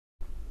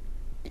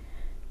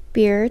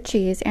Beer,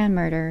 Cheese, and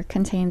Murder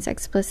contains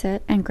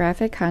explicit and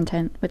graphic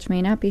content which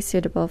may not be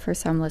suitable for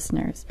some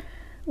listeners.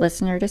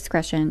 Listener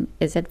discretion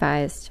is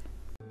advised.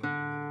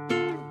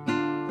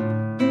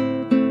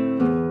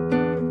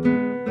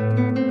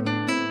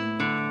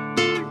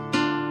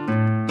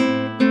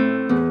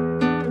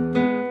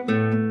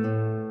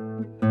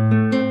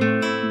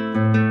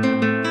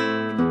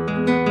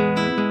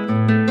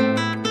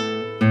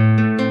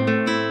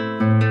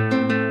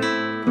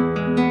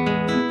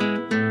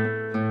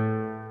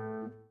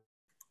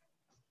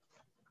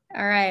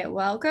 All right,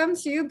 welcome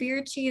to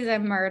Beer, Cheese,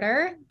 and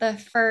Murder, the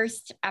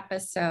first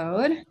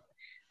episode.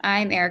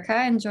 I'm Erica,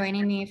 and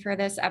joining me for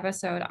this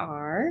episode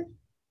are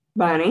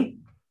Bonnie,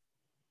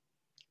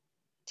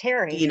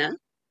 Terry, Dina,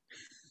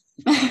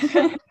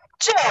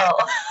 Jill.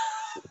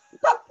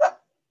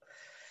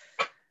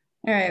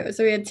 All right,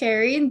 so we had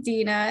Terry and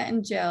Dina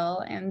and Jill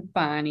and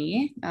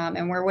Bonnie,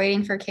 and we're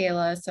waiting for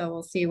Kayla, so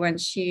we'll see when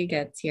she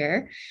gets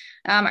here.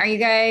 Are you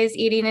guys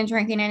eating and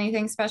drinking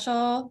anything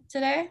special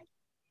today?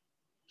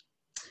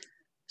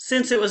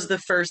 since it was the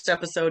first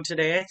episode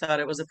today, I thought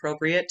it was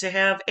appropriate to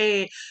have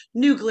a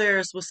New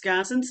Glarus,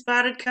 Wisconsin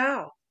spotted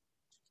cow.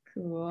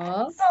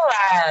 Cool.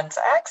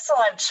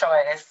 Excellent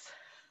choice.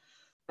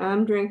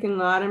 I'm drinking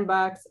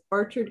Laudenbach's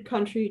Orchard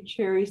Country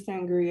Cherry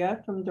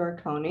Sangria from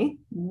Door County.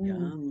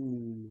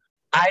 Yum.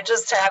 I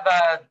just have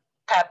a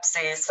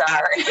Pepsi,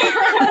 sorry.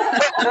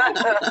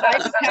 I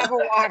just have a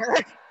water.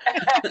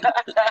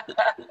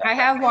 I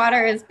have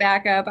water as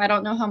backup. I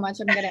don't know how much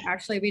I'm going to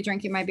actually be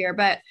drinking my beer,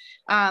 but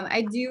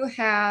I do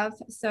have,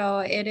 so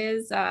it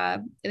is,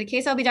 the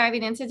case I'll be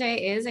diving in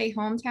today is a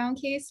hometown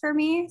case for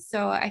me.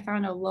 So I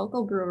found a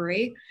local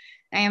brewery.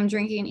 I am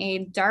drinking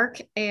a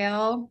dark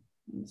ale.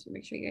 Let's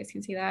make sure you guys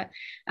can see that,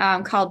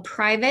 called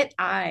Private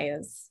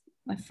Eyes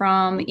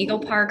from Eagle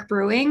Park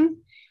Brewing,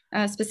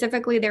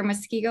 specifically their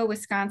Muskego,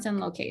 Wisconsin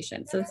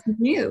location. So it's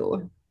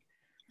new.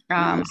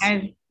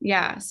 Nice.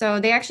 So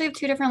they actually have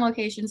two different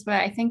locations,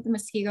 but I think the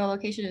Muskego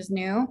location is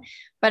new.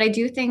 But I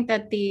do think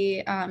that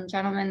the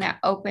gentlemen that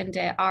opened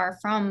it are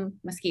from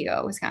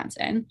Muskego,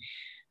 Wisconsin.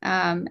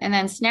 And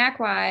then snack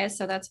wise,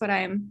 so that's what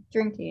I'm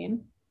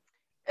drinking.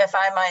 If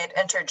I might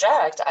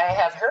interject, I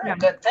have heard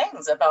good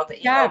things about the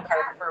Eagle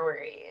Park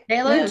Brewery.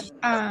 They look,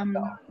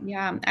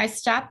 I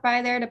stopped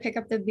by there to pick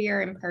up the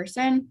beer in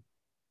person.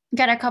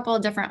 Got a couple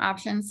of different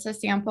options to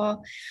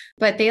sample,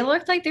 but they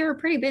looked like they were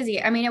pretty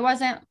busy. I mean, it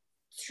wasn't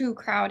too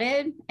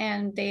crowded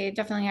and they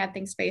definitely had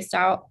things spaced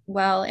out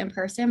well in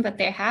person, but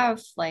they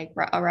have like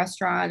a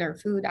restaurant or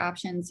food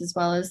options as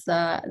well as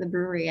the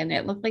brewery, and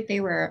it looked like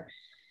they were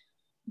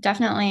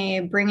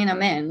definitely bringing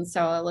them in,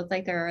 so it looked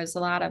like there was a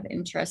lot of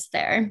interest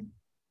there.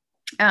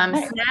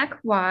 Snack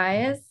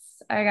wise,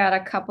 I got a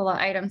couple of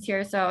items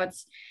here. So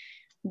it's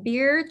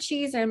beer,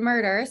 cheese, and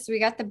murder. So we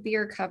got the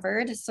beer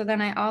covered. So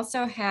then I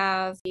also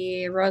have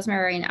the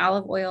rosemary and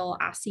olive oil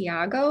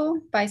Asiago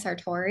by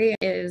Sartori.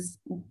 It is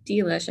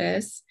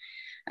delicious.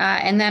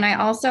 And then I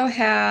also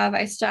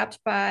I stopped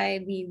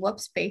by the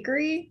Whoops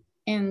Bakery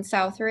in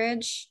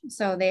Southridge.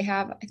 So they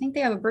have, I think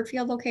they have a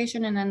Brookfield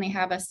location, and then they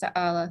have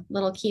a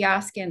little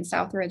kiosk in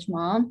Southridge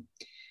Mall.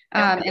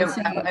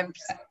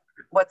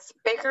 What's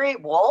bakery?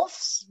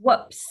 Wolf's?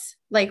 Whoops.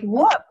 Like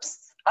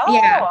Whoops. Oh,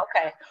 yeah.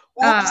 Okay.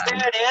 Whoops, there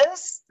it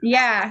is.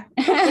 Yeah.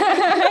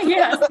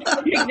 Yes,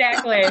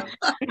 exactly.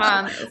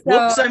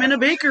 Whoops, I'm in a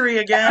bakery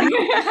again.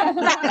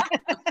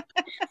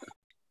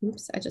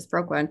 Oops, I just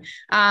broke one.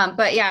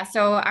 But yeah,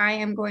 so I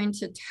am going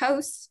to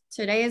toast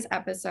today's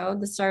episode,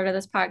 the start of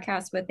this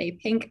podcast, with a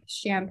pink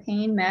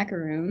champagne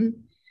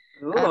macaroon.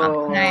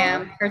 And I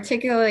am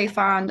particularly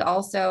fond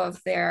also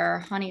of their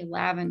honey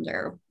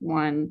lavender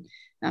one.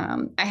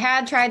 I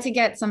had tried to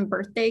get some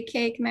birthday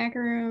cake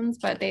macaroons,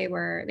 but they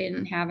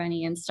didn't have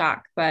any in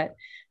stock, but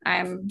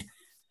I'm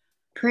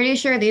pretty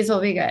sure these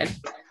will be good.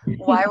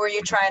 Why were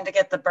you trying to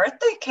get the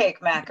birthday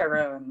cake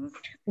macaroons?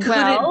 Could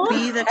it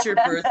be that your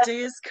birthday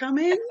is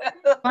coming?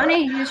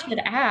 Funny you should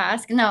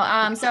ask.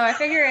 No, so I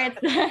figure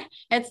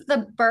it's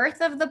the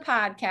birth of the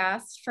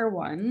podcast for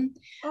one.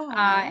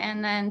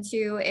 And then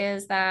two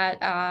is that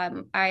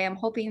I am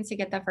hoping to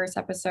get the first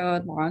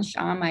episode launched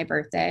on my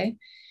birthday.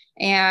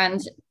 And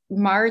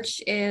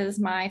March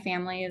is my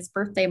family's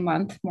birthday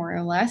month, more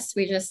or less.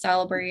 We just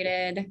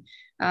celebrated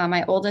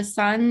my oldest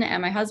son and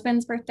my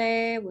husband's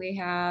birthday. We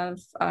have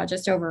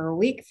just over a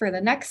week for the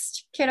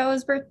next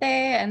kiddo's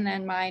birthday, and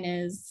then mine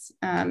is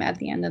at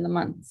the end of the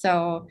month.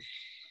 So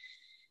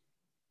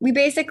we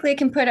basically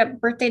can put up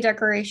birthday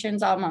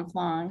decorations all month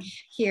long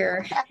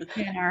here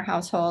in our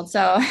household.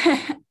 So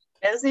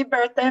busy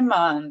birthday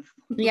month.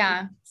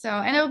 Yeah. So,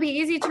 and it'll be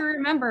easy to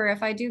remember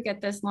if I do get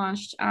this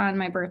launched on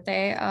my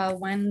birthday,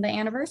 when the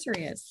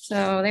anniversary is.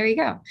 So there you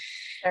go.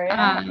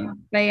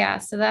 But yeah,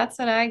 so that's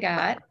what I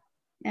got.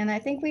 And I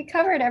think we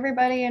covered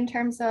everybody in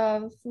terms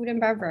of food and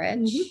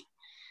beverage.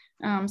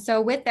 So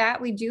with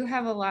that, we do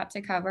have a lot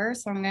to cover.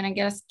 So I'm going to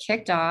get us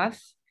kicked off.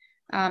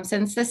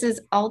 Since this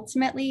is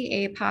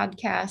ultimately a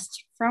podcast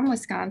from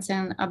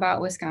Wisconsin about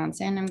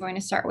Wisconsin. I'm going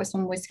to start with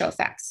some Wisco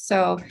facts.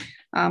 So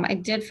I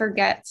did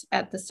forget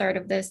at the start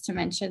of this to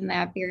mention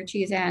that Beer,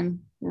 Cheese, and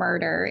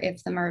Murder,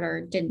 if the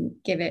murder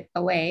didn't give it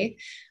away,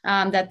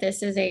 that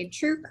this is a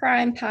true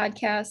crime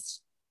podcast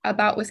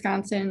about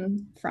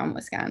Wisconsin from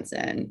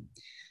Wisconsin.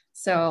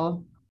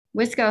 So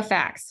Wisco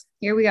facts,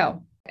 here we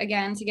go.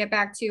 Again, to get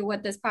back to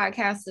what this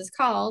podcast is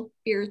called,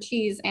 Beer,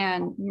 Cheese,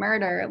 and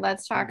Murder,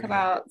 let's talk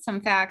about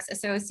some facts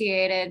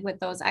associated with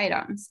those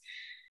items.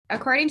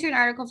 According to an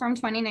article from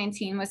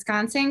 2019,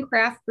 Wisconsin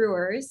craft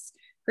brewers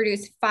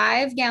produce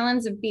 5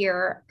 gallons of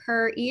beer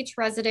per each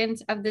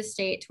resident of the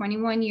state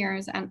 21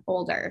 years and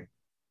older.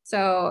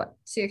 So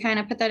to kind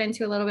of put that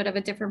into a little bit of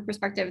a different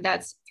perspective,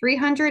 that's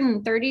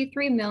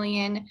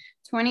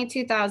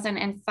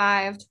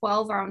 333,022,005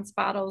 12-ounce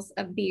bottles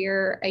of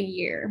beer a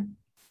year.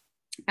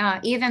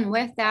 Even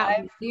with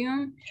that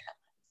volume,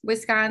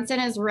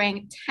 Wisconsin is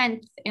ranked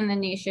 10th in the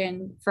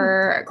nation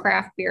for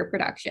craft beer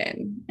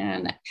production.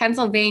 And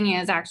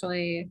Pennsylvania is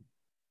actually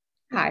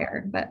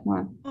higher, but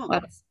we're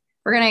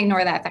going to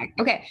ignore that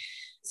fact. Okay.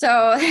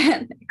 So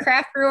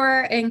craft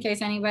brewer, in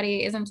case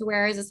anybody isn't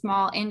aware, is a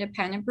small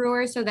independent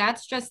brewer. So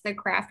that's just the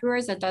craft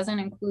brewers. That doesn't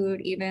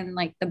include even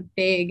like the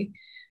big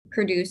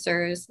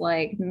producers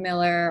like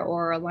Miller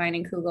or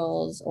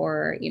Leinenkugels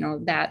or, you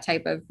know, that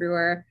type of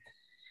brewer.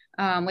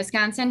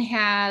 Wisconsin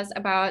has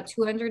about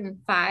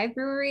 205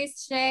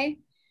 breweries today.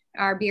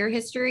 Our beer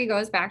history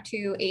goes back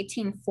to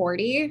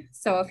 1840.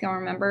 So if you'll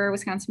remember,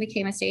 Wisconsin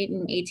became a state in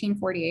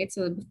 1848.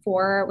 So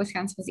before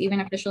Wisconsin was even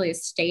officially a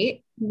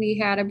state, we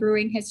had a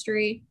brewing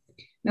history.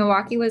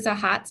 Milwaukee was a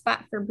hot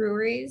spot for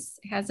breweries.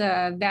 It has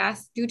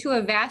due to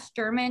a vast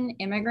German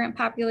immigrant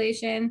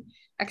population,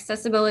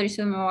 accessibility to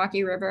the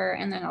Milwaukee River,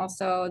 and then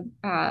also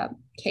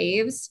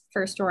caves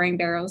for storing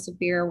barrels of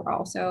beer were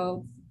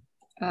also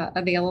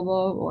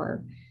available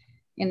or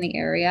in the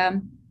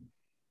area.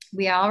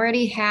 We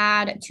already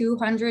had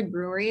 200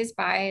 breweries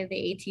by the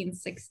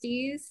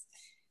 1860s.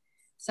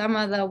 Some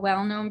of the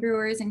well-known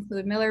brewers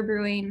include Miller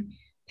Brewing,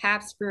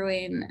 Pabst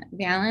Brewing,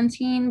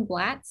 Valentine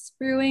Blatz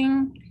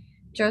Brewing,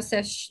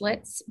 Joseph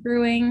Schlitz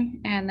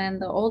Brewing, and then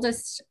the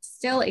oldest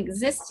still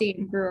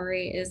existing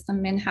brewery is the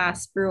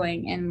Minhas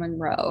Brewing in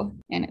Monroe.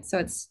 And so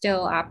it's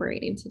still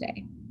operating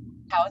today.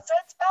 How is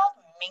that spelled?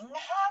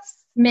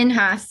 Minhas?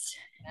 Minhas.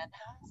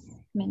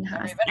 Minhas.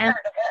 I've even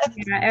heard of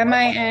it. Yeah,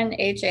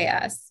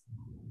 Minhas.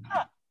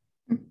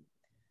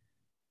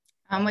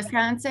 Huh.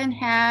 Wisconsin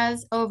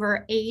has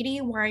over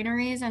 80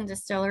 wineries and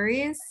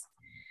distilleries.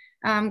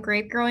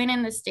 Grape growing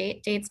in the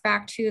state dates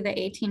back to the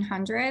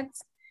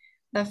 1800s.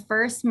 The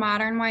first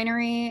modern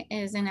winery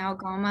is in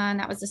Algoma,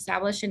 and that was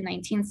established in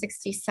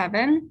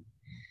 1967.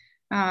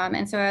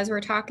 And so as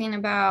we're talking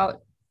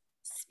about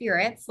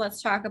spirits,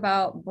 let's talk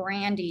about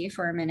brandy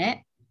for a minute.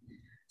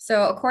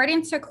 So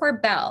according to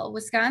Korbel,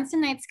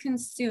 Wisconsinites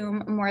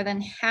consume more than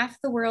half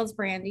the world's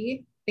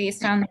brandy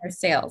based on their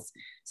sales.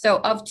 So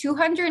of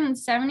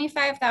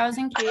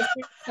 275,000 cases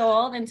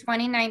sold in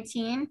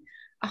 2019,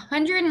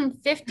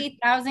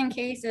 150,000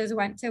 cases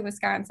went to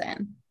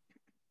Wisconsin.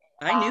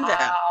 I knew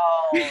that.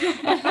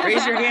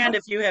 Raise your hand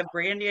if you have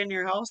brandy in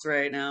your house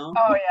right now.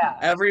 Oh, yeah.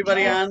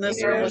 Everybody on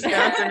this from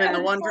Wisconsin and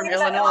the one from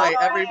Illinois,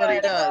 everybody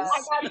does.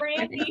 I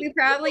think we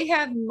probably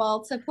have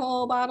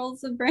multiple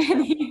bottles of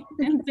brandy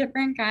in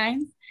different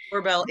kinds.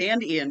 Korbel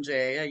and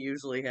E&J, I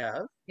usually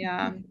have.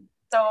 Yeah.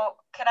 So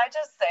can I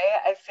just say,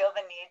 I feel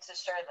the need to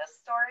share this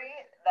story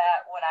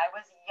that when I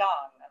was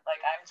young,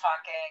 like I'm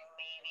talking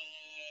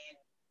maybe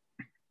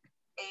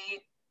 8,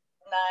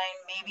 9,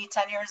 maybe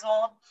 10 years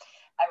old,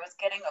 I was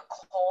getting a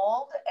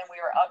cold and we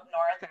were up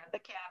north at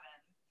the cabin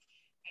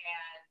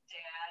and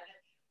Dad,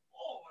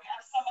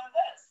 have some of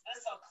this. This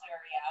will clear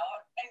you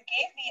out, and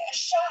gave me a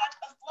shot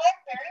of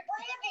blackberry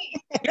brandy.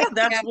 Yeah,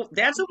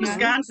 that's a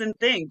Wisconsin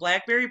thing.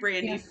 Blackberry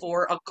brandy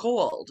for a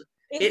cold.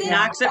 It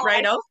knocks it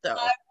right out though.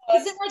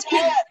 Is it like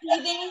kids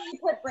teething? You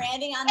put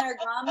brandy on their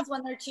gums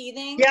when they're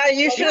teething? Yeah,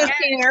 you should have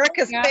seen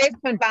Erica's face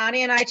when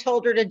Bonnie and I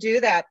told her to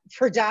do that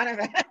for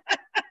Donovan.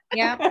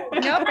 Yeah,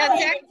 no,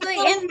 that's actually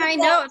in my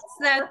notes.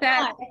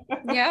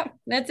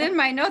 That's in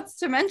my notes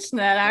to mention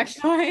that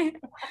actually.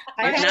 It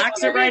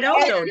knocks it right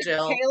out though,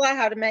 Jill. Kayla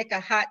how to make a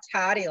hot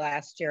toddy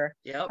last year.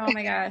 Yep. Oh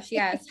my gosh,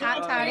 yes,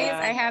 hot toddies.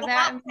 Yeah. I have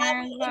that in there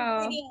as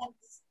well.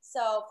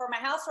 So for my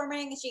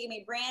housewarming, she gave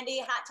me brandy,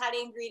 hot toddy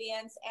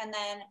ingredients, and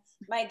then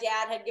my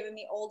dad had given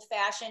me his old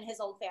fashioned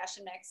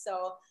mix.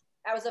 So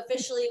I was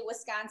officially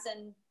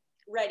Wisconsin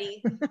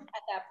ready at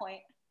that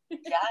point.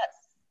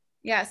 Yes.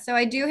 Yeah, so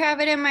I do have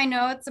it in my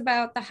notes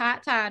about the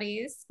hot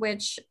toddies,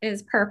 which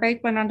is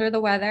perfect when under the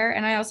weather.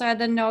 And I also had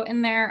the note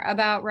in there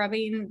about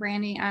rubbing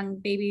brandy on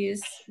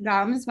babies'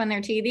 gums when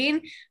they're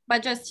teething.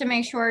 But just to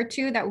make sure,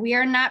 too, that we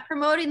are not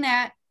promoting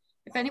that.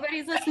 If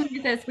anybody's listening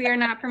to this, we are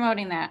not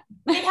promoting that.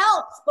 It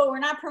helps, but we're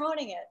not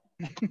promoting it.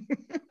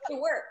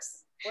 It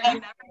works. I've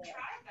never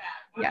tried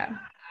that. Yeah. I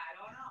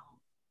don't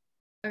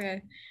know.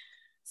 Okay.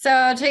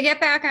 So to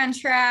get back on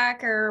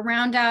track or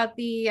round out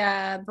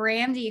the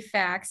brandy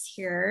facts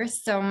here.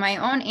 So my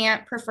own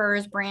aunt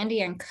prefers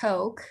brandy and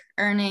Coke,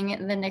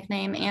 earning the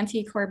nickname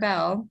Auntie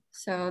Corbell.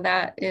 So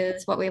that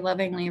is what we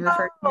lovingly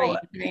refer to my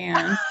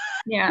aunt.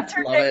 Yeah. That's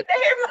her Love it.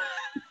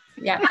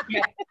 nickname. Yeah.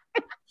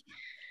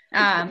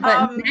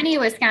 But many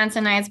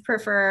Wisconsinites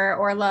prefer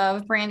or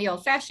love brandy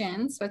old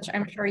fashions, which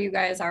I'm sure you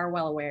guys are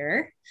well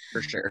aware.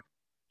 For sure.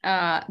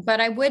 But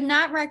I would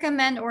not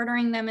recommend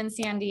ordering them in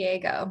San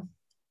Diego.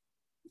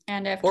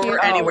 And if Or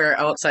Kayla, anywhere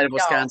outside of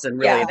Wisconsin,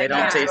 really. Yeah, they don't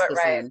can't do taste it the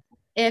right. same.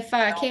 if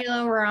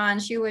Kayla were on,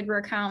 she would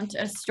recount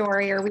a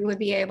story, or we would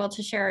be able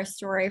to share a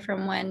story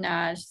from when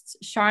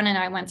Sean and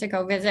I went to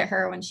go visit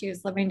her when she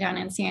was living down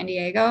in San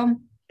Diego.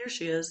 Here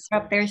she is.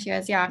 Oh, there she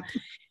is, yeah.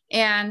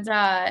 And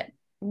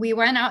we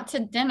went out to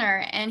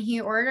dinner and he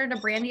ordered a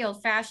brandy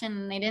old fashioned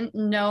and they didn't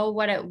know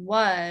what it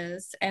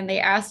was. And they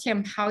asked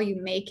him how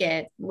you make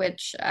it,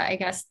 which I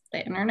guess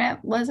the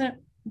internet wasn't.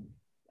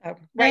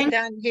 Right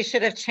then, he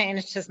should have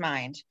changed his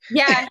mind.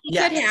 Yeah, he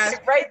Yes. could have.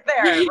 Right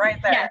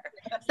there.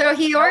 So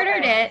he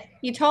ordered Okay. it.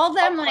 He told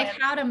them Well like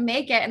planned. how to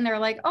make it, and they're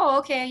like, "Oh,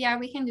 okay, yeah,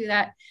 we can do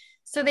that."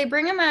 So they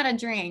bring him out a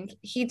drink.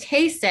 He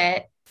tastes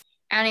it,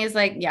 and he's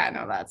like, "Yeah,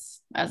 no,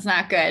 that's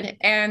not good."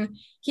 And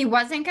he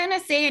wasn't gonna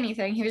say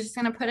anything. He was just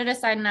gonna put it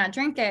aside and not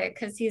drink it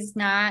because he's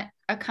not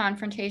a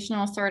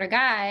confrontational sort of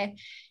guy.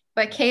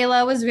 But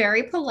Kayla was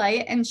very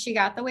polite, and she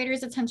got the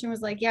waiter's attention.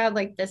 Was like, "Yeah,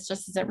 like this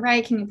just isn't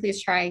right. Can you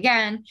please try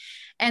again?"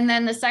 And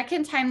then the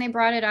second time they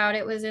brought it out,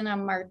 it was in a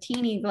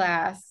martini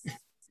glass.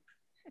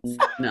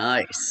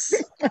 Nice.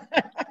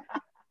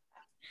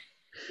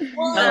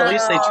 Well, Well, at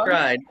least they Wow.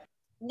 tried.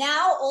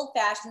 now old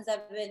fashions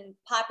have been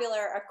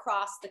popular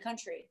across the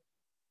country.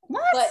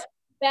 What?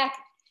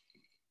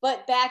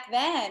 But back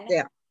then,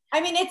 Yeah. I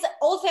mean, it's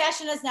old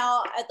fashioned is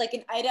now like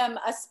an item,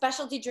 a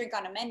specialty drink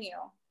on a menu.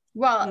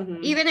 Well,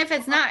 Mhm. even if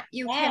it's not,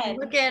 you can Man.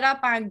 look it up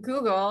on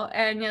Google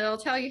and it'll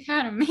tell you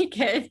how to make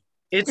it.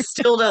 It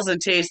still doesn't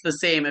taste the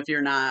same if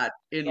you're not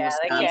in Yeah,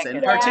 they can't Wisconsin,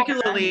 get that.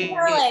 particularly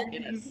They're like,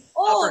 in a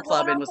Oh, supper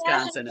club you in want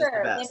old-fashioned? Wisconsin is the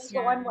Sure. They best.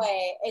 make it one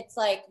way. It's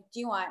like, do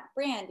you want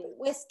brandy,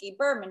 whiskey,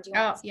 bourbon? Do you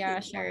want Oh, yeah,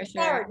 tea? Do you want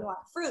sure. sour? Do you want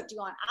fruit? Do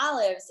you want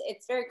olives?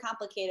 It's very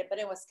complicated, but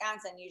in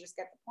Wisconsin, you just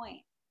get the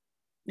point.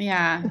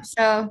 Yeah.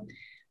 So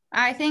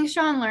I think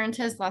Sean learned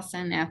his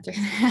lesson after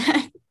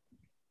that.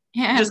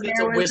 Yeah, Just gets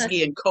a there was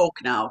whiskey and Coke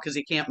now because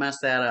he can't mess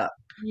that up.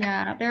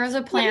 yeah, there was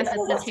a plant at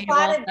This the is a table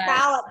spotted that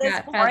cow at this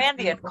got point. fed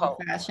Brandy some and Coke.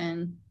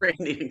 old-fashioned.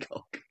 Brandy and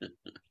Coke.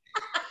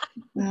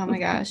 Oh my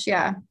gosh,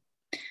 yeah.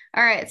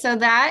 All right, so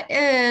that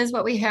is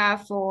what we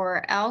have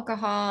for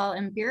alcohol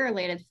and beer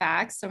related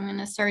facts. So I'm going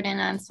to start in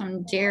on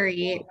some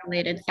dairy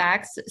related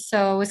facts.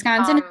 So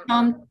Wisconsin is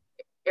home.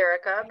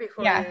 Erica,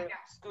 before Yeah. you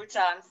scooch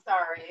on,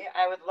 sorry,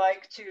 I would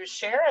like to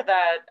share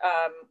that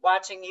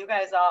watching you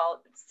guys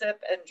all sip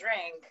and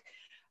drink,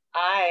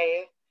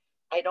 I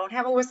don't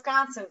have a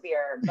Wisconsin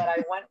beer, but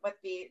I went with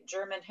the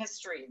German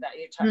history that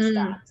you touched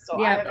on. So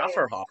yeah. I have a-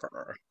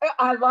 Schafferhofer.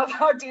 I love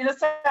how Dina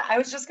said. I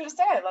was just gonna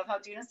say, I love how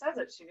Dina says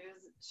it. She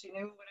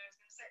knew what I was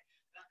gonna say.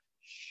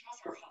 The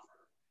Schafferhofer.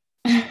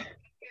 I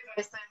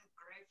said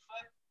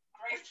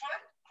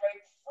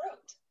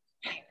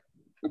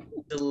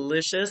grapefruit.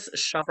 Delicious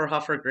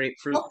Schafferhofer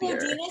grapefruit Also, beer.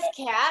 Dina's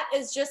cat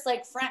is just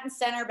like front and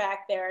center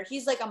back there.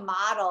 He's like a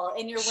model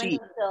in your She.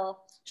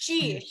 windowsill.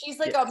 She's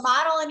like Yes. a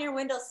model in your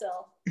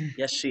windowsill.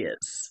 Yes, she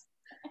is.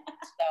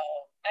 So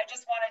I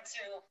just wanted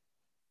to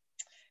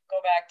go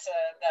back to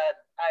that.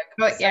 I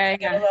Oh, was starting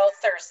to yeah. get a little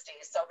thirsty.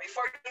 So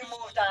before you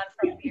moved on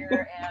from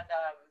beer and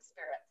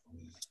spirit.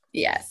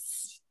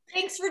 Yes.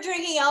 Thanks for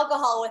drinking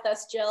alcohol with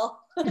us, Jill.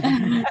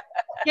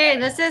 Okay,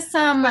 this is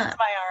some Twist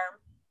my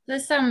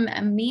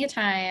arm. me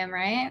time,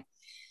 right?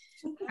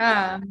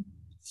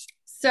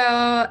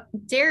 So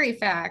dairy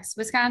facts.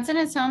 Wisconsin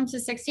is home to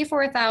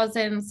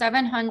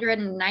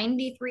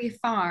 64,793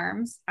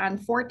 farms on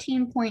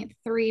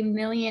 14.3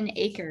 million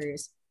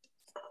acres.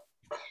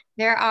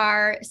 There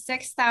are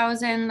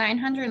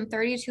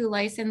 6,932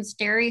 licensed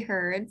dairy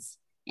herds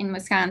in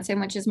Wisconsin,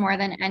 which is more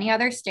than any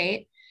other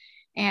state.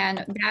 And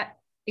that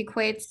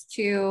equates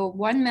to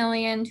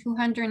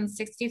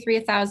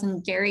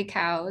 1,263,000 dairy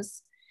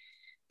cows.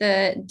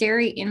 The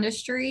dairy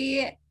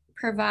industry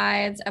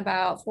provides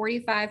about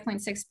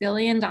 $45.6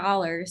 billion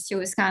to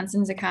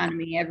Wisconsin's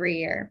economy every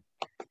year.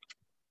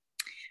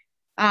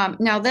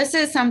 Now, this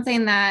is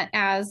something that,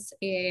 as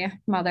a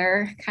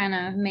mother, kind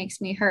of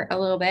makes me hurt a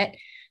little bit.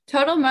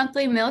 Total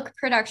monthly milk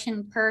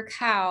production per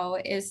cow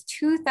is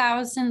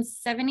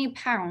 2,070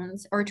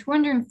 pounds or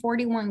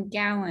 241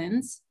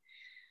 gallons.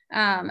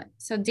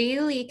 So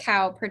daily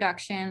cow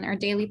production or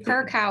daily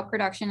per cow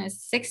production is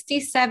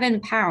 67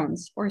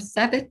 pounds or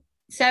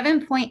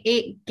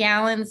 7.8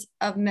 gallons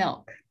of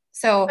milk.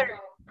 So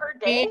Per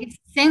day. a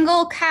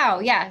single cow,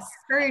 yes,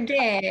 per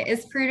day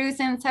is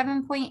producing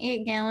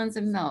 7.8 gallons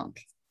of milk.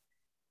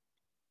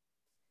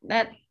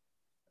 That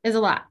is a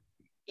lot.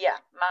 Yeah,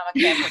 Mama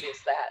can't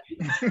produce that.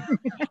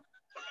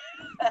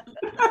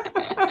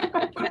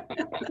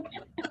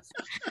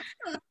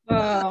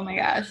 Oh my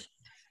gosh.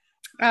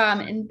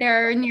 And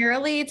there are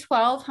nearly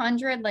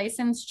 1,200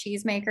 licensed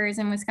cheesemakers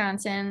in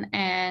Wisconsin,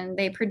 and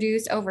they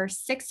produce over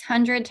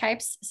 600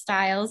 types,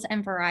 styles,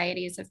 and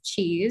varieties of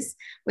cheese,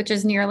 which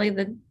is nearly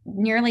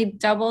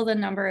double the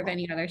number of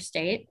any other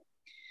state.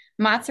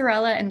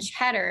 Mozzarella and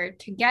cheddar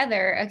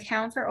together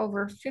account for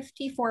over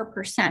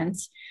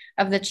 54%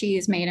 of the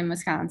cheese made in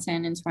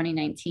Wisconsin in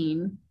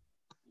 2019.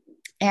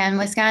 And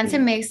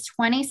Wisconsin makes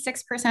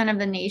 26% of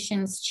the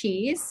nation's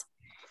cheese,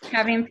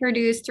 having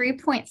produced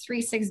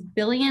 3.36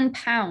 billion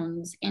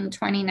pounds in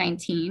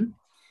 2019.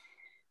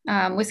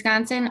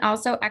 Wisconsin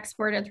also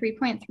exported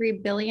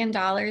 $3.3 billion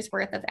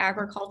worth of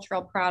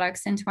agricultural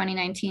products in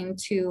 2019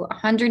 to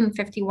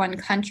 151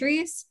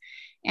 countries,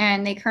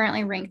 and they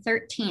currently rank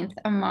 13th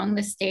among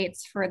the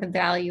states for the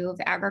value of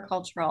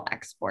agricultural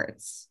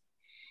exports.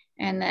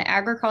 And the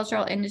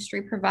agricultural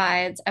industry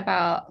provides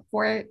about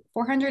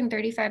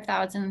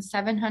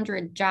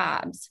 435,700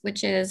 jobs,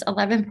 which is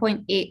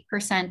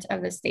 11.8%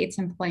 of the state's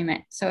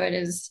employment. So it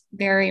is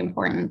very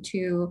important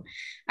to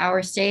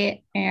our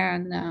state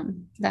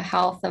and the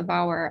health of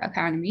our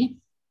economy.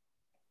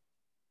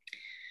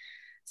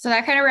 So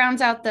that kind of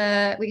rounds out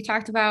we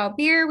talked about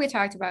beer, we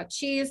talked about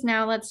cheese.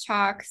 Now let's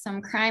talk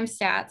some crime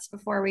stats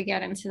before we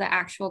get into the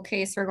actual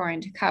case we're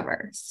going to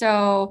cover.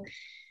 So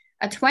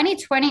a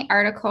 2020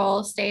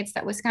 article states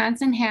that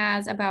Wisconsin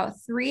has about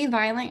 3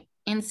 violent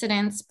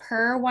incidents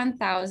per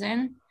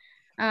 1,000,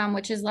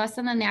 which is less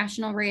than the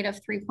national rate of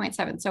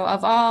 3.7. So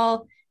of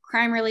all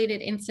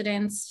crime-related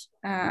incidents,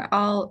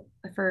 for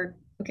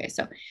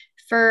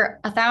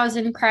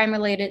 1,000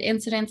 crime-related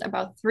incidents,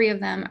 about 3 of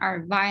them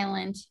are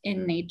violent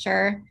in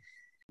nature.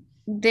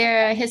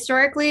 There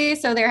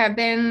have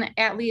been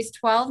at least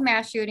 12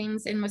 mass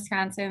shootings in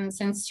Wisconsin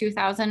since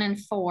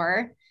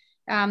 2004.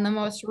 The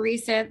most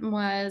recent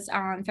was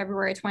on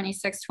February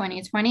 26,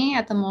 2020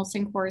 at the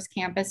Molson Coors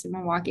campus in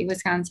Milwaukee,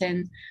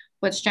 Wisconsin,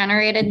 which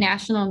generated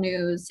national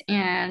news,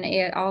 and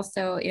it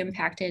also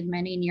impacted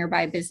many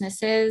nearby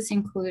businesses,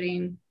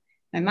 including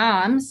my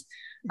mom's,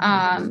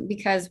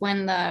 because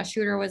when the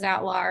shooter was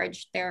at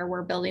large, there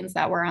were buildings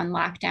that were on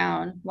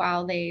lockdown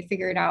while they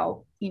figured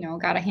out,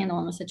 got a handle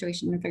on the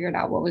situation and figured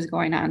out what was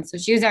going on. So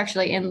she was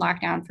actually in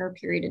lockdown for a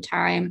period of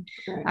time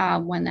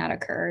when that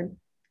occurred.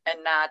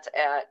 And not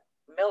at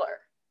Miller.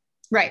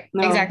 Right,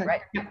 no. Exactly.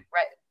 Right, yep.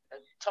 Right. A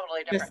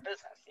totally different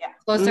business. Yeah.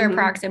 Closer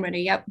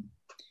proximity. Yep.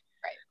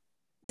 Right.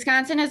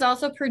 Wisconsin has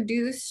also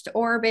produced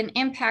or been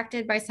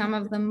impacted by some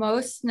of the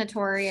most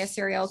notorious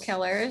serial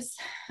killers.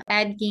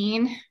 Ed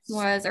Gein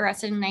was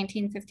arrested in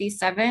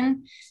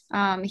 1957.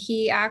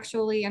 He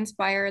actually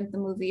inspired the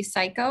movie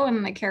Psycho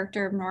and the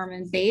character of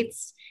Norman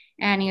Bates.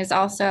 And he is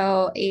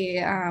also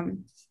a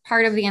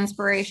part of the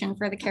inspiration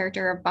for the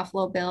character of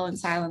Buffalo Bill in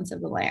Silence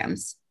of the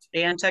Lambs.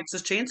 And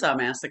Texas Chainsaw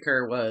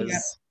Massacre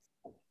was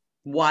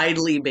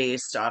widely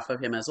based off of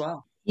him as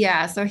well.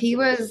 Yeah, so he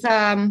was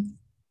a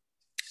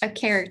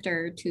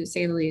character, to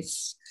say the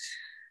least.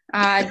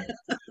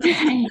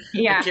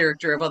 Yeah, a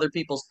character of other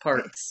people's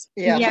parts.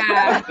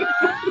 Yeah.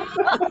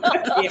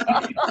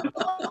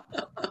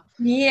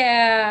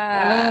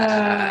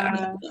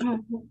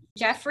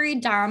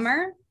 Jeffrey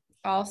Dahmer,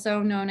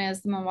 also known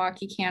as the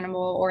Milwaukee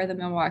Cannibal or the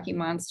Milwaukee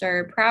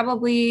Monster,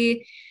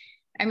 probably,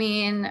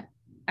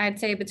 I'd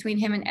say between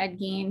him and Ed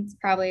Gein,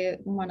 probably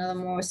one of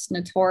the most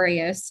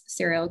notorious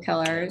serial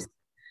killers.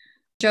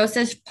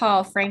 Joseph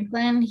Paul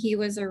Franklin, he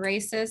was a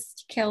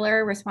racist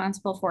killer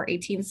responsible for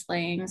 18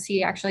 slayings.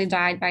 He actually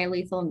died by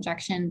lethal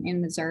injection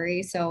in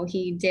Missouri. So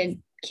he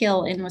did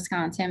kill in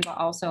Wisconsin, but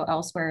also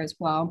elsewhere as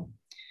well.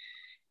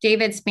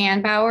 David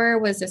Spanbauer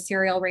was a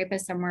serial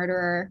rapist and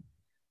murderer.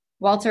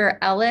 Walter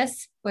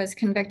Ellis was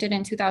convicted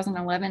in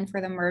 2011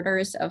 for the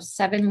murders of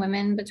 7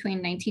 women between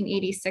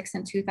 1986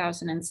 and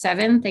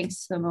 2007,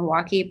 thanks to the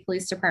Milwaukee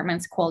Police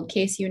Department's cold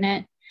case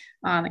unit.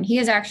 And he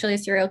is actually a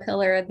serial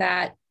killer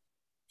that,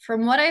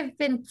 from what I've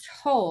been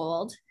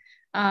told,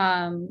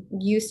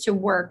 used to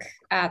work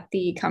at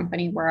the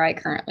company where I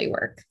currently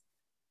work.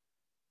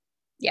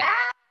 Yeah.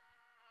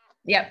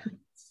 Yep.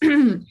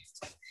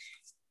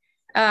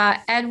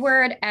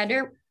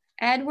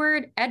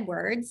 Edward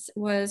Edwards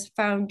was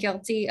found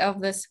guilty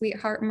of the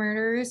Sweetheart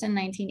murders in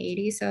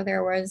 1980. So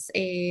there was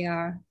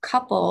a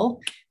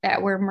couple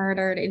that were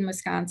murdered in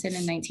Wisconsin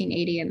in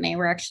 1980, and they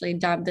were actually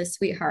dubbed the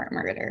Sweetheart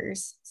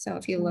murders. So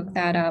if you look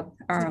that up,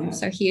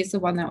 so he's the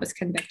one that was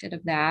convicted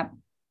of that.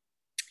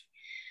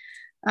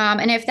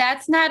 And if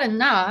that's not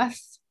enough,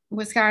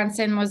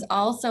 Wisconsin was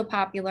also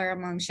popular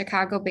among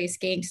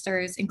Chicago-based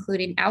gangsters,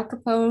 including Al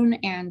Capone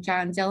and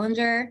John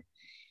Dillinger.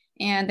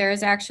 And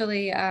there's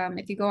actually,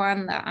 if you go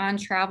on the On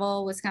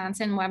Travel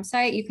Wisconsin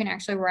website, you can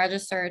actually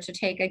register to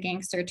take a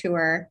gangster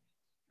tour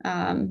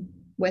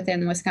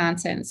within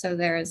Wisconsin. So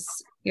there's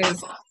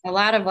a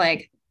lot of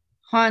like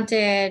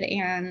haunted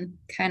and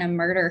kind of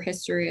murder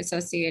history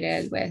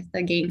associated with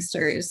the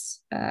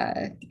gangsters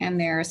and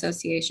their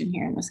association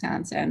here in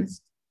Wisconsin.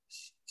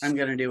 I'm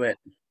gonna do it.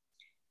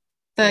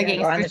 The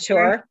gangster on the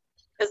tour.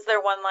 Is there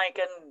one like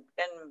in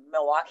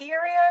Milwaukee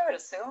area? I would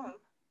assume.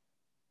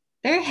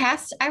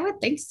 I would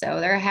think so.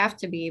 There have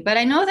to be, but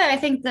I know that I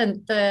think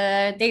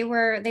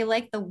they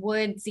like the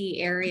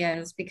woodsy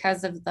areas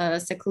because of the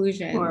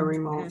seclusion. More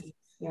remote.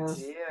 Yeah.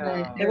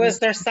 Yeah. It was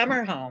their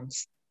summer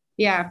homes.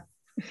 Yeah.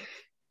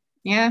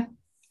 Yeah.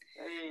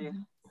 Hey.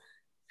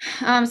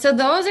 So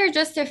those are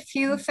just a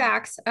few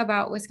facts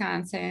about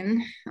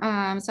Wisconsin.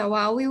 So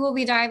while we will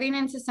be diving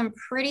into some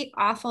pretty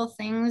awful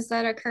things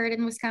that occurred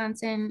in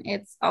Wisconsin,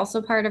 it's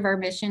also part of our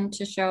mission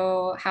to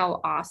show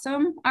how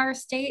awesome our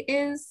state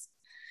is.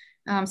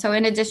 So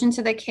in addition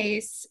to the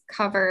case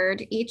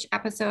covered, each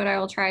episode I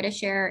will try to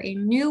share a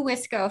new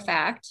Wisco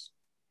fact,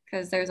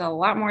 because there's a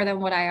lot more than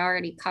what I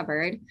already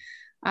covered.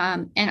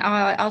 And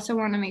I also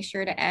want to make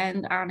sure to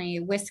end on a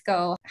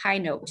Wisco high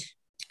note.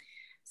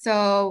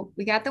 So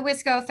we got the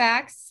Wisco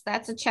facts,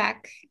 that's a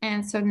check.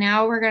 And so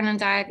now we're going to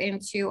dive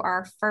into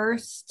our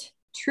first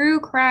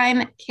true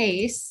crime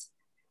case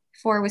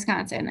for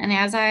Wisconsin. And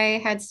as I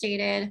had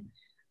stated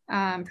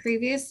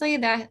previously,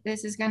 that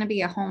this is going to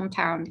be a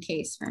hometown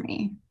case for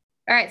me.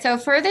 All right, so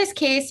for this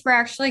case, we're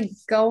actually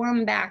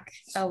going back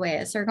a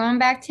ways. So we're going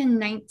back to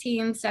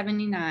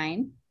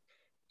 1979.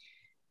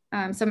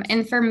 Some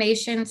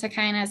information to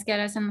kind of get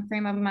us in the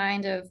frame of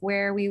mind of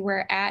where we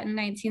were at in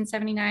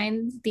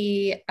 1979.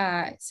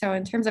 So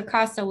in terms of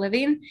cost of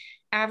living,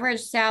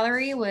 average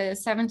salary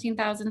was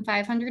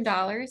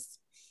 $17,500.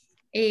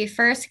 A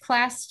first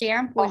class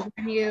stamp would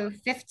give you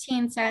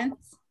 15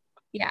 cents.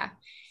 Yeah.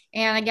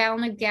 And a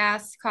gallon of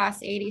gas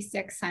cost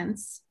 86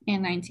 cents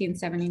in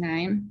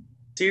 1979.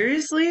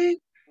 Seriously?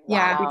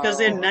 Yeah.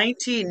 Because in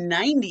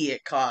 1990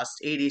 it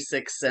cost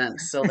 86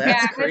 cents. So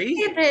that's crazy.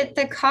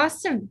 The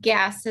cost of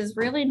gas is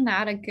really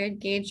not a good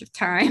gauge of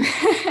time.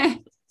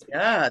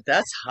 Yeah,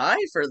 that's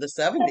high for the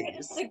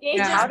 70s.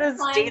 How does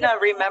Dina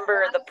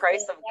remember the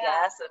price of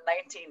gas in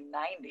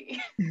 1990?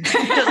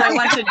 Because I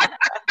went to,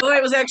 well,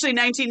 it was actually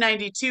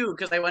 1992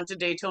 because I went to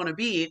Daytona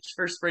Beach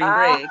for spring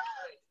break.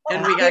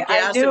 And we got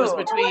gas. It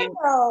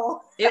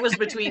was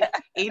between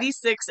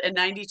 86 and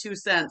 92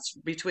 cents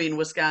between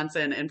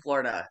Wisconsin and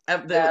Florida.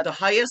 The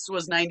highest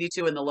was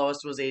 92 and the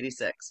lowest was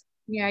 86.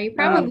 Yeah, you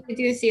probably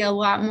do see a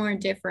lot more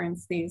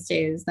difference these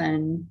days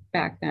than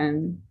back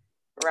then.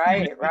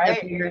 Right.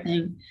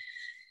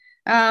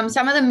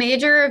 Some of the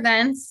major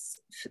events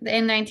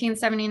in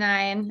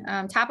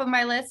 1979, top of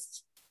my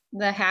list,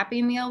 the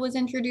Happy Meal was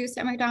introduced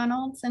at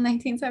McDonald's in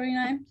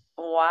 1979.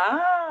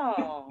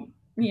 Wow.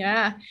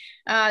 Yeah.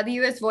 The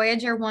U.S.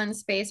 Voyager 1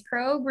 space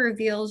probe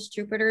reveals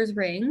Jupiter's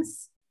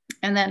rings.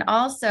 And then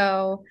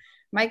also,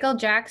 Michael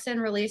Jackson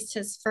released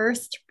his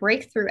first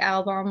breakthrough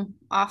album,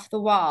 Off the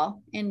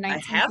Wall, in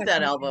 1979. I have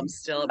that album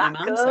still at my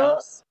mom's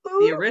house.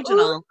 The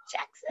original.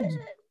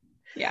 Jackson.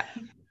 Yeah.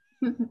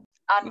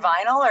 On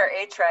vinyl or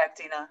 8-track,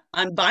 Dina?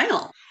 On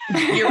vinyl.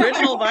 The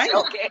original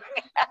vinyl. Okay.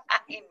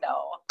 I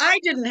know. I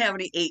didn't have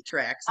any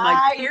 8-tracks.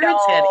 My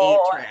parents had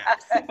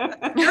 8-tracks.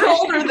 You're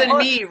older than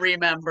me,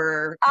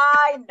 remember?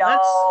 I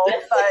know,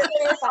 but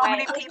so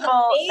many people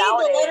A,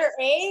 nowadays. the letter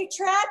A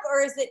track,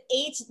 or is it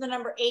H, the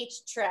number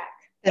H track?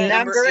 The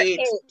number 8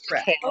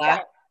 track.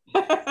 Kayla.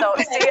 So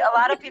see, a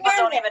lot of people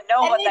don't even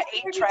know what the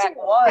 8-track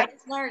was. I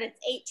just learned it's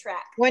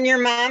 8-track. When your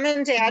mom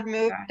and dad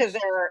moved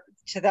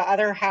to the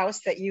other house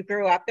that you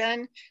grew up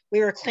in, we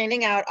were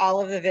cleaning out all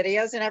of the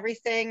videos and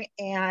everything,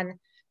 and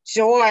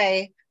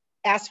Joy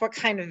asked what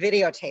kind of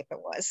videotape it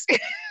was.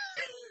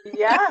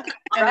 Yeah,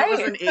 and it was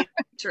an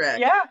 8-track.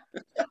 Yeah.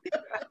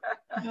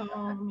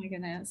 Oh my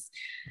goodness.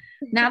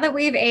 Now that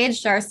we've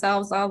aged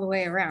ourselves all the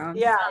way around.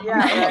 Yeah.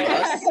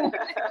 Right.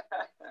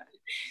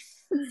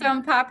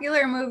 Some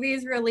popular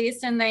movies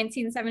released in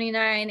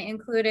 1979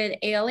 included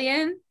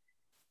Alien,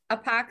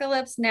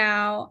 Apocalypse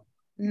Now,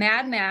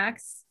 Mad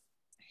Max,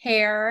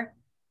 Hair,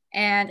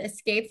 and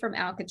Escape from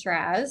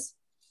Alcatraz.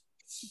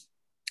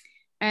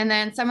 And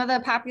then some of the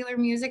popular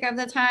music of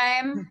the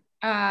time,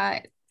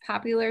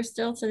 popular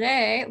still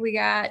today, we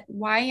got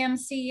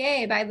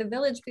YMCA by the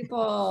Village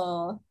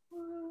People.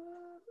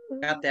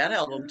 Got that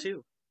album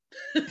too.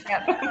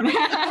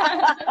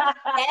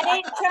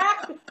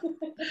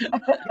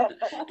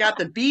 Got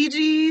the Bee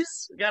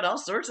Gees. Got all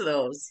sorts of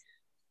those.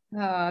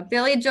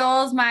 Billy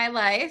Joel's My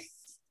Life.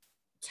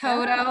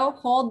 Toto,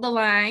 Hold the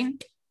Line.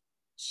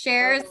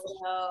 Cher's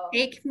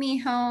Take Me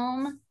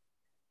Home.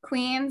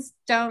 Queen's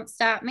Don't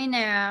Stop Me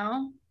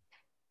Now.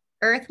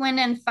 Earth, Wind,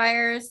 and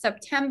Fire's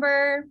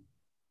September.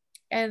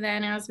 And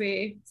then as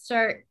we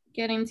start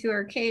getting to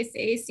our case,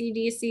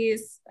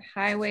 AC/DC's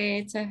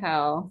Highway to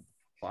Hell.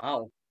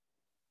 Wow.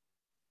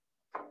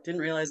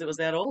 Didn't realize it was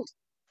that old.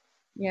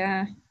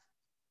 Yeah.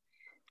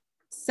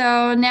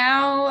 So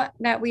now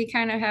that we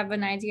kind of have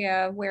an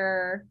idea of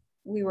where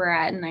we were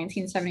at in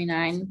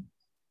 1979,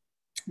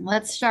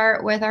 let's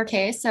start with our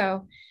case.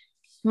 So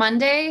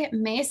Monday,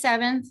 May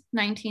 7th,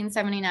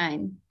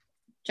 1979,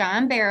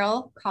 John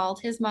Barrel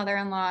called his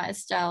mother-in-law,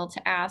 Estelle,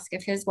 to ask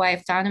if his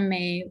wife, Donna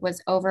Mae,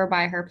 was over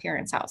by her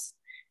parents' house.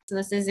 So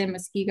this is in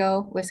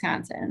Muskego,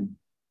 Wisconsin,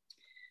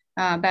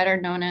 better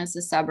known as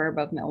the suburb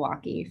of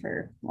Milwaukee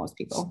for most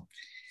people.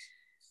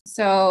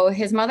 So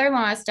his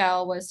mother-in-law,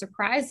 Estelle, was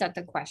surprised at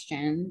the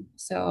question.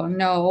 So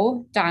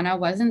no, Donna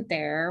wasn't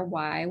there.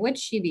 Why would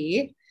she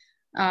be?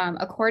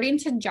 According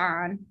to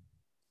John,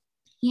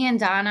 he and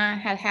Donna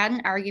had had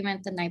an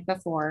argument the night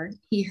before.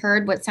 He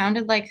heard what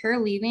sounded like her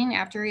leaving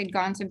after he'd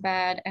gone to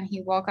bed, and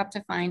he woke up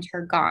to find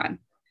her gone.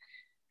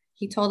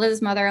 He told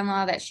his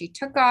mother-in-law that she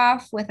took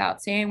off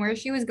without saying where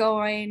she was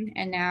going,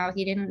 and now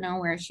he didn't know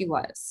where she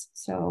was.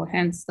 So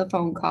hence the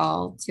phone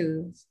call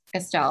to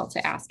Estelle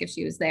to ask if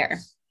she was there.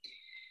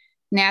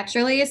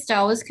 Naturally,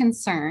 Estelle was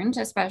concerned,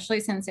 especially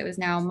since it was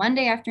now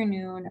Monday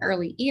afternoon,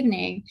 early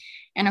evening.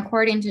 And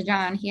according to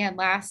John, he had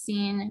last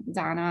seen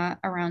Donna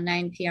around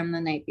 9 p.m. the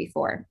night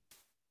before.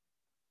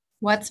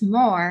 What's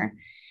more,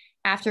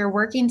 after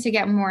working to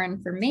get more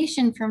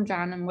information from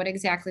John on what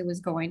exactly was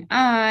going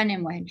on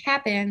and what had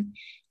happened,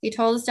 he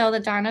told Estelle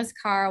that Donna's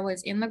car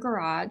was in the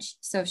garage.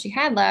 So if she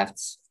had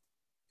left,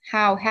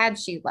 how had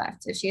she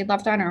left? If she had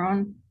left on her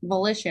own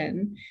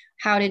volition,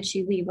 how did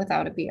she leave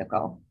without a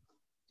vehicle?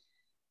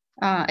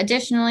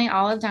 Additionally,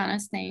 all of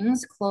Donna's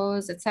things,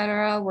 clothes,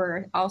 etc.,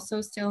 were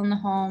also still in the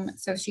home.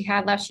 So if she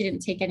had left, she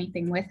didn't take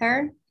anything with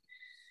her.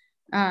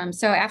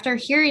 So after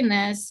hearing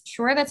this,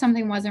 sure that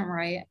something wasn't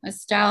right,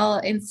 Estelle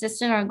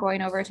insisted on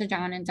going over to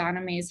John and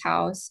Donna Mae's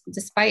house,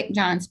 despite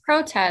John's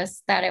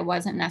protests that it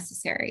wasn't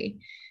necessary.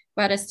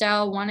 But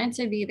Estelle wanted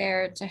to be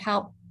there to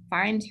help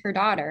find her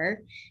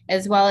daughter,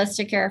 as well as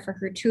to care for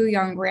her 2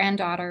 young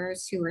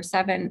granddaughters who were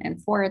 7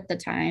 and 4 at the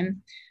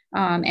time,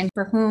 and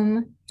for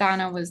whom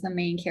Donna was the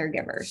main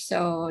caregiver.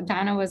 So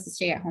Donna was a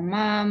stay-at-home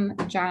mom.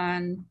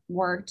 John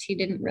worked. He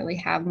didn't really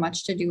have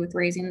much to do with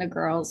raising the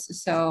girls.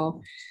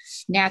 So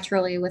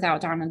naturally,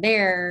 without Donna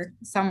there,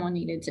 someone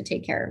needed to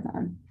take care of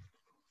them.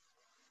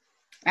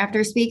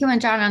 After speaking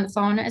with John on the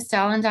phone,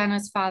 Estelle and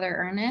Donna's father,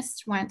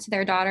 Ernest, went to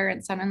their daughter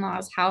and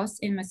son-in-law's house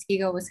in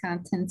Muskego,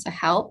 Wisconsin to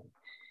help.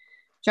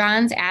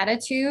 John's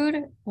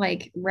attitude,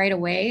 like right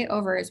away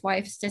over his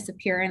wife's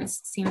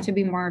disappearance, seemed to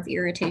be more of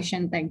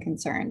irritation than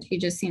concerned. He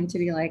just seemed to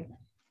be like,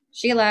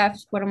 she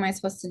left. What am I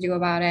supposed to do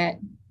about it?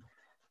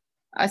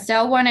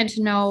 Estelle wanted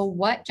to know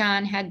what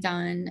John had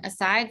done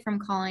aside from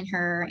calling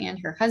her and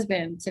her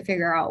husband to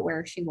figure out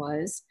where she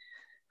was.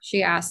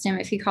 She asked him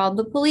if he called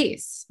the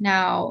police.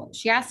 Now,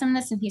 she asked him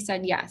this and he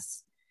said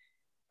yes.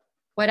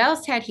 What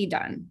else had he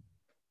done?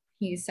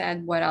 He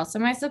said, what else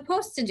am I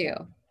supposed to do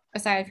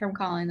aside from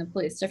calling the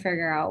police to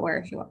figure out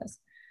where she was?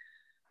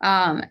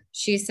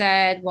 She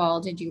said,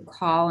 well, did you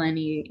call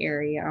any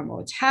area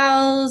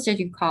motels? Did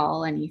you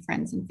call any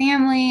friends and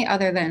family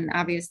other than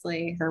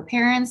obviously her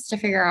parents to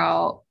figure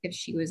out if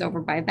she was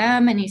over by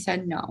them? And he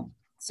said no.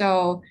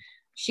 So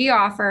she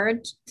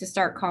offered to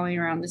start calling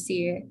around to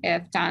see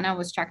if Donna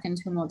was checked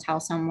into a motel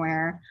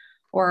somewhere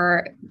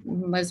or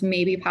was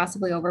maybe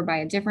possibly over by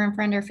a different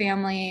friend or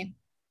family.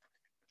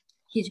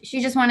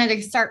 She just wanted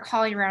to start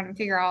calling around and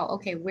figure out,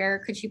 okay, where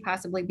could she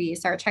possibly be?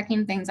 Start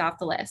checking things off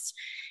the list.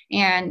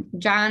 And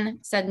John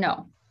said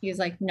no. He was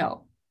like,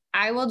 no,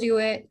 I will do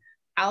it.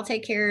 I'll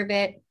take care of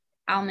it.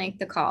 I'll make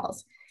the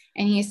calls.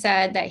 And he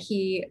said that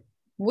he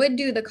would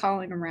do the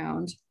calling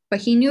around,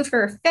 but he knew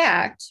for a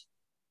fact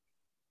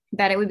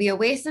that it would be a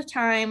waste of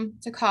time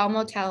to call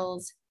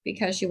motels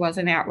because she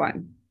wasn't at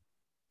one.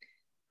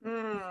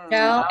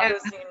 How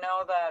does he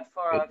know that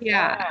for a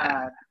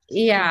fact?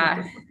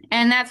 Yeah.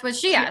 And that's what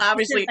she asked. He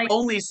obviously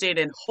only stayed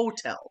in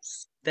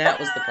hotels. That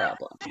was the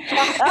problem.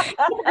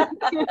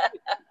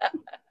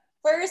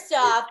 First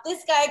off,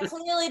 this guy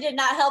clearly did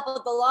not help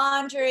with the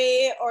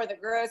laundry or the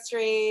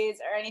groceries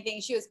or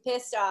anything. She was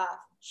pissed off.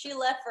 She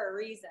left for a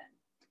reason.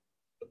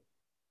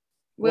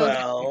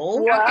 Well,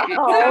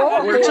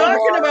 we're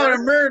talking about a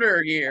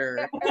murder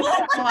here.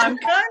 So I'm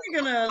kind of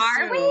going to assume.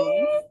 Are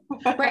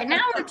we? Right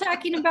now we're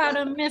talking about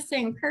a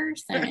missing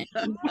person.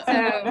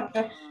 So,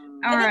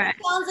 all right.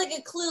 Sounds like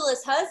a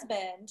clueless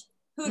husband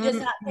who does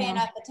not pay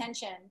enough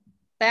attention.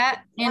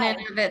 That in and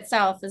of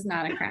itself is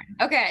not a crime.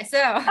 Okay, so.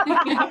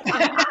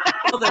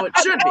 Although it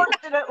should be.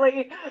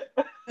 Unfortunately.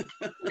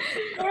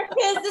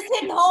 Is this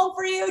hitting home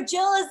for you?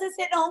 Jill, is this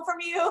hitting home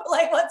from you?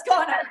 Like, what's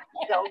going on?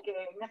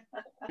 Joking.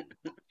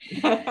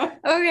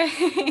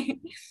 Okay.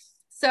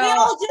 So. We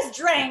all just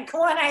drank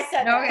when I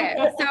said okay,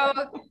 that. So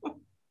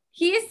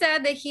he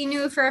said that he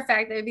knew for a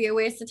fact that it'd be a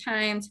waste of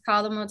time to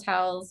call the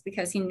motels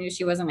because he knew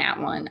she wasn't at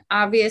one.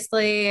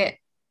 Obviously,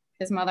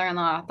 his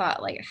mother-in-law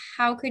thought, like,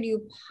 how could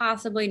you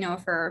possibly know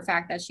for a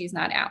fact that she's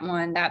not at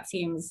one? That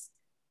seems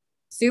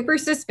super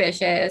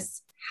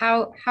suspicious.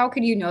 How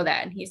could you know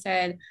that? And he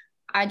said,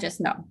 I just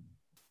know.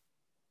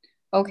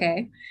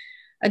 Okay.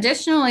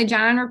 Additionally,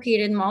 John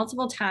repeated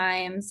multiple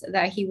times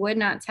that he would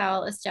not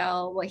tell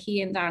Estelle what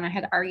he and Donna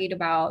had argued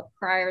about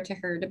prior to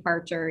her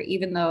departure,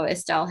 even though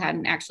Estelle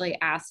hadn't actually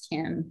asked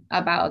him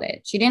about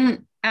it. She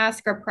didn't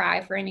ask or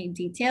pry for any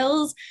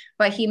details,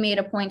 but he made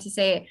a point to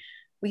say,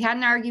 we had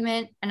an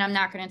argument and I'm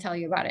not going to tell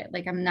you about it.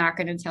 Like, I'm not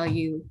going to tell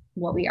you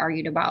what we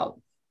argued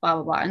about, blah,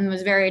 blah, blah. And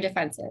was very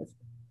defensive.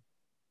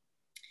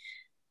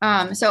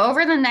 So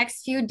over the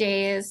next few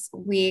days,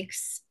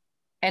 weeks,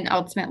 and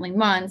ultimately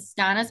months,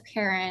 Donna's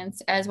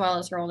parents, as well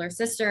as her older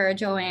sister,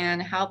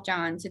 Joanne, helped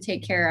John to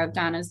take care of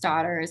Donna's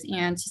daughters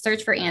and to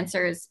search for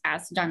answers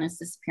as to Donna's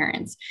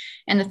disappearance.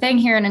 And the thing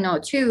here to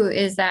note too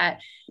is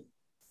that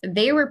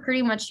they were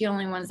pretty much the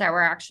only ones that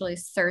were actually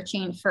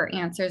searching for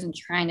answers and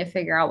trying to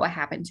figure out what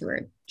happened to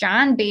her.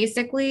 John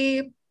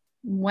basically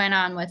went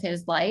on with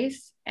his life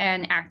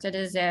and acted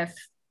as if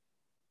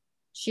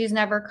she's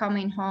never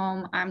coming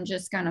home. I'm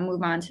just going to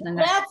move on to the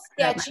next.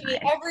 That's sketchy.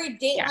 Every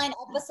Dateline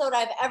episode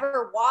I've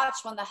ever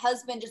watched, when the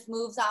husband just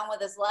moves on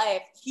with his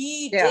life,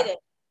 he did it.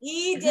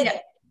 He did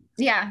it.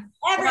 Yeah.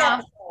 Every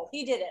episode,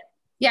 he did it.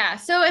 Yeah.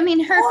 So, I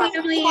mean, her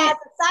family he has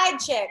a side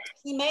chick.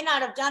 He may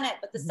not have done it,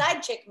 but the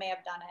side chick may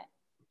have done it.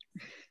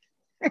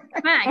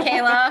 Come on,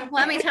 Kayla.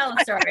 Let me tell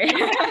the story.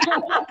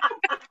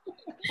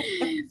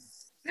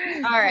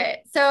 All right.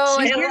 So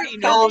she already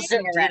knows who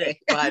did it,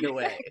 by the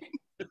way.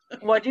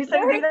 What'd you say?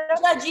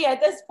 Judgy at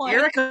this point.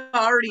 Erica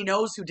already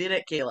knows who did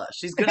it, Kayla.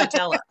 She's gonna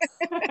tell us.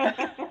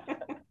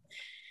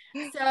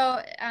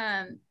 So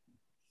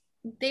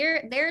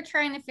they're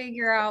trying to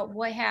figure out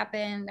what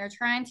happened. They're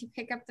trying to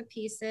pick up the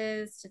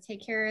pieces to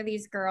take care of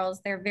these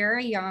girls. They're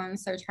very young,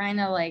 so trying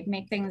to like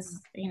make things,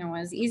 you know,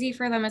 as easy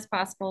for them as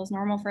possible, as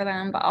normal for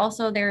them, but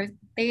also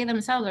they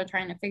themselves are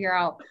trying to figure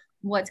out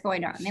what's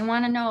going on. They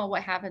want to know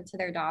what happened to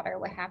their daughter,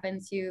 what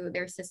happened to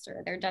their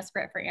sister. They're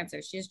desperate for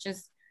answers. She's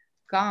just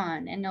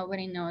gone and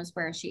nobody knows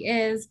where she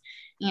is,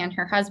 and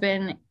her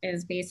husband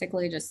is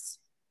basically just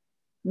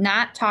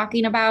not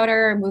talking about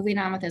her, moving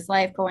on with his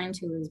life, going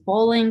to his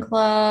bowling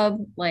club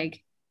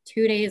like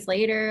 2 days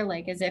later,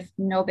 like as if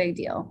no big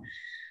deal.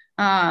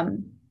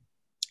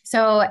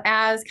 So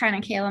as kind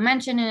of Kayla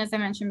mentioned, and as I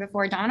mentioned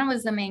before, Donna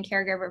was the main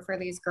caregiver for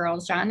these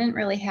girls. John didn't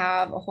really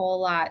have a whole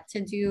lot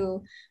to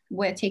do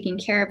with taking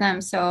care of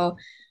them. So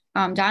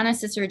Donna's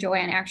sister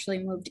Joanne actually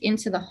moved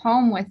into the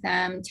home with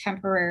them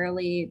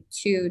temporarily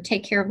to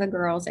take care of the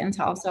girls and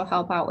to also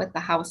help out with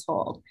the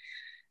household.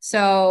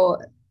 So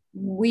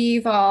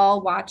we've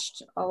all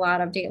watched a lot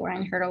of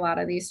Dateline, heard a lot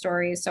of these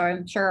stories. So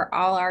I'm sure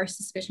all our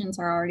suspicions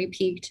are already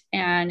peaked.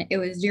 And it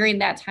was during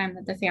that time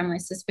that the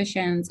family's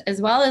suspicions,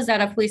 as well as that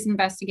of police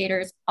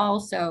investigators,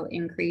 also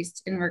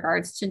increased in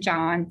regards to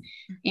John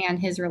and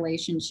his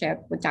relationship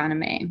with Donna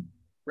Mae.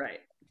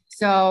 Right.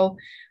 So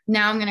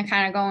now I'm going to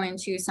kind of go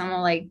into some of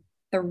like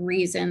the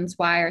reasons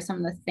why, or some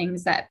of the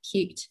things that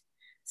piqued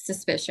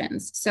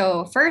suspicions.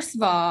 So first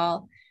of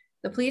all,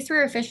 the police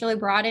were officially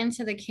brought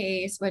into the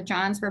case with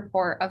John's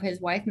report of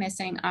his wife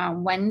missing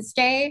on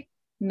Wednesday,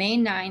 May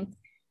 9th,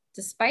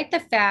 despite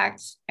the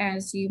fact,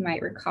 as you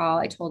might recall,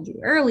 I told you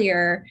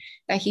earlier,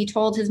 that he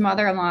told his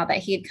mother-in-law that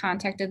he had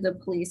contacted the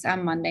police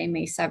on Monday,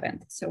 May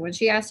 7th. So when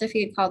she asked if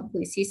he had called the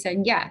police, he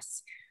said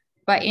yes.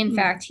 But in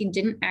fact, he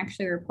didn't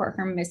actually report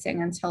her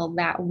missing until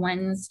that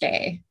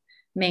Wednesday,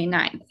 May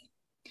 9th.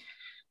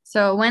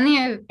 So when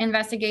the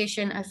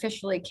investigation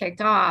officially kicked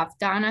off,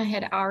 Donna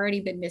had already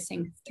been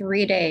missing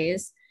 3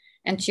 days,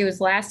 and she was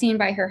last seen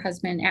by her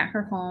husband at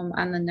her home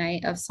on the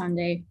night of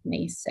Sunday,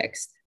 May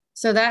 6th.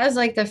 So that is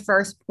like the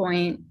first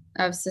point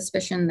of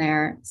suspicion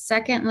there.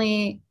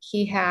 Secondly,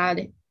 he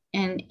had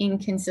an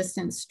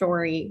inconsistent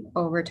story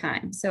over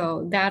time.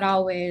 So that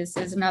always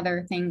is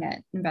another thing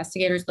that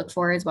investigators look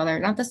for, is whether or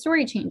not the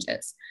story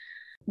changes.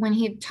 When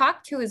he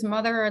talked to his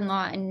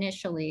mother-in-law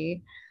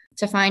initially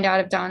to find out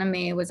if Donna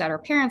Mae was at her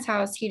parents'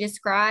 house, he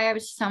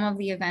described some of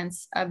the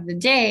events of the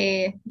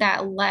day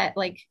that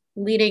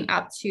leading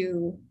up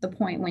to the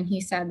point when he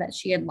said that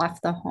she had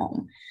left the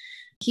home.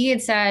 He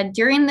had said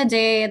during the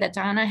day that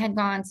Donna had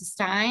gone to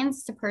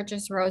Stein's to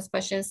purchase rose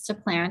bushes to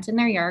plant in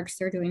their yard because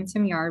they're doing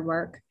some yard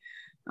work.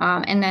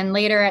 And then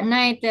later at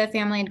night, the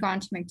family had gone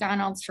to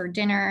McDonald's for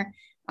dinner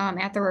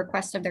at the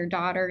request of their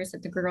daughters,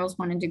 that the girls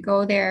wanted to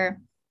go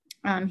there.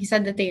 He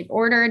said that they had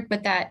ordered,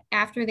 but that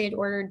after they had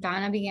ordered,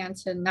 Donna began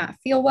to not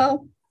feel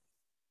well.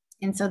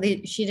 And so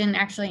she didn't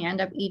actually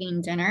end up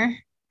eating dinner.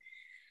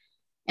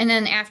 And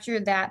then after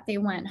that, they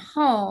went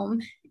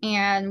home,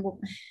 and,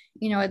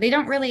 you know, they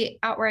don't really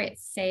outright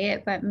say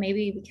it, but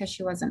maybe because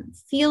she wasn't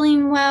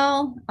feeling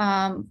well.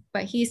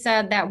 But he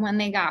said that when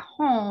they got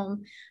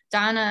home,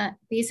 Donna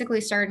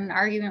basically started an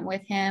argument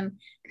with him,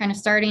 kind of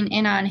starting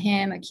in on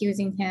him,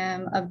 accusing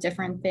him of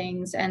different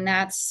things. And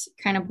that's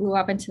kind of blew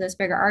up into this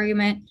bigger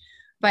argument.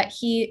 But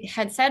he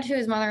had said to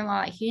his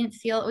mother-in-law he didn't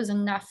feel it was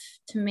enough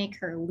to make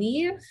her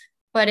leave,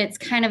 but it's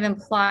kind of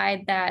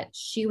implied that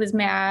she was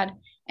mad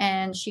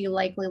and she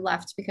likely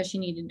left because she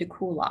needed to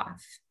cool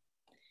off,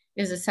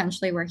 is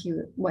essentially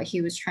what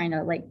he was trying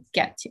to like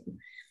get to.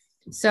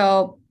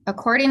 So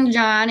according to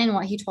John and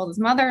what he told his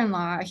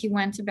mother-in-law, he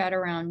went to bed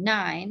around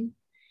 9,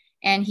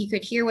 and he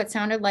could hear what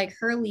sounded like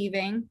her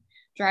leaving,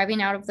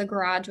 driving out of the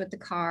garage with the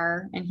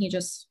car, and he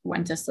just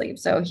went to sleep.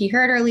 So he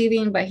heard her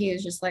leaving, but he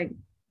was just like,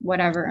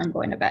 whatever, I'm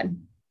going to bed.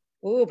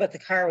 Ooh, but the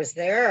car was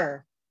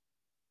there.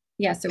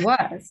 Yes, it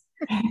was.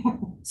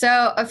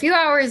 So a few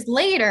hours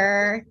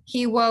later,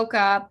 he woke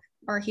up,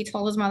 or he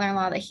told his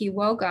mother-in-law that he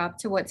woke up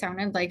to what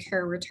sounded like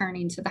her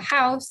returning to the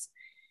house.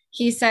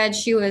 He said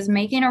she was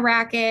making a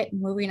racket,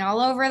 moving all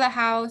over the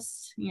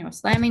house.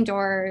 slamming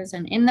doors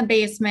and in the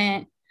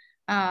basement.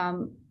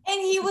 And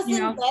he was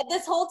in bed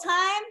this whole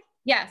time?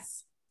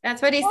 Yes,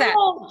 that's what he said.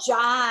 Oh,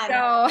 John.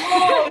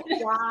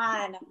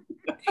 John.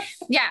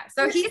 Yeah,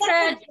 so he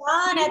said,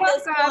 John, at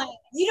this point,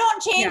 you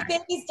don't change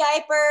baby's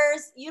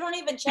diapers. You don't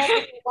even check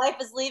if your wife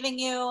is leaving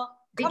you.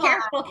 Be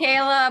careful,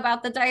 Kayla,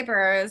 about the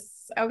diapers.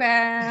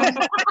 Okay.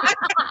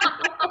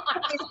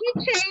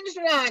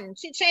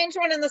 She changed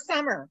one in the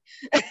summer.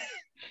 John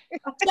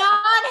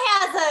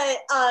has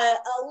a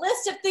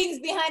list of things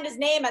behind his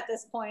name at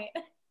this point.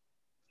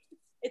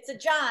 It's a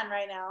John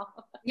right now.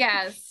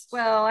 Yes.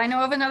 Well, I know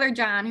of another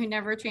John who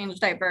never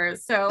changed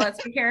diapers, so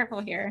let's be careful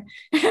here.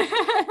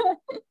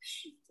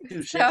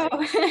 So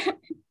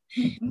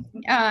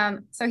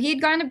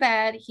he'd gone to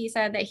bed. He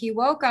said that he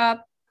woke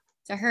up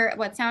to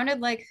what sounded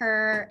like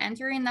her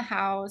entering the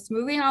house,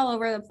 moving all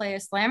over the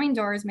place, slamming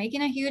doors,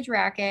 making a huge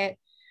racket.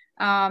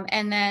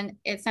 And then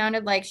it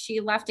sounded like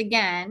she left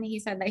again. He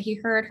said that he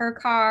heard her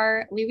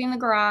car leaving the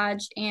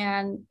garage,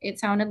 and it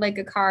sounded like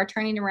a car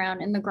turning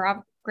around in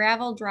the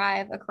gravel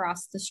drive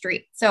across the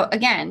street. So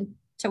again,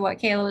 to what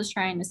Kayla was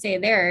trying to say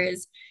there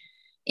is,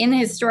 in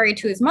his story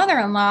to his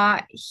mother-in-law,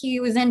 he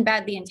was in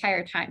bed the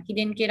entire time. He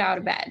didn't get out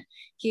of bed.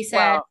 He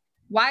said,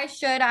 why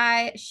should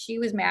I? She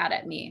was mad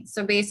at me.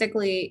 So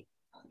basically,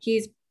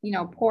 he's,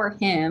 poor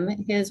him.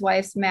 His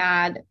wife's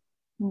mad.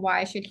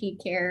 Why should he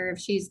care if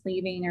she's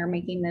leaving or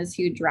making this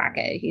huge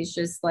racket? He's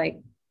just like,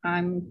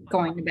 I'm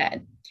going to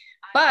bed.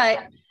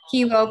 But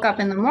he woke up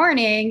in the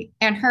morning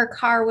and her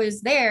car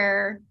was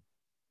there,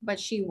 but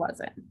she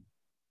wasn't. And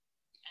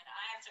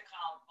I have to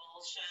call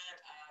bullshit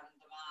on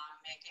the mom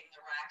making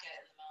the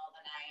racket in the middle of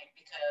the night,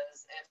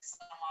 because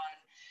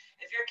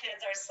if your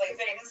kids are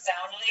sleeping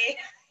soundly,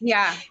 you're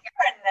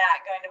not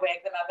going to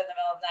wake them up in the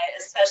middle of the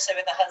night, especially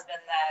with a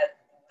husband that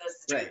the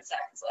street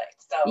sounds like.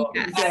 So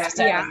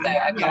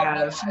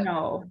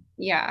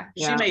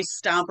she may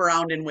stomp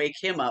around and wake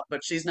him up,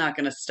 but she's not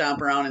going to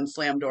stomp around and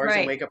slam doors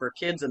and wake up her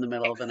kids in the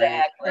middle of the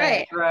night.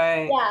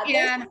 Right.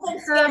 Yeah, and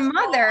her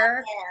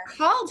mother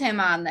called him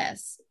on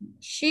this.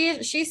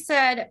 She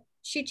said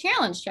she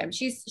challenged him.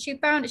 She's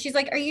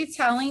like, are you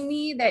telling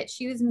me that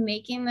she was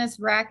making this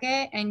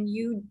racket and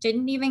you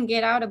didn't even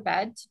get out of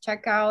bed to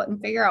check out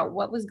and figure out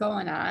what was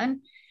going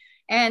on?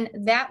 And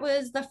that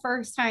was the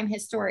first time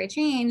his story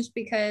changed,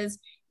 because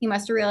he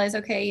must have realized,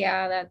 okay,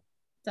 that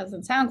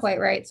doesn't sound quite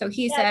right. So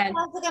he said, it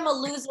sounds like I'm a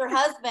loser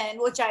husband,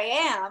 which I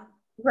am.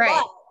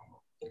 Right.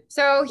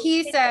 So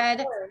he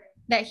said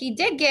that he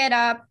did get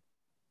up,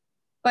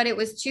 but it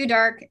was too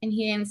dark and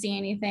he didn't see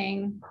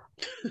anything.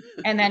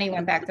 And then he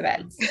went back to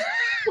bed.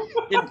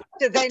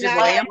 Did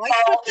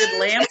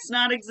lamps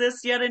not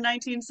exist yet in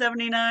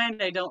 1979?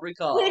 I don't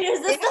recall. Wait,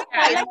 is this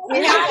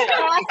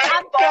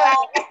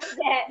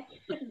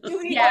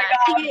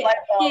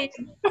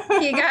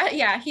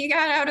he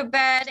got out of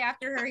bed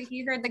after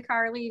he heard the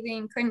car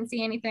leaving, couldn't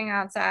see anything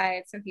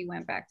outside, so he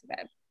went back to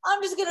bed.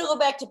 I'm just gonna go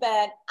back to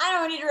bed. I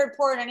don't need to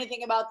report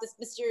anything about this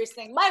mysterious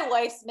thing. My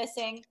wife's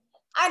missing.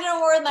 I don't know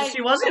where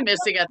She wasn't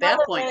missing at that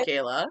point,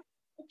 Kayla.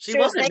 She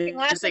wasn't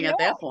missing at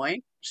that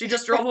point. She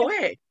just drove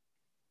away.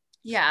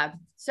 Yeah.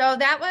 So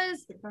that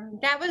was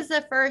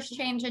the first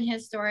change in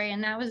his story,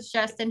 and that was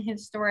just in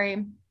his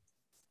story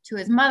to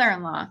his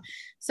mother-in-law.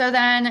 So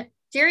then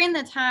during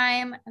the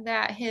time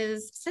that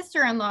his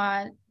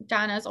sister-in-law,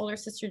 Donna's older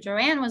sister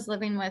Joanne, was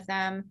living with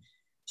them,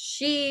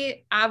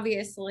 she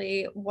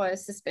obviously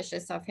was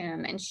suspicious of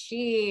him. And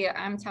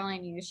I'm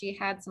telling you, she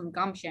had some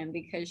gumption,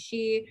 because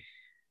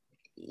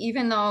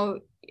even though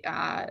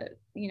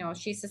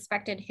she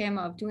suspected him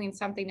of doing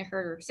something to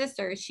her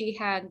sister, she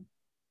had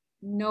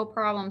no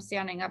problem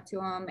standing up to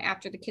him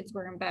after the kids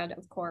were in bed,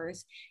 of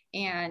course,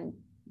 and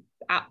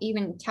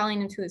even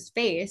telling him to his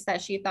face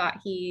that she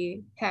thought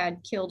he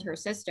had killed her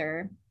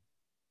sister.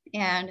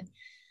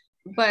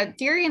 But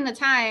during the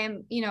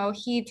time,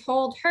 he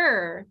told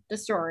her the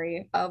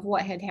story of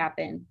what had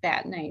happened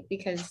that night,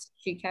 because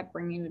she kept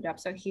bringing it up.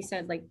 So he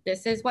said, like,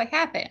 this is what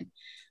happened.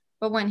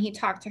 But when he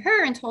talked to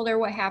her and told her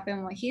what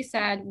happened, what he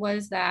said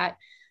was that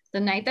the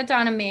night that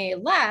Donna Mae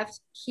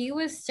left, he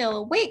was still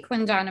awake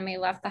when Donna Mae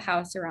left the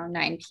house around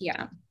 9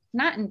 p.m.,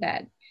 not in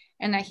bed.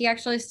 And that he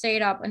actually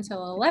stayed up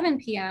until 11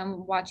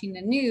 p.m. watching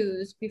the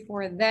news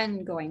before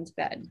then going to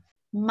bed.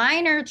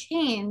 Minor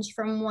change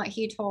from what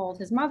he told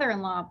his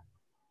mother-in-law,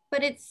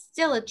 but it's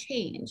still a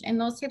change.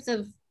 And those types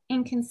of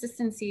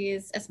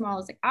inconsistencies, as small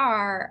as they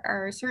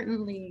are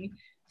certainly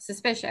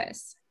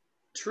suspicious.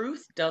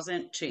 Truth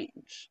doesn't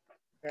change.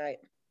 Right.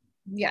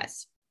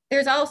 Yes.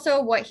 There's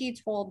also what he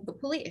told the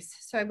police.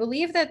 So I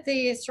believe that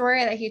the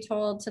story that he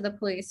told to the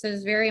police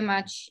is very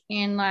much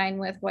in line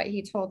with what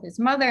he told his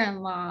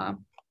mother-in-law.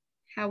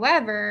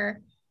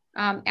 However,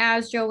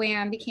 as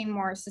Joanne became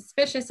more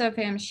suspicious of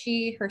him,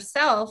 she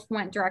herself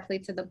went directly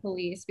to the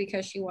police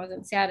because she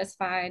wasn't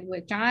satisfied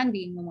with John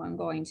being the one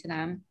going to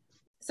them.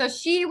 So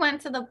she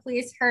went to the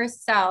police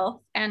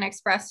herself and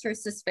expressed her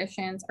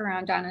suspicions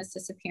around Donna's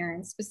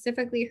disappearance,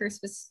 specifically her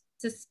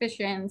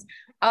suspicions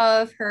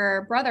of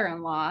her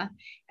brother-in-law,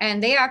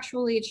 and they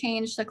actually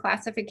changed the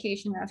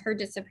classification of her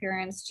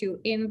disappearance to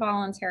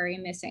involuntary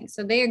missing.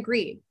 So they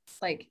agreed,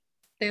 like,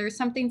 there's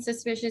something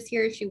suspicious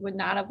here. She would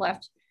not have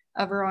left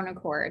of her own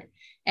accord.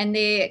 And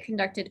they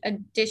conducted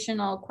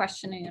additional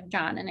questioning of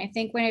John. And I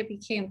think when it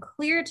became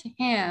clear to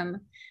him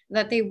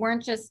that they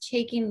weren't just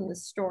taking the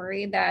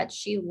story that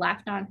she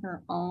left on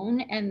her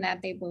own and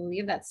that they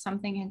believe that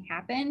something had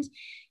happened,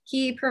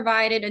 he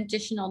provided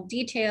additional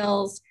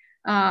details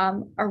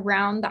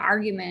around the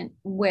argument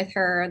with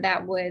her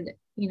that would,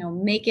 you know,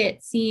 make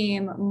it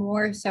seem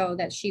more so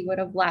that she would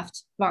have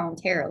left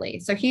voluntarily.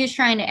 So he is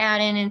trying to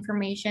add in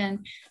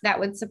information that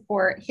would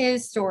support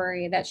his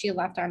story that she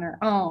left on her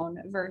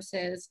own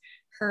versus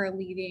her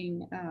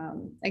leaving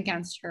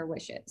against her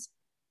wishes.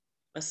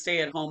 A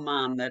stay-at-home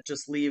mom that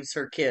just leaves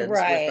her kids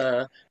Right. with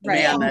a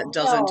Right. man that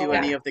doesn't do Yeah.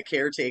 any of the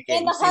caretaking.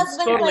 And the Seems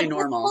husband's totally like,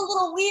 normal. "This is a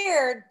little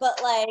weird,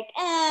 but like,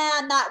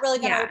 I'm not really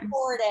gonna Yeah.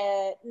 report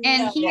it."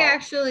 And No. he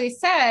actually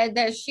said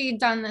that she'd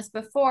done this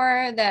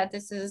before, that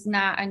this is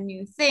not a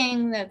new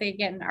thing, that they'd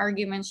get in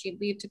arguments, she'd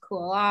leave to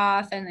cool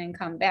off and then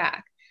come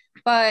back.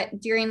 But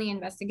during the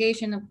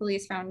investigation, the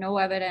police found no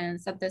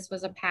evidence that this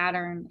was a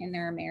pattern in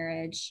their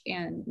marriage.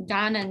 And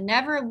Donna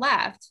never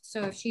left.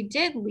 So if she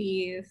did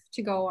leave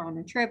to go on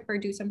a trip or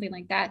do something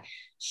like that,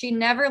 she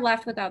never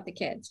left without the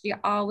kids. She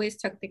always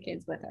took the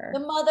kids with her. The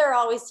mother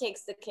always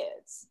takes the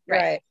kids.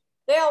 Right.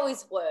 They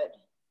always would.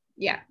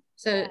 Yeah.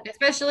 So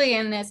especially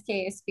in this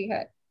case,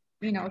 because,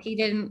 you know, he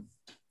didn't,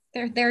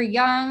 they're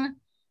young.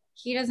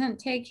 He doesn't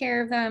take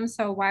care of them.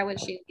 So why would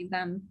she leave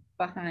them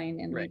behind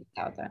and leave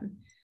without them?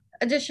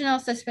 Additional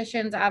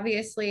suspicions,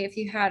 obviously, if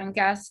you hadn't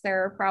guessed,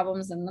 there are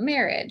problems in the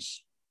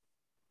marriage.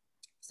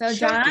 So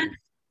John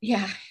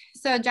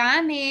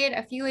made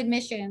a few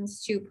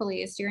admissions to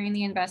police during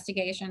the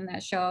investigation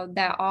that showed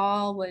that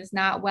all was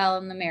not well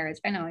in the marriage.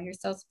 I know, you're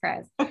so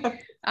surprised. So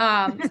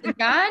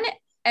John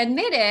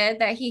admitted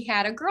that he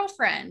had a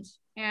girlfriend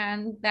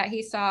and that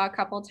he saw a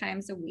couple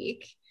times a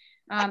week.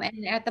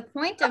 And at the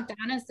point of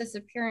Donna's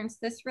disappearance,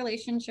 this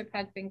relationship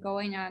had been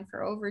going on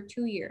for over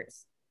 2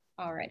 years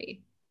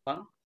already.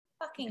 Wow.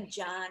 Fucking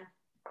John.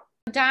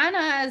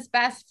 Donna's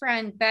best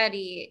friend,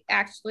 Betty,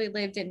 actually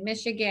lived in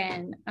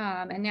Michigan.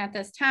 And at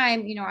this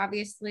time, you know,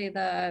 obviously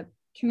the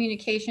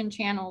communication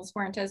channels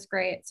weren't as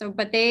great. So,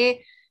 but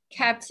they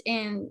kept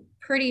in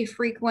pretty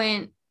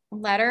frequent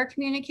letter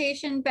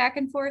communication back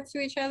and forth to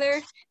each other.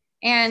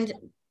 And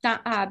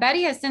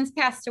Betty has since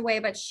passed away,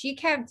 but she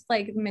kept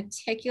like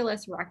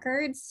meticulous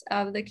records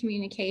of the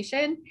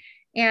communication.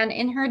 And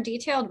in her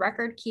detailed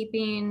record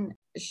keeping,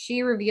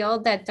 she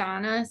revealed that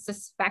Donna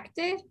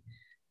suspected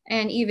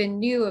and even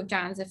knew of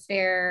John's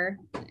affair,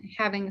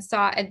 having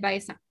sought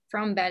advice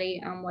from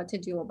Betty on what to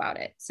do about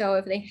it. So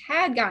if they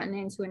had gotten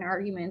into an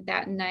argument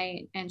that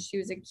night and she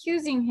was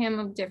accusing him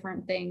of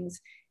different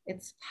things,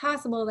 it's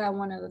possible that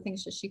one of the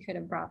things that she could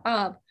have brought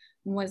up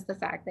was the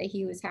fact that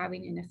he was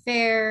having an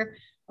affair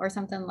or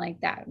something like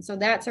that. So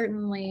that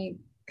certainly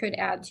could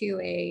add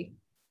to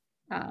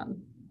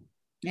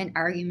an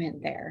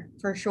argument there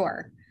for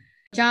sure.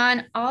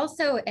 John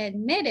also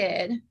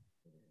admitted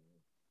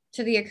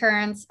to the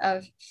occurrence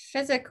of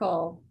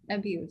physical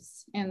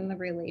abuse in the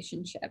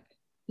relationship.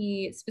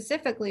 He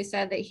specifically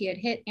said that he had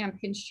hit and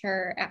pinched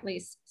her at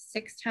least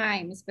 6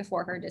 times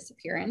before her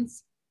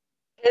disappearance.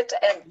 Hit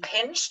and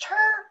pinched her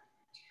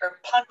or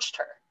punched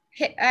her?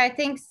 I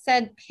think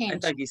said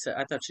pinch.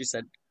 I thought she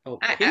said,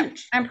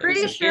 pinch. I'm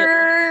pretty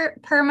sure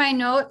per my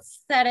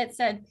notes that it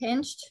said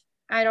pinched.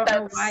 I don't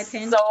know why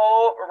pinched.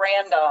 So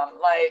random.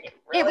 Like,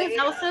 really? It was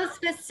also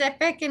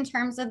specific in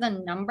terms of the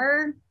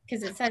number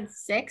because it said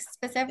 6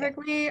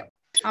 specifically.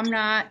 I'm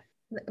not,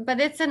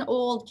 but it's an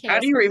old case. How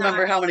do you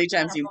remember how many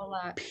times you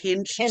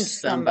pinched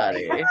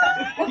somebody?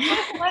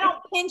 I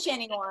don't pinch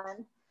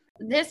anyone.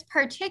 This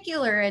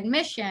particular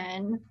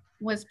admission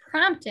was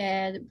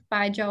prompted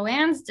by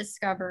Joanne's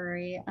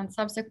discovery and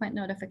subsequent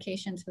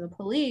notification to the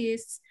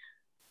police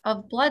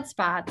of blood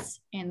spots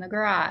in the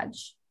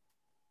garage.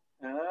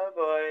 Oh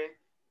boy.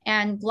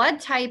 And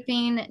blood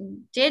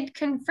typing did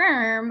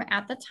confirm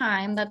at the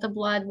time that the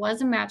blood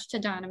was a match to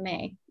Donna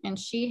Mae. And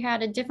she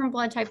had a different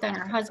blood type than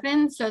her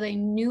husband, so they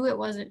knew it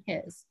wasn't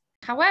his.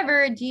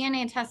 However,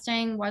 DNA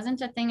testing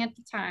wasn't a thing at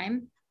the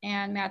time,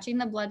 and matching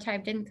the blood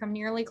type didn't come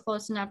nearly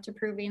close enough to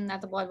proving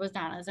that the blood was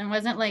Donna's. And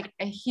wasn't like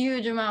a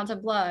huge amount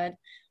of blood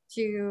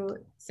to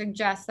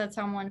suggest that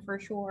someone for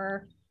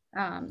sure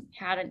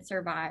hadn't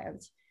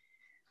survived.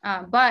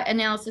 But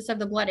analysis of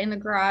the blood in the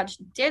garage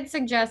did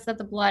suggest that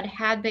the blood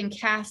had been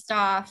cast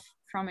off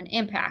from an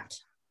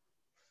impact.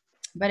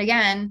 But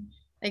again,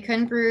 they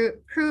couldn't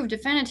prove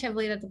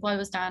definitively that the blood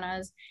was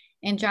Donna's,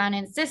 and John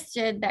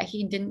insisted that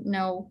he didn't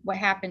know what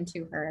happened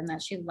to her and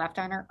that she left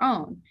on her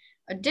own.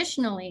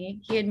 Additionally,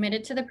 he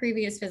admitted to the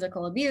previous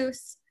physical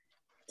abuse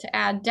to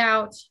add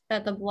doubt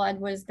that the blood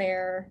was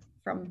there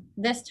from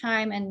this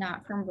time and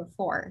not from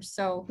before.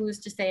 So who's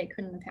to say it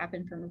couldn't have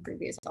happened from a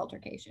previous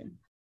altercation?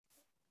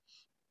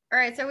 All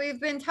right, so we've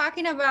been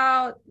talking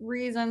about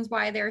reasons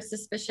why they're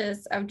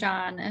suspicious of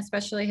John,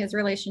 especially his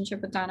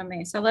relationship with Donna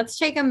Mae. So let's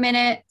take a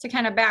minute to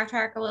kind of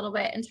backtrack a little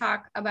bit and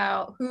talk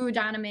about who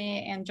Donna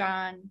Mae and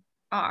John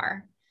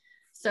are.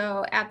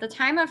 So at the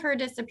time of her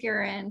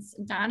disappearance,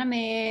 Donna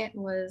Mae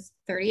was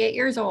 38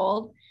 years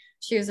old.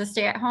 She was a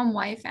stay-at-home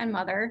wife and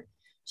mother.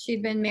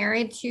 She'd been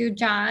married to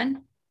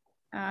John,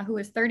 who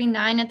was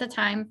 39 at the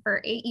time,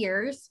 for 8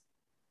 years.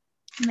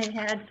 And they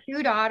had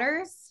 2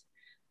 daughters.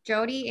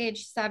 Jody,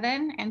 age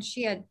 7, and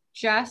she had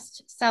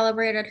just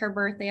celebrated her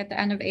birthday at the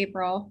end of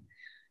April,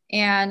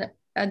 and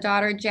a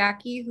daughter,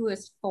 Jackie, who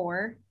was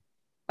 4.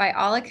 By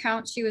all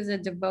accounts, she was a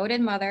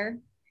devoted mother,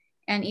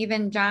 and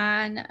even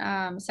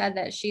John said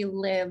that she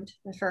lived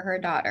for her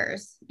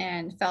daughters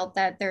and felt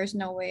that there's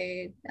no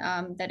way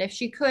that if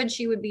she could,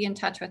 she would be in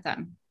touch with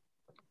them.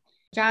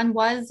 John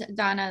was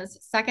Donna's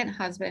second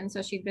husband,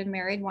 so she'd been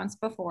married once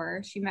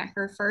before. She met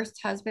her first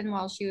husband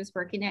while she was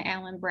working at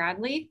Allen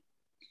Bradley.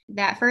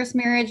 That first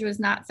marriage was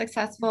not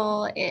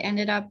successful. It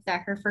ended up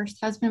that her first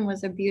husband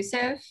was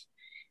abusive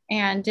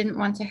and didn't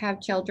want to have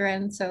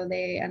children, so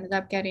they ended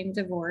up getting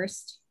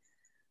divorced.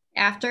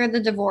 After the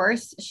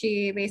divorce,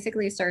 she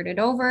basically started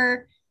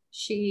over.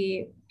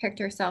 She picked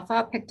herself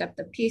up, picked up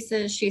the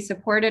pieces. She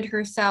supported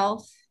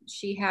herself.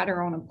 She had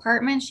her own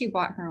apartment. She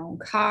bought her own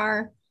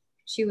car.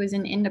 She was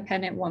an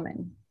independent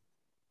woman.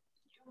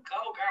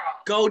 Go, girl.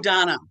 Go,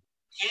 Donna.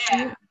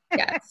 Yeah.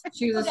 Yes,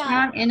 she was a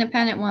strong,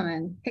 independent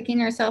woman, picking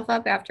herself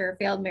up after a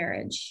failed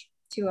marriage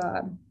to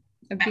a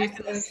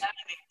abusive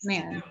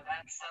man.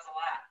 That says a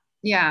lot.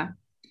 Yeah.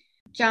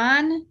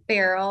 John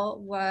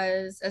Barrell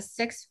was a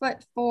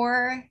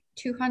 6'4",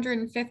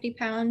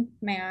 250-pound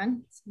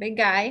man. It's a big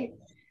guy,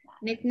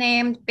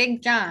 nicknamed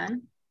Big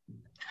John.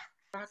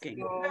 So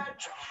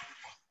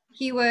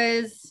he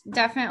was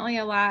definitely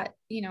a lot,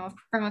 you know,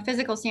 from a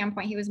physical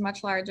standpoint, he was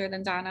much larger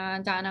than Donna.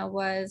 Donna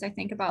was, I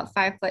think, about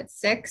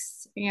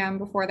 5'6", and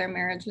before their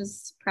marriage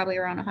was probably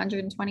around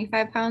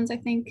 125 pounds, I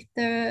think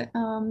the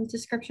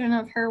description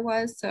of her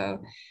was.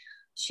 So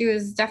she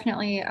was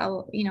definitely,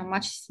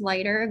 much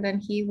lighter than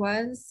he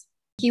was.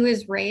 He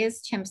was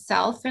raised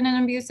himself in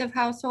an abusive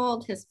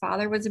household. His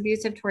father was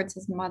abusive towards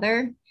his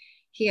mother.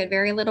 He had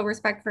very little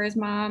respect for his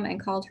mom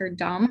and called her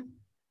dumb.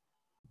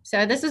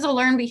 So this is a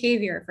learned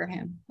behavior for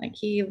him. Like,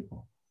 he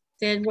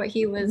did what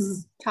he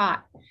was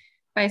taught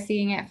by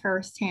seeing it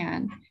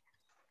firsthand.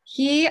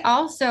 He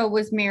also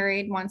was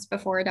married once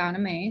before Donna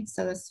Mae.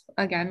 So this,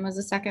 again, was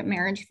a second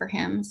marriage for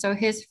him. So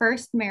his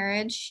first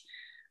marriage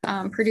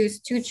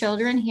produced 2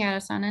 children. He had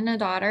a son and a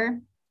daughter.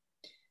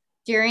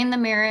 During the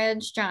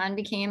marriage, John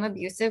became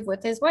abusive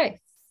with his wife.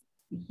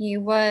 He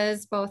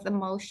was both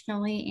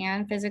emotionally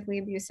and physically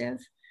abusive.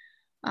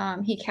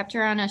 He kept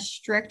her on a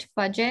strict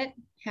budget,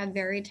 had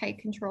very tight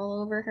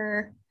control over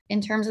her.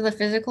 In terms of the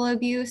physical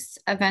abuse,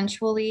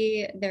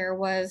 eventually there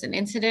was an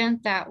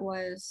incident that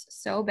was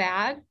so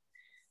bad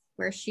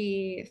where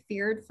she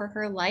feared for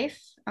her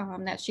life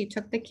that she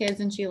took the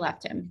kids and she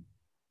left him.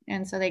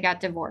 And so they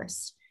got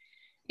divorced.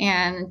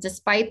 And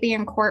despite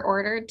being court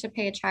ordered to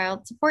pay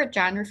child support,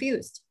 John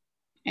refused.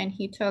 And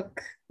he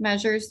took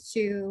measures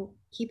to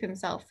keep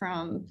himself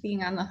from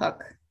being on the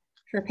hook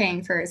for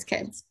paying for his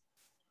kids.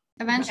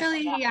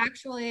 Eventually, he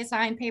actually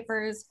signed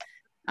papers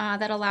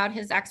that allowed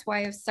his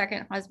ex-wife's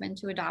second husband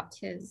to adopt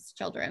his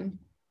children.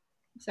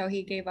 So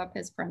he gave up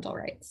his parental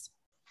rights.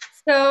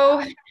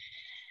 So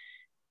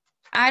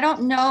I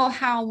don't know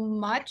how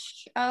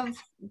much of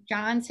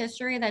John's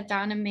history that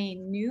Donna Mae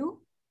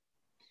knew,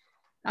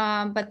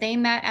 but they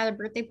met at a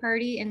birthday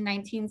party in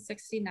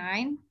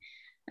 1969,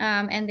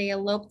 and they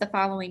eloped the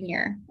following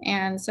year.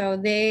 And so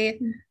they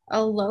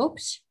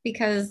eloped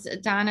because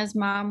Donna's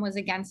mom was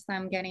against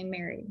them getting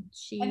married.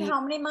 And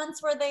how many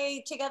months were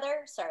they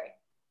together? Sorry.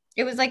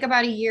 It was like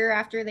about a year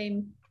after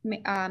they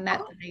met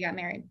that they got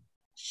married.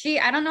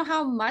 I don't know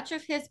how much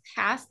of his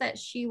past that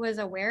she was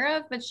aware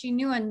of, but she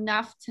knew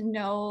enough to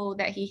know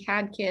that he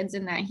had kids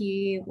and that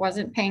he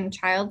wasn't paying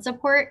child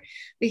support,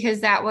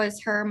 because that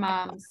was her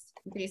mom's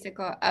basic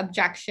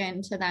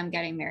objection to them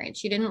getting married.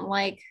 She didn't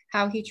like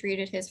how he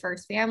treated his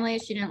first family.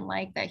 She didn't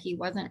like that he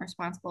wasn't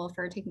responsible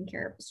for taking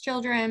care of his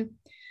children.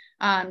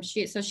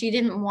 So she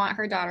didn't want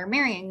her daughter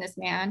marrying this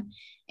man.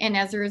 And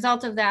as a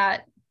result of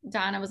that,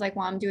 Donna was like,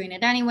 well, I'm doing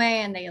it anyway,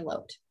 and they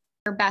eloped.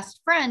 Her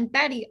best friend,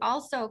 Betty,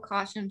 also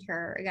cautioned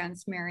her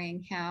against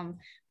marrying him,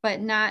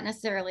 but not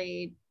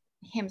necessarily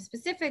him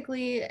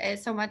specifically,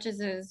 so much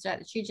as it was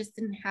that she just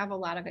didn't have a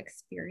lot of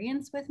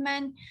experience with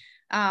men.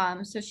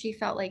 So she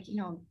felt like,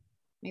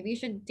 maybe you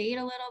should date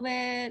a little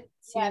bit.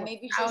 Yeah,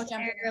 maybe you should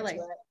jump into it.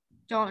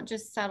 Don't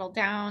just settle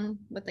down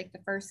with like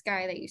the first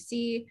guy that you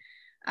see.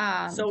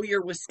 So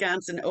your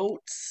Wisconsin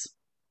oats.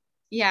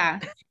 Yeah.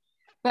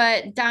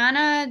 But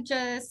Donna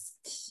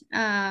just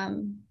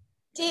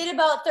date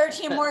about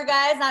 13 more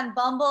guys on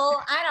Bumble.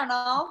 I don't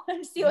know.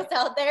 See what's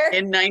out there.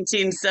 In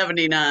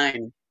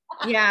 1979.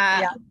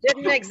 Yeah.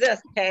 Didn't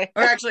exist. Okay.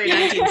 Or actually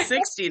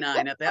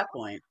 1969 at that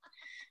point.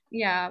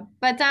 Yeah,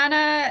 but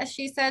Donna,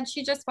 she said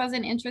she just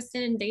wasn't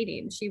interested in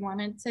dating. She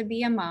wanted to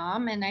be a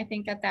mom. And I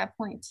think at that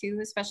point too,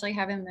 especially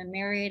having been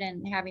married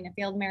and having a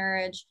failed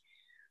marriage,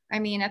 I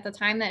mean, at the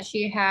time that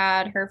she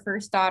had her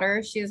first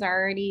daughter, she was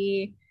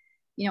already,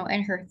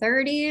 in her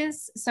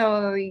 30s.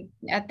 So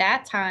at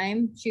that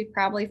time, she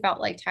probably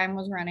felt like time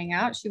was running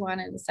out. She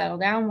wanted to settle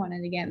down,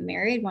 wanted to get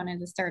married, wanted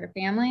to start a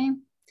family.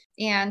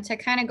 And to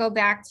kind of go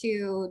back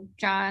to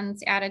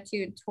John's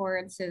attitude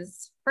towards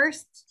his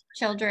first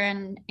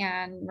children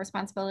and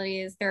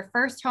responsibilities, their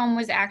first home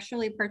was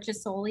actually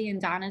purchased solely in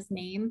Donna's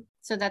name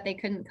so that they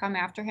couldn't come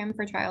after him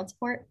for child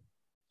support.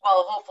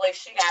 Well, hopefully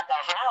she got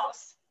the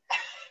house.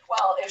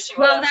 Well, if she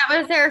Well, that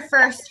was their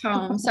first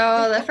home.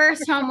 So the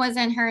first home was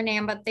in her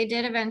name, but they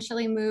did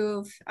eventually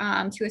move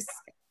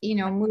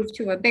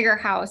to a bigger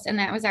house. And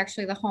that was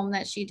actually the home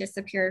that she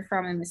disappeared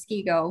from in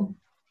Muskego.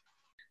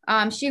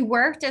 She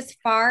worked as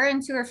far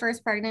into her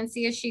first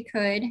pregnancy as she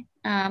could,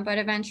 but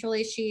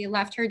eventually she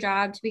left her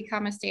job to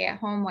become a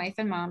stay-at-home wife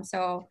and mom.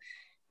 So,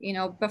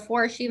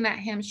 before she met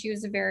him, she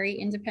was a very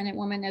independent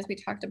woman, as we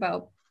talked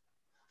about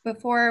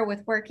before,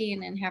 with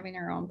working and having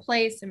her own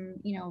place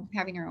and,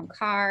 having her own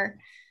car.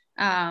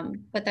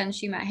 But then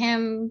she met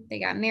him, they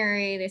got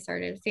married, they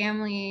started a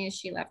family.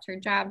 She left her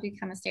job to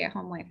become a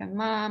stay-at-home wife and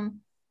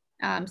mom.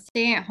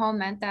 Staying at home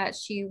meant that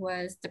she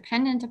was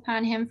dependent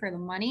upon him for the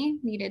money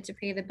needed to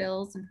pay the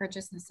bills and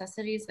purchase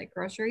necessities like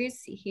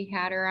groceries. He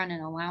had her on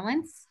an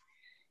allowance.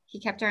 He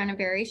kept her on a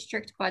very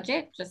strict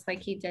budget, just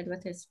like he did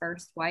with his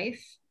first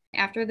wife.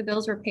 After the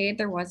bills were paid,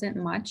 there wasn't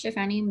much, if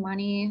any,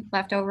 money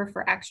left over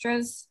for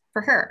extras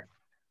for her.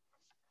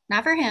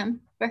 Not for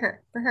him, but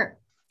for her.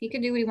 He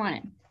could do what he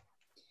wanted.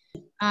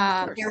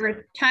 There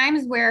were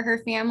times where her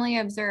family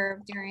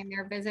observed during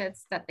their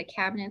visits that the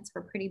cabinets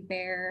were pretty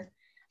bare,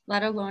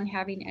 let alone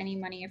having any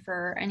money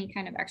for any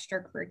kind of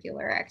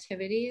extracurricular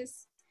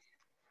activities.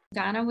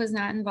 Donna was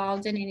not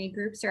involved in any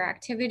groups or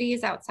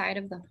activities outside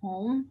of the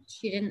home.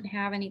 She didn't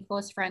have any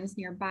close friends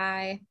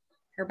nearby.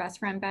 Her best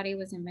friend Betty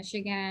was in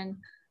Michigan,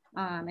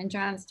 and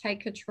John's tight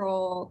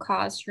control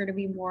caused her to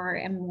be more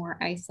and more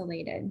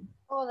isolated.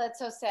 Oh, that's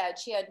so sad.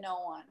 She had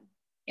no one.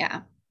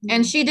 Yeah.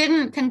 And she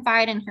didn't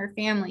confide in her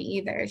family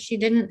either.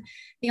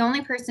 The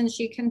only person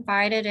she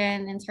confided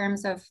in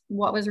terms of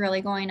what was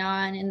really going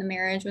on in the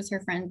marriage was her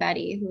friend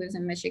Betty, who was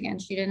in Michigan.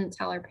 She didn't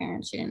tell her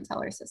parents. She didn't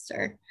tell her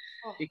sister.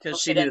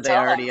 Because she knew they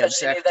already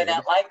objected. They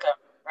didn't like them,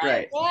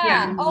 right?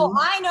 Yeah. Oh,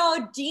 I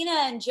know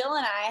Dina and Jill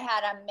and I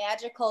had a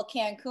magical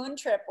Cancun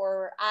trip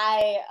where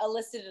I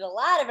elicited a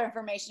lot of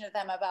information with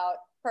them about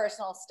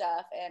personal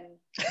stuff.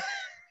 And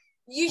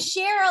you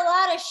share a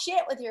lot of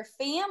shit with your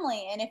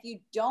family. And if you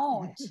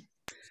don't,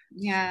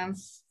 yeah.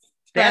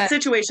 That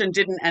situation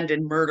didn't end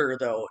in murder,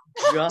 though,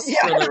 just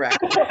for the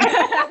record.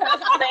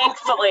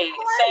 Thankfully.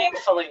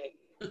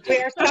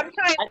 Where sometimes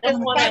I just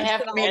want to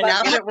have to be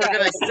not that we're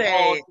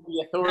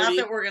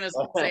gonna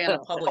say on a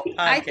public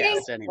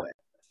podcast anyway.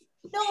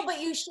 No,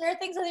 but you share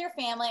things with your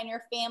family, and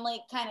your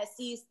family kind of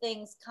sees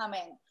things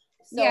coming.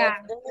 So yeah.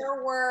 if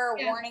there were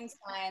warning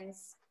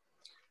signs.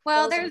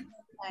 Well,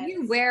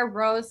 you wear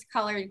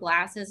rose-colored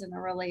glasses in a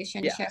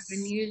relationship, yes,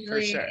 and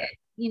usually, sure.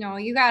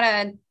 You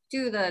gotta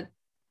do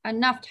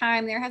enough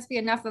time. There has to be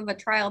enough of a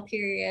trial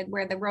period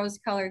where the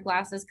rose-colored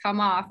glasses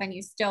come off, and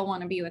you still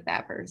want to be with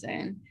that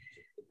person,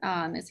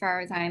 as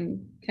far as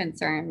I'm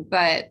concerned.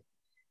 But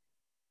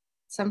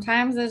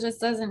sometimes it just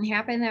doesn't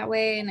happen that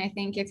way. And I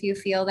think if you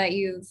feel that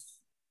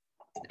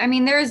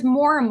there's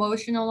more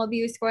emotional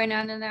abuse going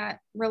on in that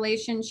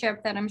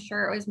relationship, that I'm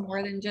sure it was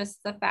more than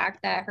just the fact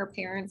that her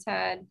parents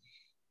had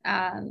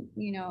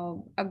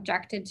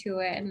objected to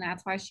it, and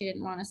that's why she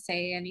didn't want to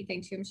say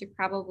anything to him. She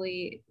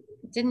probably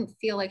didn't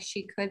feel like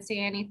she could say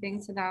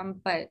anything to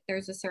them, but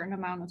there's a certain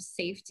amount of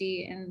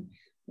safety in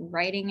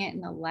writing it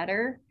in a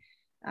letter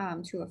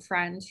to a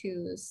friend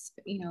who's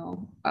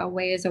a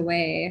ways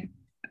away.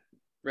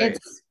 Right.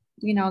 It's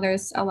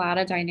there's a lot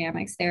of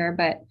dynamics there,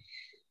 but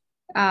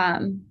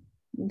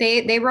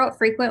they wrote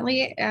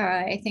frequently.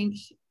 I think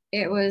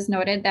it was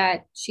noted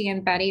that she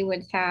and Betty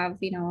would have,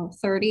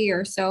 30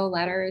 or so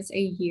letters a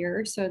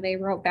year. So they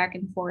wrote back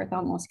and forth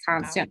almost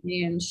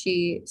constantly. And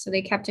so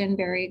they kept in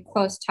very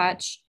close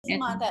touch. A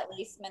month at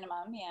least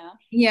minimum, yeah.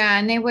 Yeah,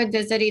 and they would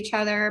visit each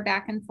other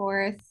back and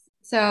forth.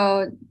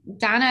 So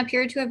Donna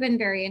appeared to have been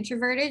very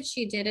introverted.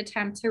 She did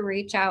attempt to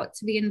reach out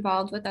to be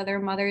involved with other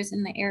mothers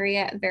in the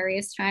area at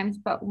various times.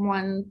 But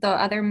when the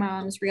other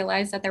moms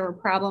realized that there were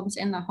problems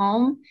in the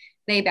home,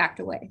 they backed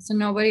away. So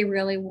nobody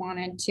really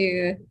wanted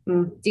to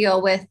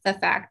deal with the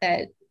fact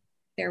that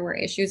there were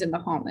issues in the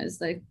home.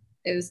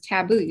 It was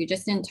taboo. You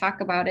just didn't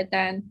talk about it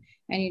then,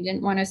 and you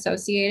didn't want to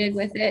associate it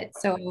with it.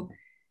 So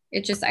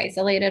it just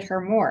isolated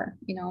her more.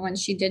 When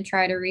she did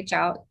try to reach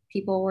out,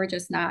 people were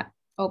just not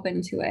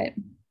open to it.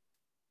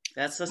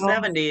 That's the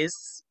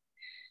 70s.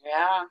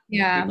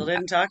 Yeah. People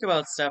didn't talk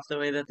about stuff the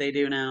way that they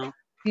do now.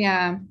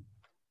 Yeah.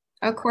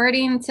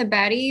 According to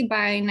Betty,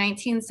 by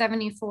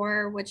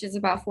 1974, which is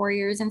about 4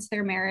 years into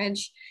their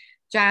marriage,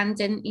 John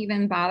didn't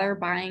even bother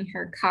buying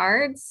her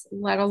cards,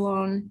 let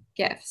alone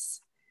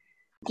gifts.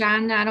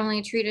 John not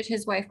only treated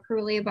his wife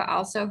cruelly, but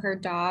also her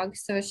dog.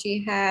 So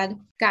she had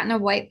gotten a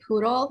white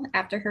poodle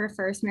after her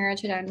first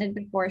marriage had ended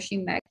before she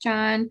met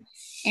John.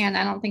 And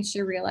I don't think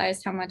she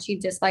realized how much he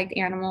disliked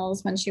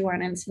animals when she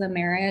went into the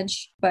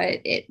marriage.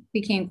 But it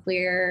became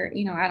clear,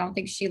 you know, I don't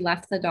think she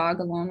left the dog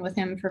alone with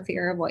him for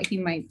fear of what he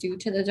might do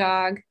to the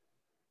dog.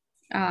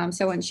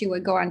 So when she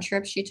would go on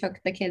trips, she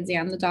took the kids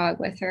and the dog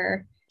with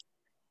her.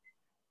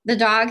 The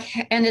dog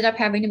ended up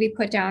having to be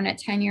put down at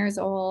 10 years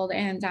old,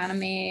 and Donna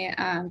Mae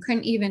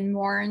couldn't even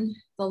mourn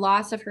the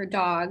loss of her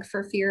dog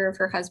for fear of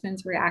her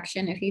husband's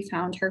reaction if he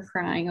found her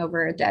crying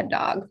over a dead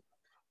dog.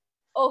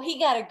 Oh, he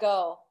gotta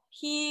go.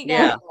 He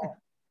gotta go.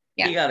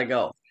 Yeah. He gotta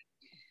go.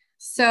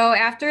 So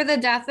after the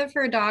death of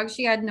her dog,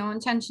 she had no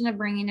intention of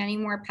bringing any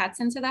more pets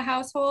into the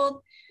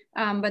household.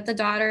 But the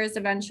daughters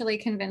eventually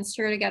convinced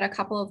her to get a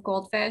couple of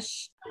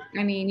goldfish.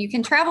 I mean, you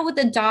can travel with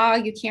a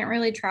dog, you can't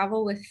really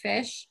travel with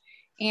fish.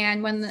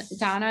 And when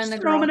Donna and the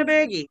throw them in a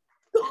baggie.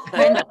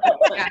 I don't know.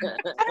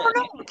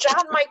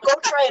 John might go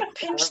try and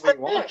pinch the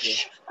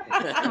fish.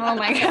 Oh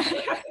my God.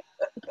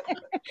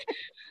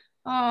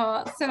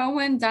 Oh, so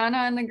when Donna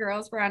and the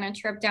girls were on a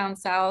trip down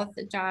south,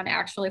 John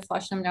actually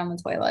flushed them down the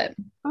toilet.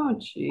 Oh,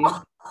 gee.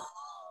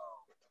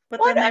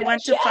 But then they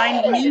went to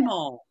find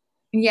Nemo.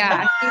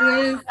 Yeah,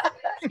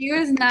 he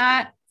was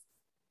not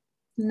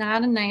a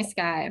nice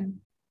guy.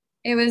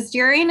 It was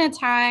during a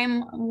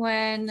time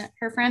when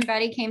her friend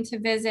Betty came to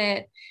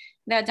visit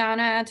that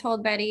Donna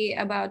told Betty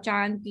about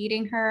John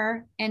beating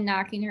her and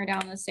knocking her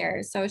down the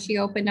stairs. So she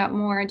opened up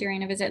more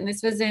during a visit. And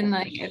this was in,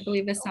 like, I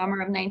believe the summer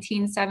of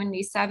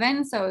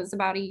 1977. So it was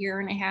about a year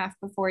and a half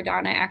before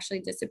Donna actually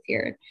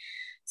disappeared.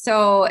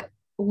 So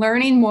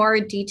learning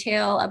more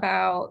detail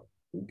about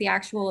the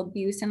actual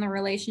abuse in the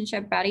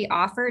relationship, Betty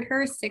offered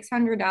her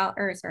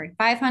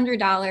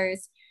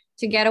 $500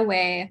 to get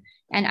away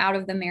and out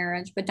of the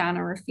marriage, but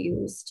Donna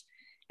refused.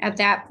 At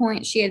that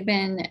point, she had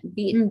been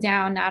beaten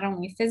down, not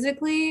only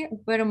physically,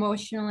 but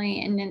emotionally,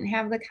 and didn't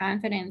have the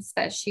confidence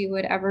that she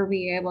would ever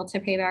be able to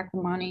pay back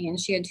the money. And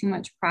she had too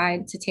much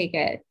pride to take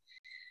it.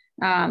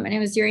 And it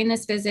was during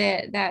this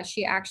visit that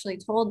she actually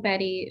told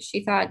Betty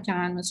she thought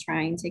John was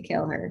trying to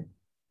kill her.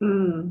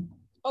 Mm.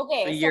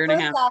 Okay. A year and a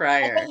half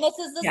prior. I think this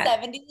is the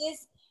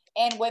 70s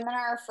and women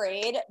are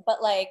afraid,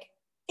 but like,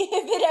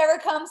 if it ever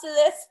comes to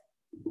this,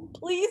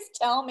 please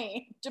tell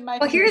me.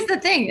 Well, here's the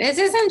thing. This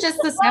isn't just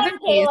the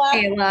 70s,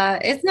 Kayla.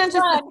 It's not just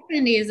the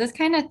 70s. This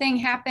kind of thing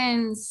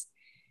happens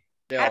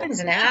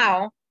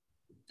now.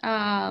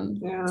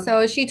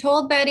 So she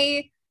told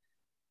Betty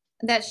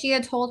that she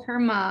had told her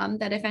mom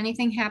that if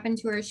anything happened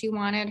to her, she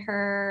wanted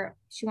her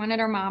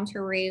mom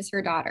to raise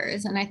her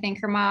daughters. And I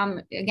think her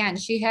mom, again,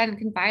 she hadn't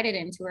confided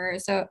to her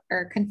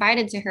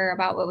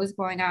about what was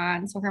going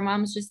on. So her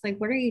mom's just like,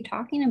 what are you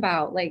talking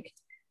about? Like,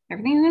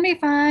 everything's gonna be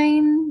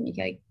fine.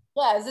 Like,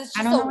 yeah, is this just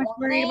I don't know what to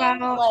worry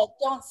about. Like,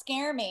 don't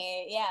scare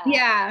me. Yeah.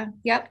 Yeah.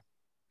 Yep.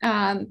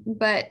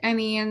 But I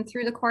mean,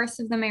 through the course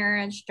of the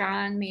marriage,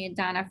 John made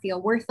Donna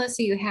feel worthless.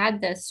 So you had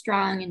this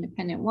strong,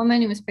 independent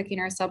woman who was picking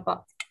herself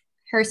up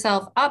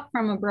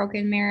from a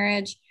broken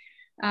marriage.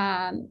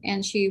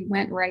 And she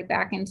went right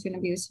back into an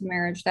abusive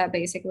marriage that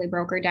basically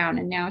broke her down.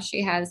 And now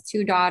she has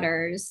 2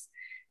 daughters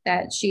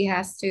that she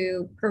has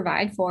to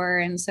provide for.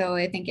 And so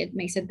I think it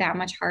makes it that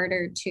much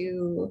harder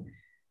to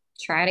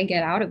try to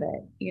get out of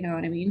it. You know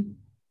what I mean?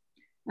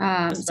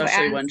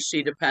 Especially when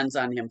she depends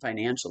on him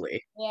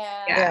financially.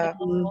 Yeah.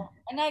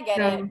 And I get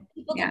it.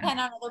 People depend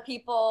on other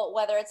people,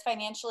 whether it's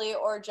financially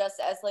or just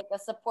as like a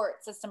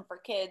support system for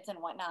kids and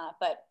whatnot.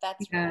 But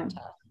that's really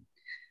tough.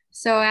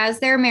 So as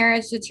their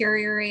marriage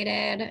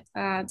deteriorated,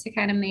 to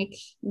kind of make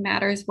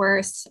matters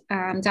worse,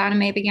 Donna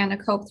Mae began to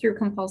cope through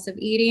compulsive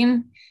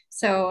eating.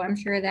 So I'm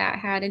sure that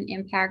had an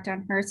impact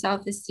on her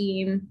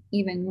self-esteem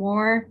even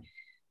more.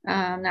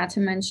 Not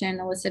to mention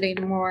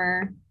eliciting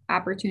more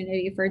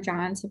opportunity for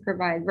John to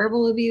provide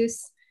verbal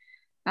abuse.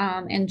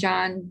 And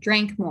John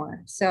drank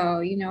more.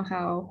 So you know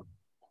how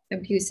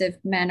abusive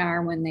men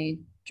are when they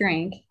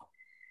drink.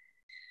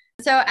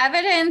 So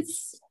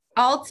evidence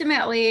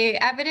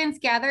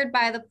gathered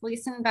by the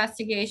police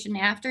investigation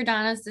after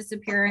Donna's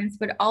disappearance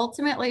would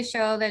ultimately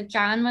show that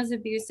John was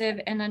abusive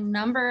in a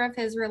number of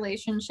his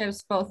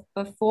relationships, both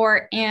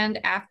before and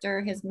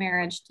after his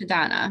marriage to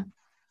Donna.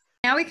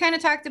 Now we kind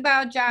of talked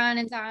about John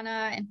and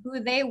Donna and who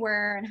they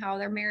were and how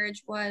their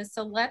marriage was.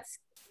 So let's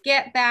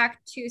get back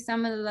to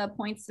some of the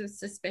points of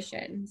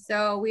suspicion.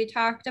 So we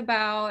talked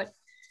about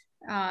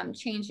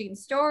changing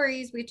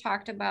stories. We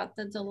talked about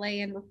the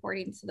delay in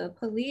reporting to the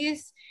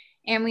police.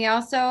 And we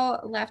also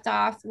left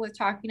off with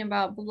talking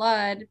about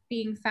blood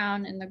being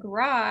found in the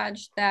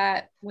garage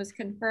that was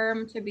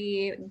confirmed to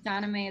be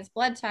Donna Mae's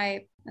blood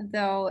type,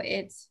 though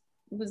it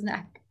was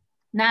not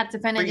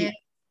definitive.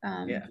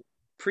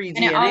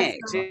 Pre-DNA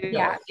too.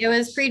 Yeah, it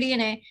was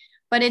pre-DNA,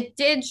 but it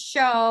did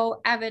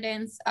show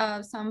evidence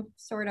of some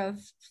sort of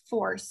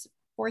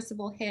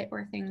forcible hit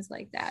or things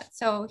like that.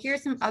 So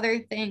here's some other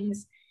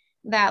things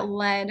that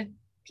led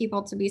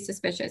people to be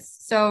suspicious.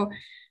 So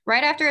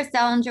right after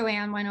Estelle and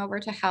Joanne went over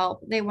to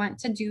help, they went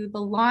to do the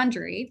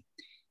laundry.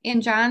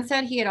 And John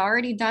said he had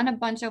already done a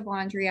bunch of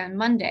laundry on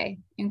Monday,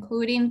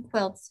 including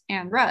quilts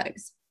and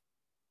rugs.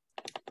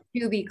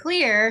 To be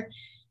clear,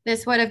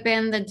 this would have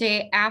been the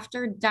day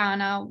after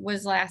Donna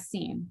was last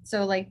seen.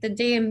 So like the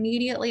day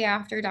immediately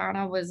after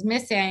Donna was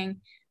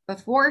missing,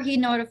 before he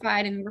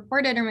notified and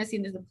reported her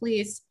missing to the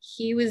police,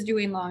 he was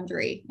doing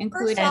laundry,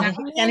 including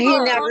and he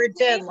never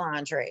did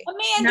laundry.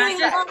 A man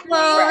doing laundry,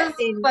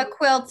 clothes, but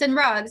quilts and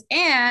rugs.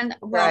 And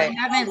well, Right. I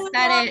haven't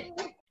said it.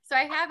 So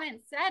I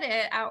haven't said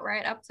it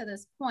outright up to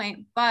this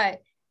point,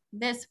 but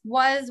this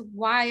was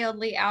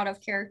wildly out of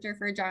character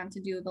for John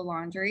to do the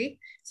laundry.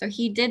 So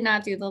he did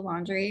not do the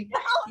laundry.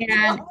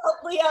 And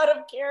wildly out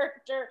of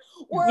character.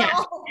 We're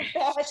all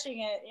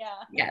bashing it. Yeah.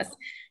 Yes.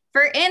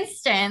 For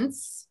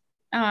instance,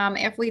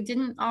 if we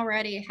didn't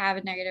already have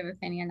a negative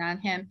opinion on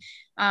him,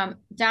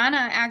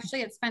 Donna actually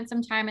had spent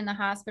some time in the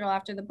hospital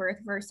after the birth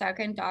of her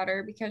second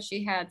daughter because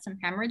she had some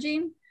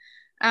hemorrhaging.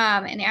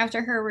 And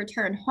after her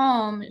return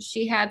home,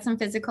 she had some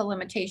physical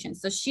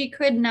limitations. So she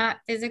could not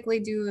physically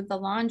do the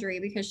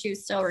laundry because she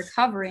was still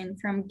recovering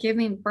from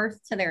giving birth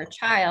to their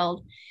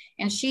child.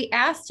 And she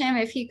asked him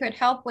if he could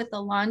help with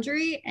the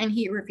laundry, and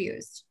he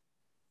refused.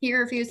 He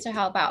refused to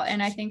help out.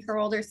 And I think her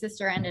older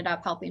sister ended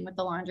up helping with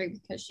the laundry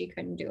because she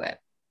couldn't do it.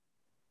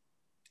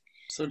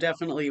 So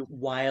definitely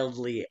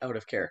wildly out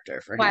of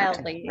character for him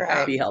Wildly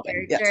to be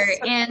helping. Yes.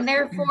 And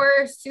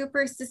therefore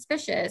super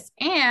suspicious.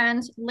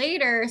 And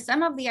later,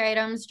 some of the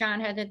items John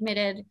had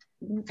admitted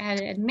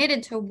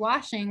to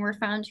washing were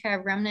found to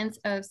have remnants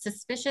of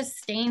suspicious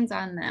stains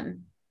on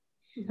them.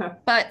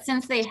 But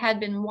since they had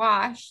been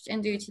washed,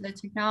 and due to the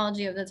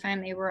technology of the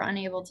time, they were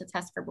unable to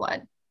test for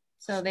blood.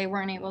 So they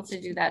weren't able to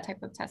do that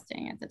type of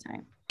testing at the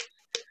time.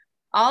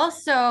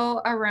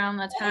 Also around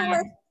the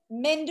time,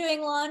 men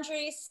doing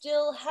laundry,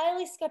 still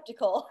highly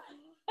skeptical.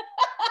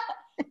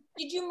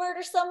 Did you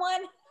murder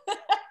someone?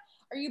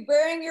 Are you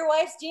burying your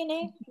wife's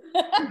DNA?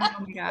 Or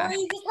are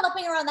you just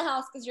helping around the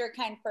house because you're a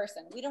kind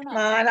person? We don't know.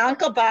 And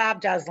Uncle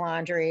Bob does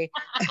laundry.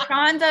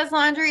 Sean does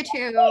laundry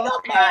too.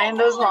 Brian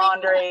does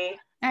laundry.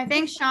 I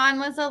think Sean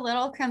was a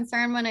little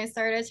concerned when I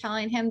started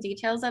telling him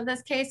details of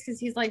this case because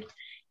he's like,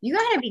 you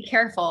got to be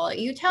careful.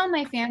 You tell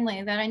my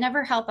family that I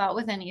never help out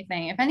with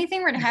anything. If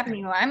anything were to happen to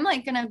you, I'm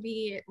like going to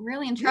be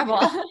really in trouble.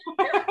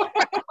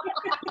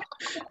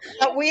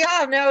 But we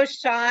all know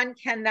Sean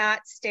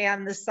cannot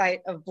stand the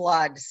sight of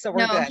blood. So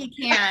we're good. No, he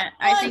can't.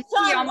 I think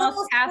he almost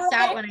passed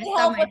out when I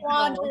saw my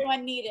laundry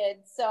when needed.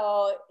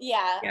 So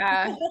yeah.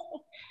 Yeah.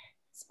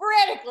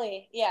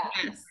 Sporadically. Yeah.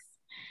 Yes.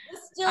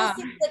 This still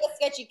seems like a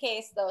sketchy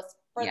case though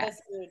for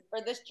this dude, for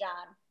this John.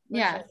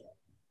 Yeah. Sure.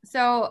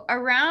 So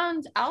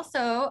around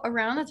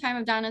the time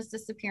of Donna's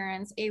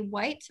disappearance, a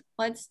white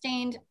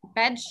blood-stained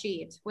bed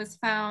sheet was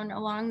found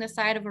along the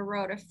side of a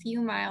road a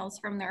few miles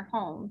from their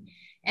home.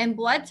 And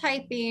blood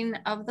typing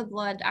of the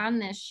blood on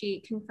this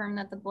sheet confirmed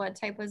that the blood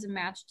type was a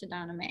match to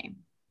Donna Mae.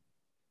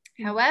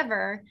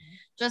 However,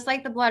 just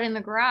like the blood in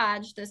the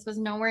garage, this was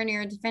nowhere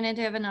near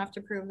definitive enough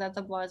to prove that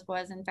the blood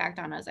was in fact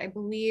Donna's. I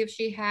believe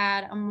she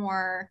had a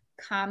more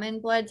common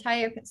blood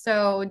type.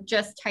 So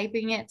just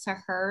typing it to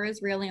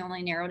hers really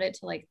only narrowed it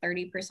to like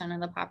 30%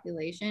 of the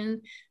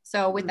population.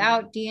 So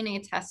without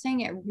DNA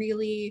testing, it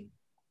really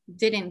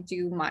didn't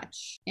do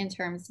much in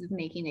terms of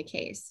making a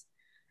case.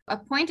 A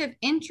point of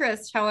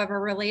interest, however,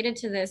 related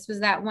to this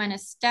was that when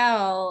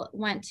Estelle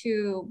went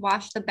to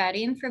wash the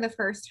bedding for the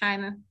first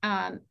time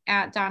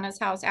at Donna's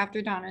house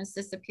after Donna's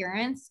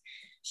disappearance,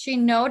 she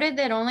noted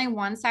that only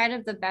one side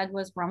of the bed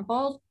was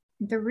rumpled.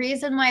 The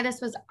reason why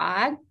this was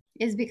odd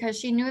is because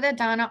she knew that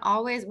Donna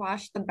always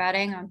washed the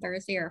bedding on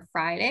Thursday or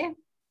Friday,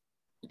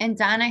 and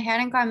Donna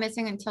hadn't gone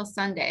missing until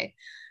Sunday.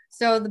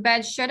 So the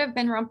bed should have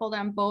been rumpled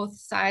on both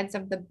sides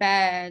of the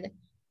bed,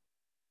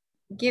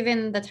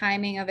 given the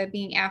timing of it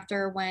being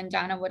after when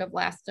Donna would have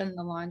last done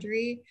the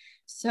laundry.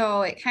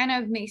 So it kind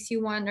of makes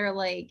you wonder,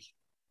 like,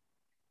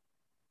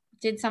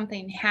 did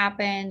something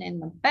happen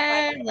in the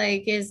bed?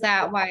 Like, is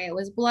that why it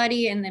was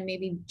bloody? And then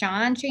maybe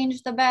John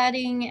changed the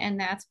bedding and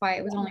that's why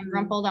it was only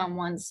rumpled on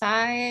one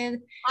side.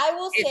 I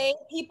will say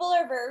people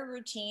are very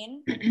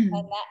routine and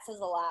that says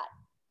a lot.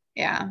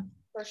 Yeah.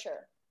 For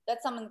sure.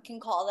 That someone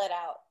can call that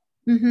out.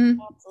 Mm-hmm.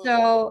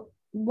 So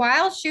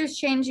while she was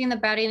changing the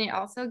bedding, it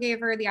also gave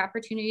her the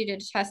opportunity to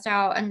test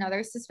out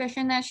another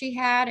suspicion that she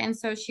had. And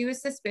so she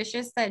was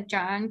suspicious that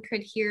John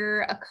could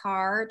hear a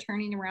car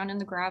turning around in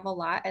the gravel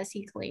lot, as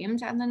he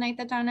claimed on the night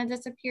that Donna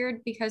disappeared,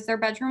 because their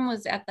bedroom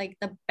was at like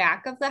the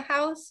back of the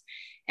house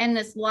and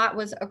this lot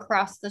was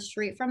across the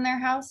street from their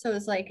house. So it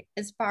was like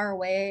as far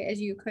away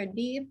as you could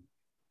be.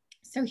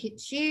 So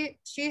she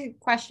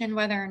questioned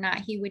whether or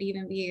not he would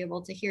even be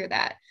able to hear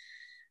that.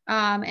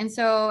 And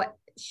so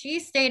she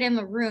stayed in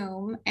the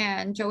room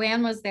and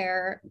Joanne was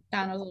there,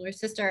 Donna's older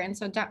sister. And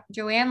so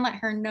Joanne let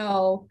her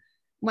know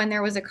when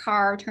there was a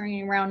car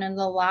turning around in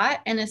the lot,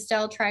 and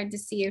Estelle tried to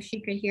see if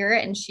she could hear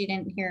it and she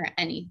didn't hear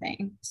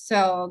anything.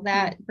 So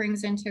that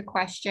brings into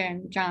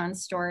question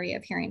John's story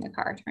of hearing the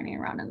car turning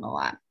around in the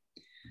lot.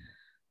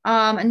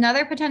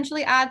 Another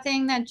potentially odd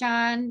thing that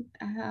John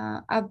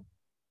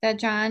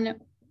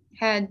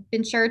had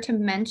been sure to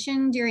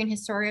mention during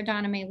his story of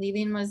Donna Mae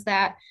leaving was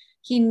that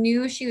he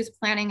knew she was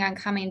planning on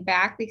coming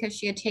back because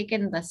she had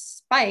taken the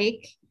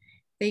spike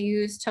they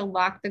used to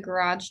lock the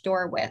garage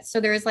door with.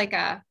 So there's like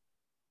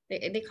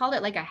they called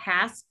it like a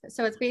hasp.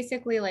 So it's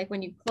basically like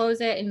when you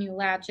close it and you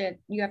latch it,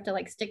 you have to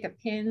like stick a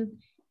pin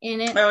in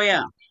it. Oh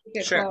yeah,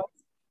 sure. Closed.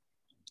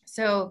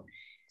 So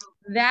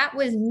that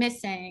was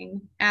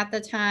missing at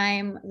the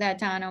time that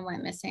Donna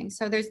went missing.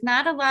 So there's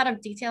not a lot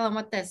of detail on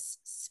what this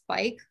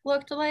spike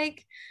looked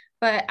like,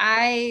 but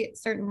I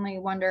certainly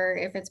wonder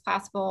if it's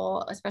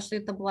possible, especially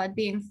with the blood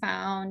being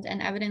found and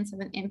evidence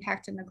of an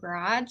impact in the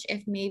garage,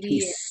 if maybe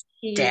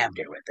he stabbed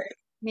her with it.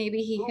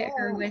 Maybe he hit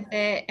her with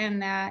it,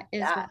 and that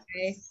is why.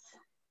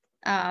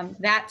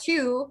 That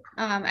too,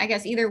 I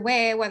guess either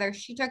way, whether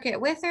she took it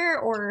with her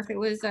or if it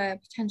was a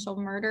potential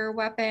murder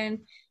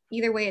weapon,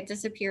 either way, it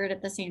disappeared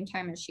at the same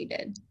time as she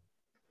did.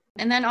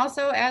 And then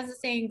also, as the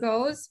saying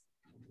goes,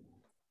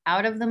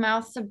 out of the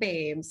mouths of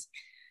babes.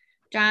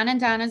 John and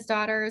Donna's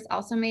daughters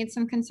also made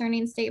some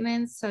concerning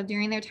statements. So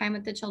during their time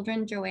with the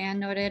children, Joanne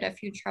noted a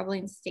few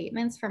troubling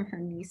statements from her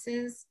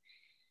nieces.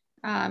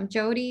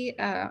 Jody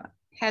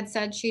had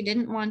said she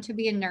didn't want to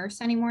be a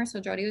nurse anymore. So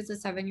Jody was a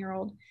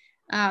 7-year-old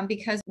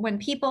because when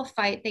people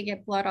fight, they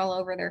get blood all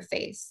over their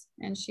face.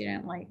 And she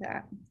didn't like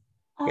that.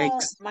 Oh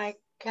my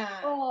God.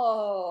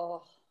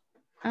 Oh.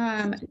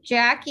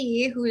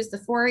 Jackie, who is the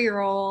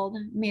 4-year-old,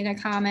 made a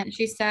comment.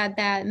 She said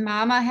that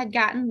Mama had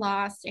gotten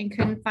lost and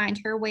couldn't find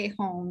her way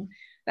home,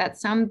 that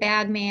some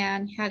bad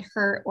man had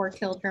hurt or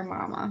killed her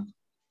mama.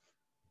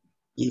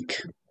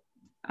 Eek.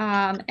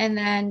 And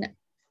then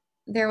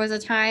there was a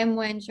time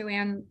when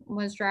Joanne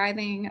was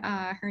driving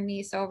her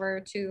niece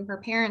over to her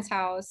parents'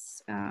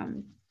 house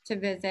to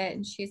visit,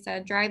 and she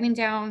said, driving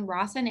down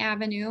Rawson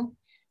Avenue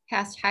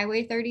past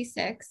Highway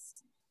 36,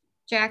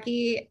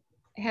 Jackie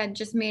had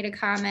just made a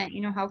comment,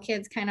 you know, how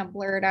kids kind of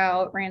blurt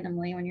out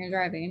randomly when you're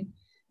driving.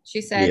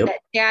 She said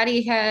that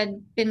Daddy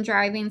had been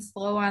driving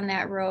slow on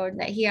that road,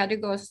 that he had to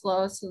go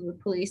slow so the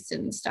police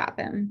didn't stop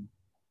him.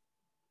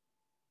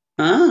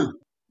 Huh.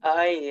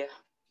 Aye.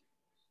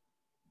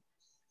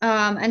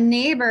 A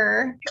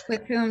neighbor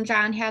with whom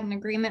John had an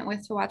agreement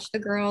with to watch the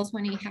girls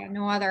when he had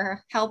no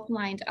other help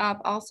lined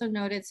up also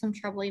noted some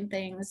troubling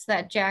things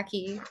that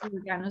Jackie, who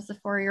again was the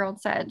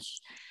 4-year-old, said.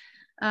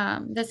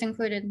 This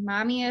included,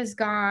 Mommy is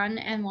gone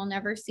and we'll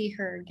never see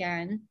her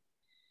again.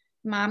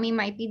 Mommy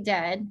might be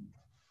dead.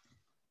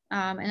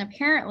 And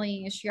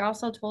apparently she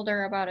also told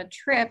her about a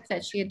trip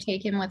that she had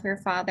taken with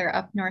her father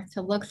up north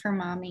to look for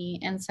Mommy,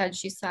 and said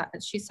she saw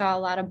a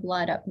lot of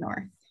blood up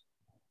north.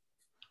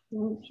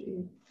 Oh,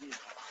 geez.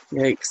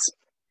 Yikes.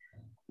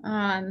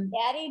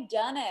 Daddy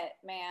done it,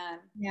 man.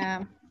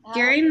 Yeah.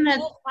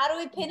 How do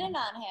we pin it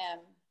on him?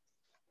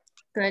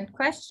 Good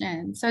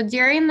question. So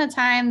during the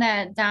time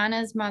that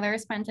Donna's mother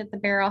spent at the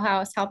Barrel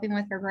House helping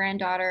with her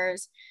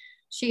granddaughters,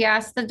 she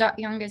asked the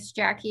youngest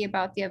Jackie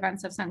about the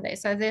events of Sunday.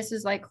 So this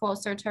is like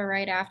closer to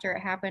right after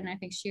it happened. I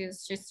think she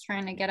was just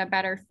trying to get a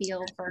better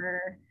feel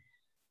for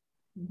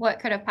what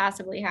could have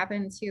possibly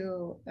happened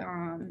to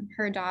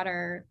her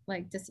daughter,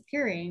 like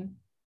disappearing.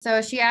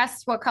 So she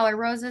asked what color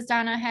roses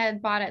Donna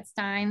had bought at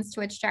Stein's, to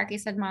which Jackie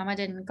said Mama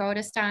didn't go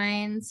to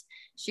Stein's.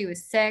 She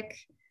was sick.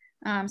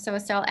 So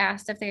Estelle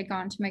asked if they had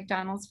gone to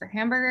McDonald's for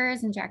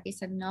hamburgers, and Jackie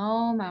said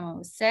no, Mama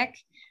was sick.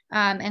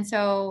 And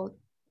so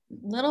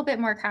a little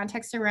bit more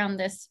context around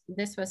this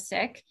was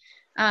sick.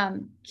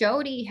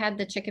 Jody had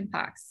the chicken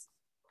pox.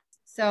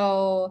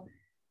 So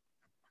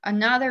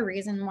another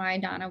reason why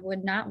Donna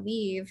would not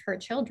leave her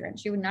children.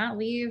 She would not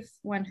leave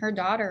when her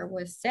daughter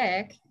was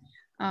sick.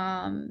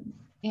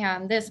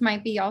 And this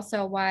might be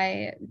also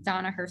why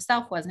Donna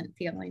herself wasn't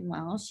feeling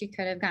well. She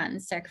could have gotten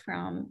sick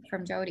from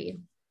Jody.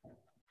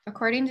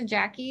 According to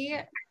Jackie,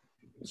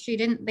 they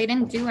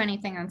didn't do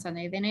anything on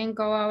Sunday. They didn't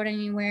go out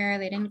anywhere.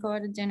 They didn't go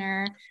to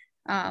dinner.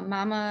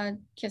 Mama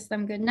kissed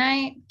them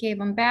goodnight, gave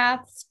them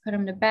baths, put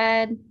them to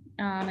bed,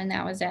 and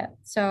that was it.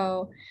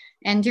 So,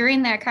 and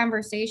during that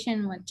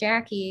conversation with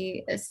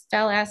Jackie,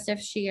 Estelle asked if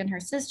she and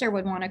her sister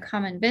would want to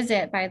come and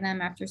visit by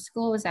them after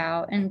school was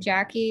out. And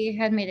Jackie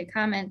had made a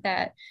comment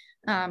that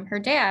her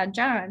dad,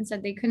 John,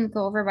 said they couldn't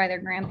go over by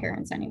their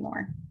grandparents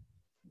anymore.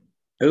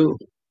 Oh.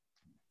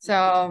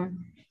 So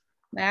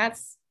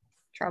that's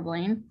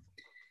troubling.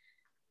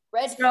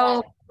 Red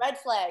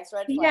flags.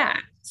 Yeah.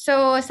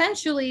 So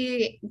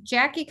essentially,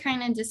 Jackie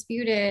kind of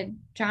disputed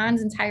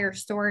John's entire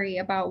story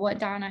about what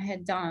Donna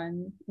had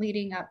done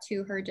leading up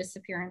to her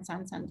disappearance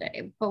on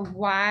Sunday. But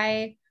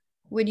why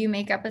would you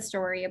make up a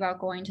story about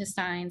going to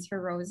Stein's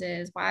for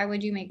roses? Why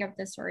would you make up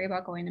this story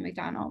about going to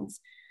McDonald's?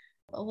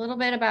 A little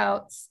bit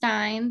about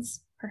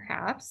Stein's,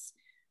 perhaps.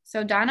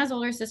 So Donna's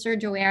older sister,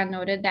 Joanne,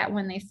 noted that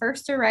when they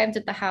first arrived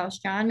at the house,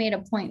 John made a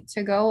point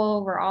to go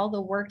over all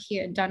the work he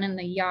had done in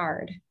the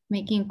yard,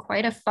 making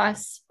quite a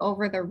fuss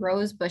over the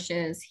rose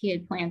bushes he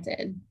had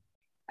planted.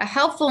 A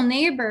helpful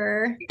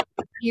neighbor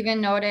even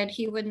noted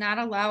he would not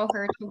allow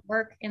her to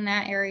work in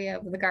that area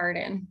of the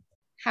garden.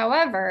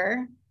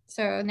 However,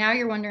 so now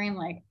you're wondering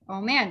like,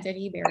 oh man, did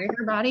he bury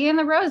her body in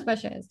the rose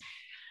bushes?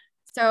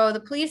 So the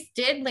police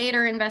did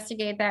later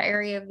investigate that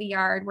area of the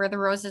yard where the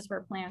roses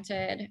were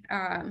planted,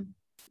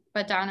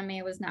 but Donna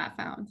Mae was not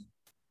found.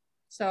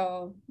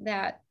 So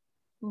that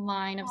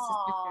line of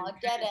suspicion.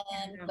 Dead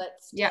end, but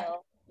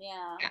still,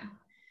 yeah.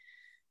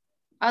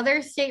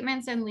 Other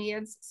statements and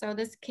leads. So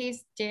this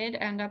case did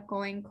end up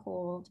going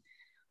cold.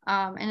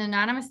 An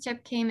anonymous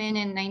tip came in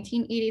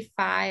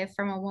 1985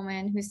 from a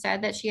woman who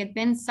said that she had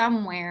been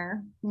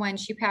somewhere when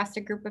she passed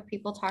a group of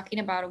people talking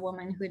about a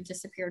woman who had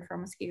disappeared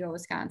from Muskego,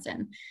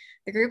 Wisconsin.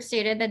 The group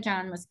stated that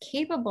John was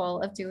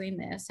capable of doing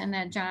this and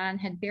that John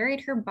had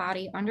buried her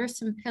body under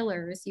some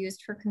pillars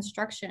used for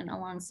construction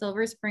along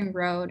Silver Spring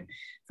Road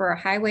for a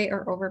highway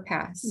or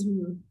overpass.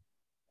 Mm-hmm.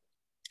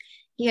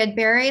 He had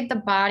buried the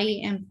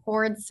body and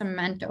poured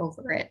cement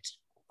over it.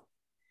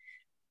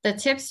 The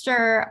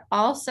tipster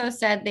also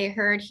said they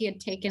heard he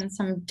had taken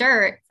some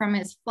dirt from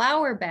his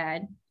flower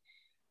bed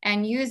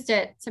and used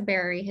it to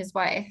bury his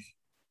wife.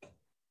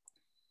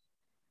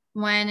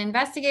 When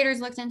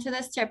investigators looked into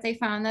this tip, they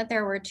found that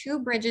there were 2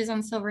 bridges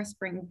on Silver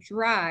Spring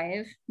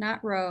Drive,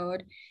 not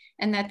road,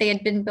 and that they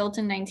had been built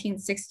in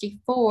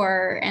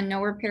 1964 and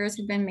no repairs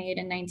had been made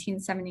in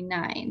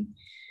 1979.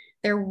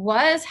 There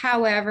was,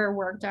 however,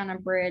 work on a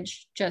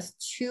bridge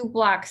just 2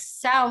 blocks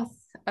south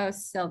of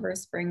Silver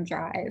Spring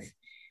Drive.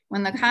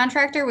 When the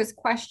contractor was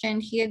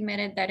questioned, he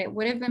admitted that it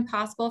would have been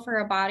possible for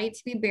a body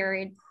to be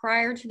buried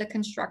prior to the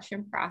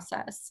construction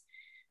process.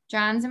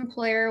 John's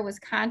employer was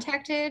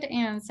contacted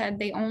and said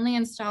they only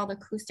installed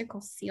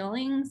acoustical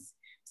ceilings,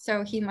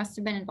 so he must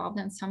have been involved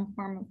in some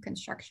form of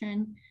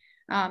construction,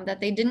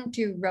 that they didn't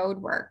do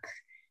road work,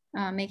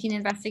 making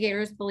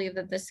investigators believe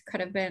that this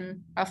could have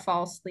been a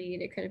false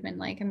lead. It could have been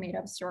like a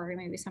made-up story.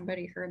 Maybe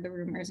somebody heard the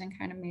rumors and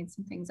kind of made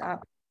some things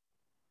up.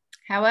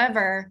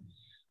 However,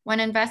 when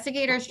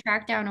investigators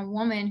tracked down a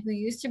woman who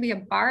used to be a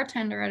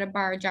bartender at a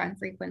bar John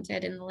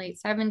frequented in the late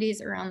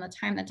 70s, around the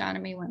time that Donna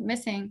Mae went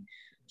missing,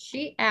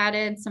 she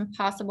added some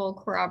possible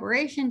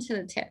corroboration to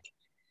the tip.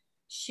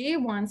 She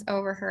once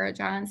overheard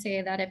John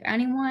say that if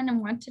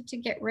anyone wanted to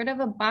get rid of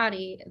a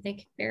body, they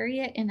could bury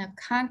it in a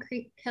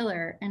concrete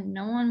pillar and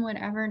no one would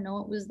ever know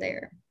it was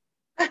there.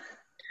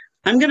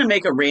 I'm going to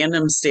make a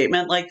random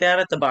statement like that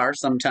at the bar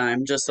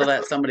sometime, just so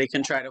that somebody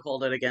can try to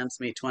hold it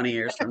against me 20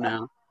 years from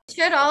now.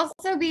 Should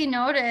also be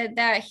noted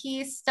that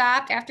he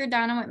stopped, after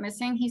Donna went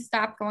missing, he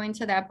stopped going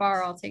to that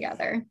bar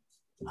altogether.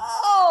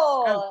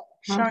 Oh,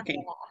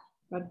 shocking.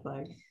 Red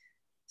flag.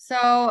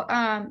 So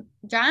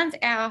John's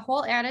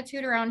whole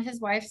attitude around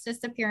his wife's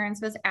disappearance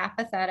was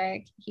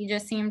apathetic. He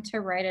just seemed to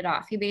write it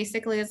off. He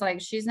basically is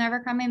like, she's never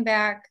coming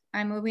back.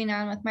 I'm moving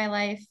on with my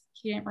life.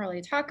 He didn't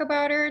really talk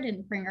about her,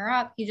 didn't bring her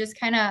up. He just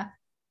kind of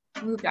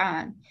moved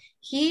on.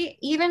 He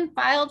even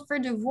filed for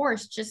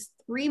divorce just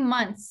 3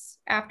 months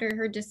after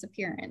her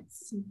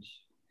disappearance.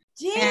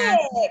 Dick.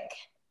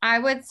 I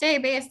would say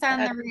based on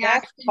the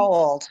reaction.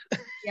 Cold.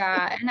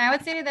 Yeah. And I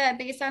would say that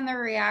based on the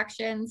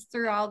reactions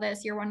through all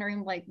this, you're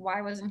wondering like,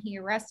 why wasn't he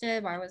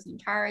arrested? Why wasn't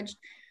he charged?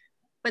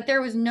 But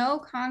there was no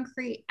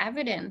concrete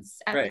evidence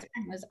at the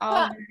time. It was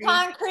all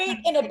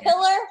concrete in a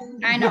pillar.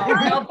 I know.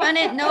 No pun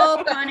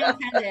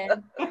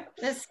intended.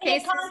 This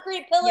case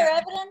concrete pillar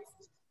evidence.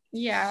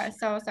 Yeah.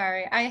 So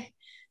sorry.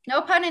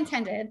 No pun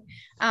intended.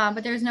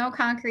 But there's no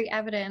concrete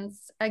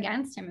evidence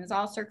against him. It was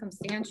all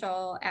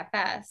circumstantial at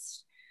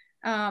best.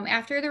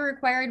 After the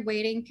required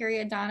waiting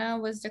period, Donna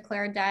was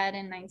declared dead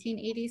in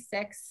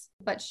 1986,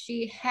 but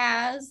she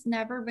has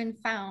never been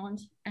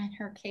found and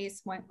her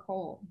case went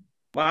cold.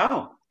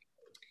 Wow.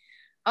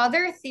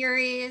 Other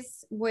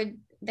theories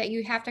that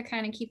you have to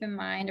kind of keep in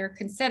mind or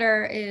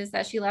consider is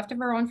that she left of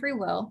her own free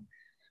will.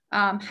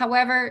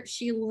 However,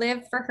 she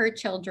lived for her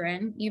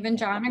children. Even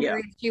John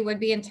agreed she would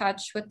be in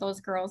touch with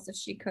those girls if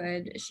she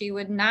could. She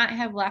would not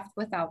have left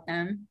without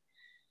them.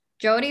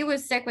 Jody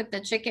was sick with the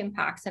chicken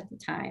pox at the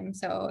time.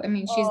 So, I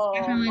mean, she's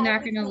definitely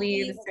not going to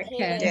leave a sick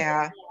kid.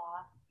 Yeah.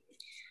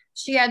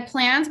 She had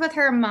plans with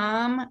her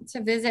mom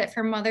to visit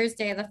for Mother's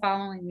Day the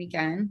following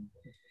weekend.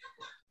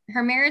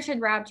 Her marriage had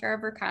robbed her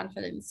of her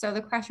confidence. So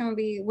the question would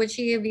be, would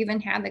she have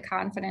even had the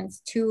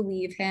confidence to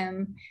leave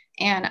him?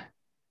 And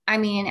I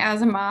mean,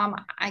 as a mom,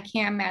 I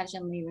can't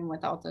imagine leaving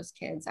without those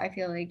kids. I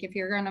feel like if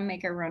you're going to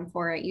make a run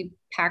for it, you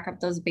pack up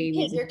those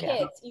babies. Take your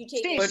kids. You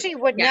take she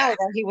would know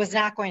that he was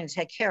not going to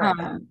take care of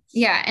them.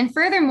 Yeah. And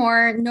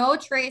furthermore, no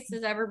trace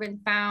has ever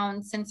been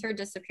found since her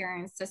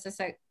disappearance to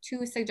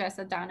suggest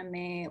that Donna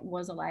Mae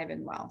was alive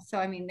and well. So,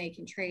 I mean, they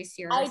can trace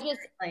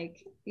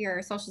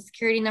your social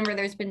security number.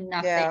 There's been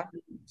nothing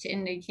to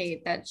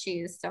indicate that she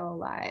is still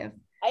alive.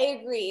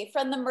 I agree.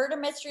 From the murder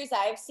mysteries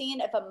I've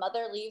seen, if a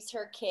mother leaves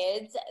her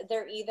kids,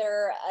 they're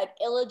either an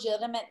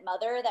illegitimate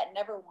mother that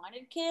never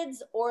wanted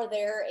kids, or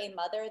they're a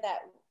mother that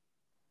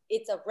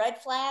it's a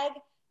red flag.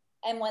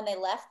 And when they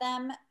left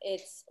them,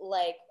 it's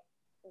like,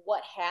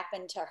 what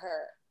happened to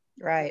her?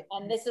 Right.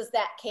 And this is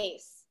that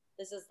case.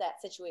 This is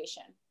that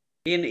situation.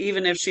 And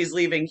even if she's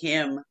leaving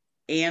him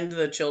and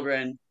the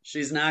children,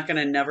 she's not going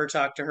to never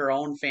talk to her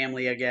own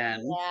family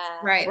again. Yeah.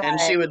 Right. And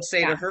she would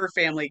say to her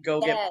family,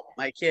 go get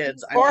my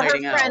kids. I'm or her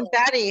hiding friend out.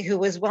 Betty, who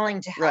was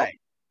willing to help. Right.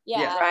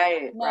 Yeah.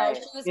 Right. No, right.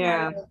 she was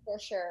Yeah. murdered for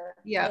sure.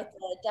 Yeah.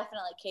 It's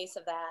definitely a case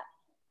of that.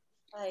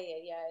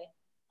 Ay.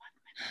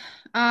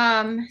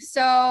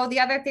 So the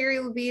other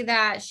theory would be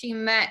that she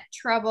met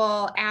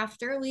trouble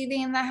after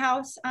leaving the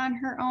house on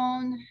her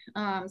own.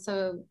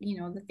 So, you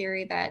know, the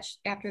theory that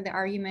after the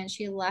argument,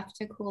 she left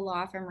to cool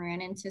off and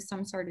ran into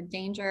some sort of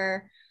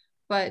danger,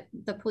 but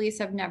the police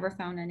have never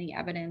found any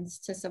evidence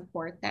to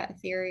support that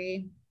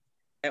theory.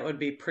 That would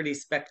be pretty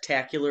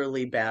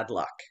spectacularly bad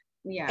luck.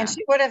 Yeah. And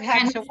she would have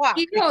had And to walk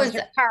because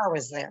her car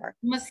was there.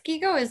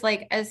 Muskego is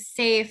like a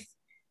safe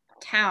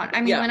town. I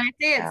mean, Yeah. when I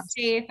say it's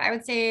safe, I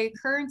would say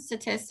current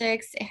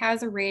statistics, it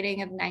has a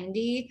rating of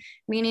 90,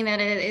 meaning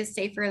that it is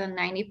safer than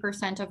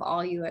 90% of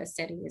all US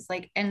cities.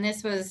 Like, and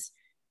this was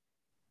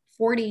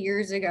 40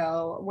 years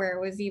ago where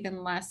it was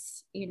even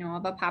less, you know,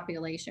 of a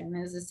population.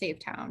 It is a safe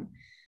town.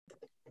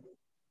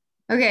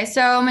 Okay,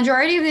 so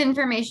majority of the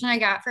information I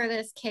got for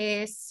this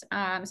case,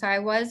 so I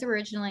was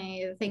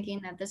originally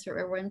thinking that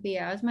there wouldn't be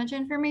as much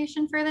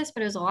information for this,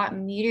 but it was a lot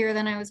meatier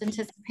than I was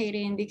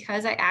anticipating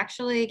because I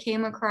actually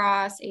came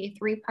across a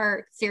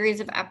 3-part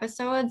series of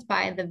episodes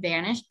by the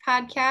Vanished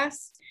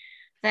podcast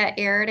that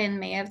aired in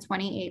May of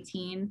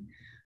 2018.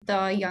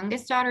 The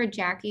youngest daughter,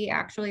 Jackie,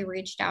 actually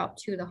reached out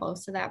to the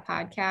host of that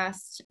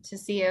podcast to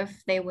see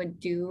if they would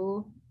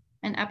do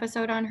an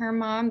episode on her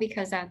mom,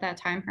 because at that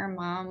time her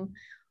mom,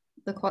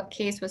 the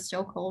case was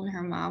still cold and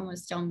her mom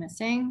was still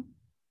missing.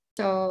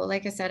 So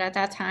like I said, at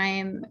that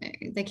time,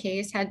 the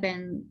case had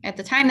been, at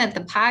the time that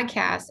the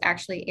podcast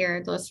actually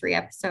aired those 3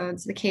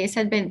 episodes, the case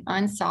had been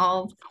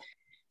unsolved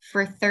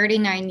for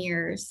 39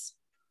 years.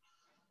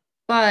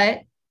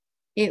 But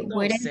it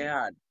wouldn't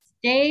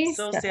stay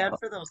so sad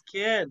for those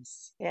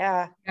kids.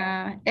 Yeah.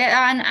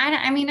 And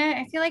I mean,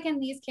 I feel like in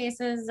these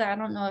cases, I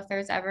don't know if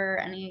there's ever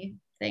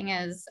anything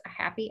as a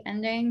happy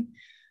ending.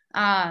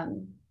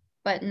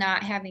 But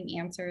not having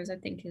answers, I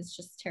think, is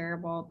just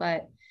terrible.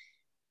 But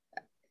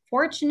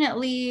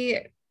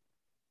fortunately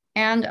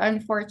and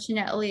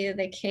unfortunately,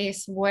 the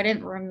case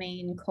wouldn't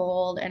remain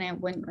cold and it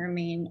wouldn't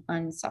remain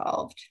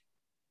unsolved.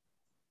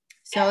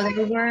 So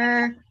there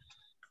were,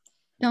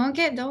 don't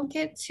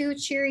get too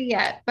cheery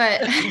yet,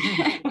 but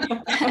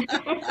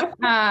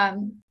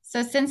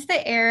so since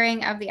the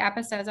airing of the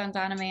episodes on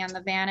Donna Mae on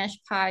the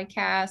Vanished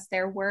podcast,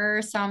 there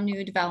were some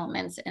new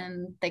developments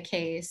in the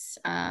case,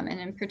 and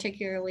in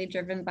particularly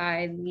driven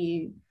by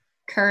the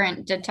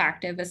current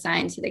detective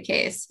assigned to the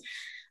case.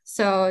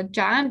 So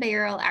John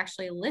Barrell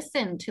actually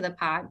listened to the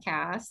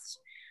podcast,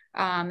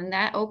 and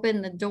that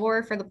opened the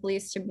door for the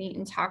police to meet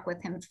and talk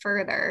with him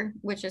further,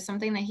 which is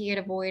something that he had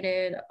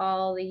avoided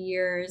all the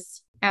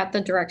years at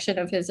the direction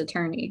of his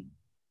attorney.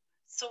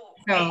 So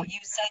wait, you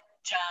said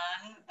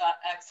John, the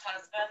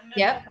ex-husband,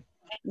 yep,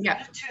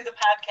 to the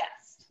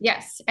podcast.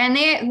 Yes, and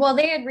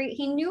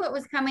he knew it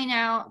was coming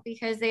out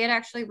because they had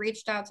actually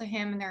reached out to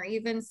him, and there are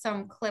even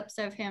some clips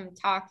of him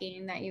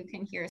talking that you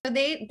can hear. So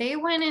they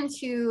went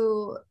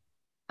into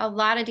a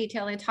lot of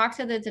detail. They talked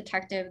to the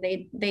detective.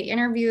 They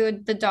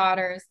interviewed the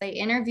daughters. They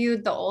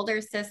interviewed the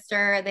older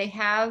sister.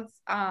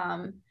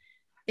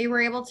 They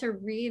were able to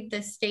read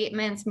the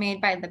statements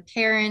made by the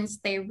parents.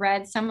 They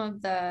read some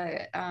of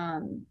the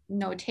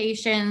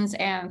notations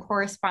and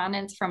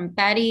correspondence from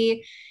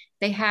Betty.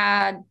 They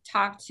had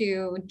talked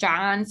to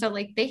John. So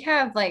like they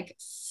have like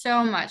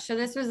so much. So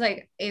this was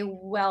like a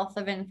wealth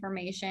of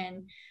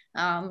information.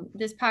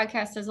 This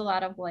podcast does a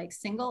lot of like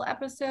single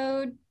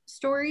episode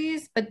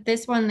stories, but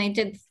this one they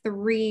did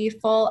 3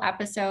 full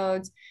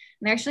episodes.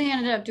 And they actually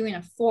ended up doing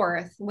a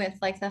 4th with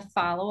like the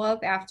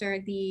follow-up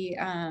after the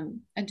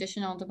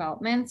additional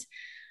developments.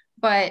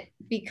 But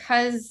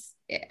because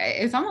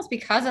it was almost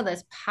because of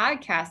this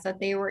podcast that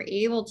they were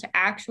able to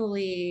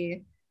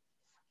actually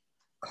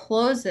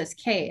close this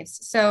case.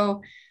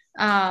 So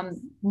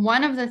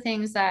one of the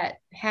things that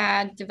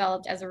had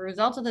developed as a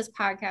result of this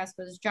podcast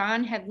was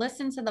John had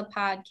listened to the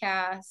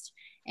podcast,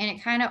 and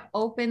it kind of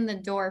opened the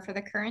door for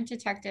the current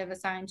detective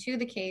assigned to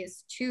the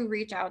case to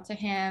reach out to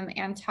him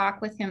and talk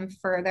with him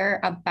further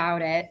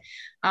about it.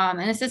 And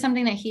this is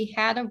something that he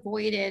had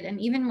avoided. And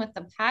even with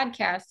the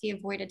podcast, he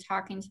avoided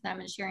talking to them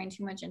and sharing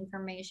too much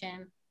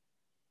information.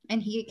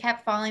 And he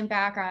kept falling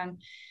back on,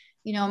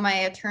 you know, my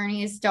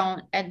attorneys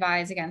don't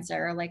advise against it,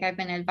 or like I've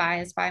been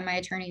advised by my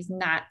attorneys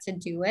not to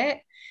do it.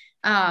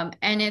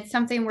 And it's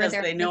something where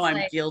they know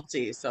I'm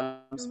guilty, so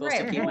I'm supposed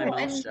to keep my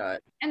mouth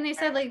shut. And they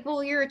said like,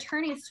 well, your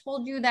attorneys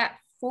told you that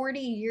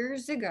 40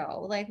 years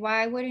ago. Like,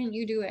 why wouldn't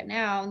you do it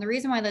now? And the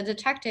reason why the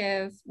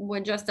detective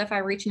would justify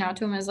reaching out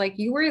to him is like,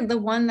 you were the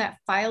one that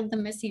filed the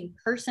missing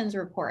persons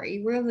report.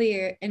 You were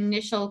the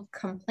initial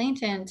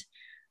complainant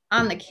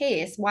on the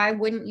case. Why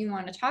wouldn't you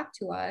want to talk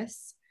to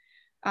us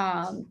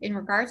in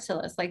regards to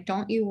this? Like,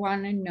 don't you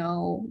want to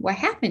know what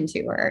happened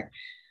to her?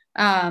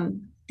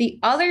 The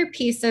other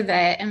piece of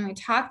it, and we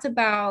talked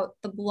about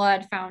the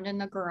blood found in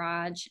the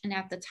garage, and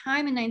at the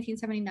time in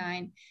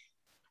 1979,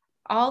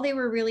 all they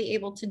were really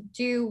able to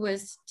do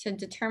was to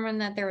determine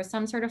that there was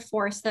some sort of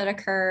force that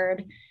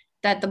occurred,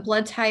 that the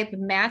blood type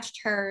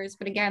matched hers,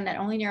 but again, that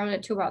only narrowed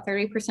it to about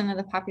 30% of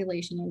the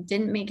population. It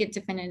didn't make it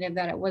definitive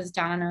that it was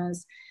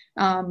Donna's.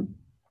 And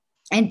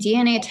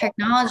DNA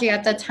technology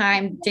at the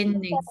time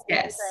didn't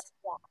exist.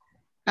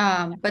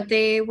 But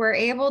they were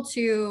able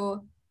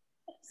to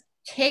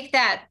take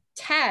that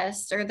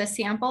test or the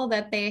sample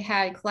that they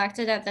had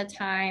collected at the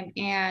time,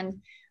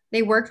 and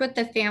they worked with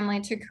the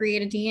family to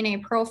create a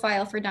DNA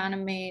profile for Donna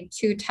Mae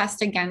to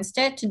test against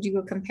it to do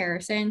a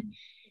comparison.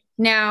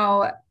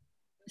 Now,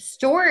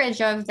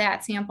 storage of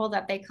that sample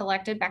that they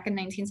collected back in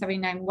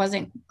 1979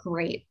 wasn't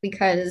great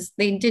because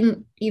they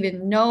didn't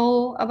even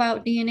know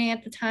about DNA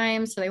at the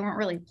time, so they weren't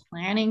really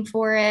planning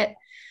for it.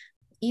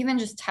 Even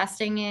just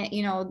testing it,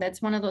 you know,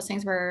 that's one of those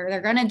things where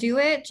they're going to do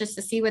it just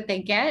to see what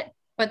they get,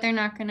 but they're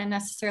not going to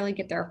necessarily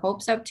get their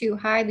hopes up too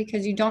high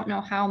because you don't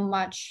know how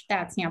much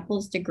that sample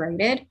is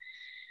degraded.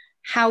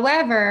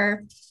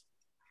 However,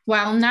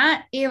 while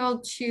not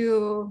able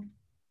to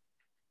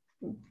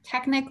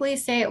technically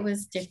say it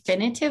was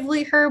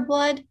definitively her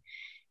blood,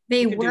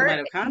 they were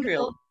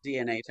mitochondrial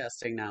DNA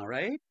testing now,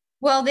 right?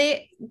 Well,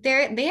 they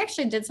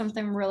actually did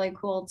something really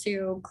cool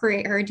to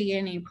create her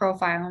DNA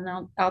profile,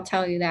 and I'll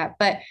tell you that.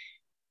 But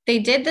they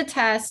did the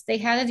test, they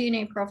had a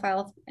DNA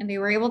profile, and they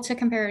were able to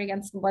compare it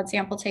against the blood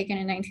sample taken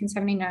in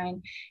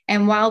 1979.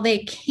 And while they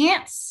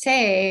can't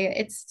say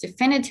it's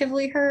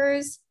definitively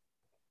hers,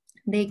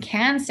 they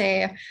can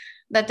say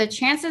that the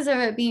chances of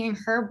it being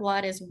her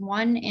blood is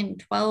 1 in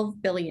 12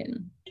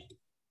 billion.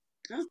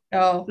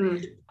 So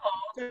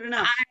good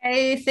enough.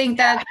 I think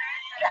that's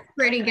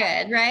pretty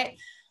good, right?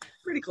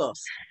 Pretty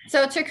close.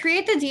 So to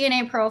create the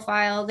DNA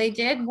profile, they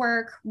did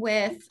work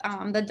with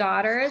the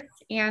daughters,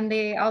 and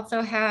they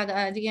also had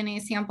a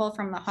DNA sample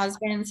from the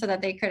husband so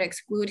that they could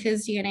exclude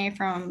his DNA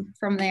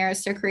from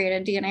theirs to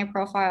create a DNA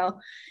profile.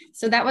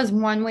 So that was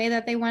one way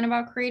that they went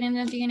about creating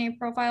a DNA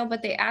profile,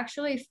 but they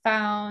actually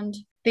found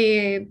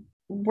they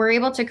were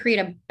able to create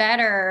a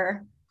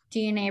better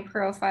DNA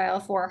profile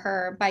for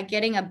her by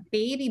getting a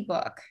baby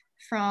book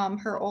from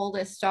her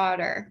oldest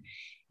daughter.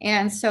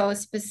 And so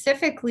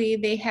specifically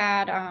they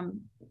had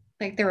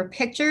like there were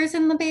pictures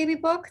in the baby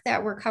book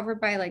that were covered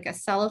by like a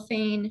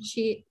cellophane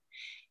sheet,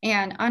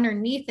 and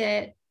underneath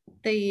it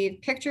the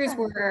pictures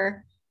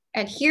were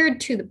adhered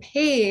to the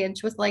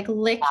page with like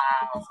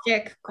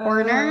lipstick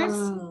corners.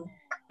 So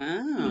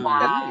we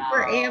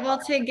were able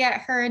to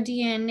get her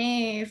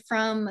DNA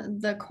from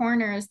the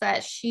corners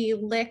that she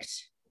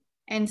licked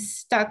and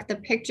stuck the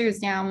pictures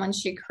down when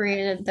she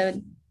created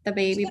the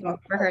baby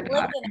book for her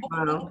daughter.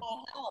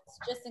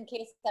 Just in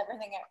case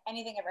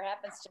anything ever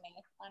happens to me.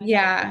 Honestly.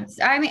 Yeah,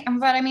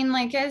 I mean,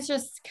 like it's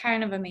just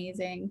kind of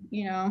amazing,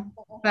 you know.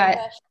 But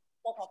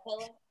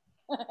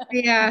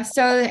yeah,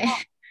 so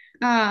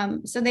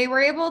they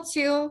were able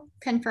to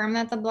confirm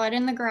that the blood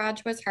in the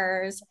garage was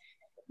hers.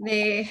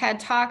 They had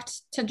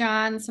talked to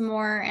John some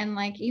more, and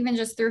like even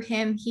just through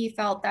him, he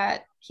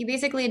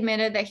basically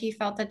admitted that he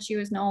felt that she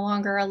was no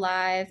longer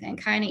alive,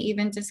 and kind of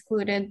even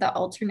discluded the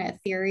alternate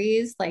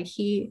theories. Like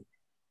he,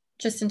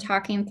 just in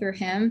talking through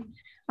him,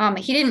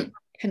 he didn't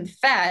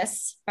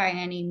confess by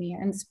any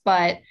means,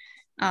 but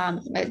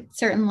it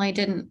certainly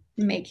didn't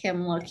make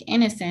him look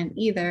innocent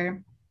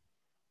either.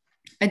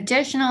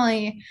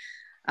 Additionally,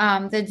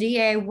 the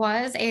DA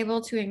was able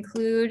to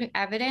include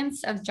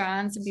evidence of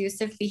John's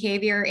abusive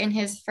behavior in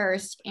his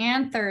first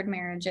and third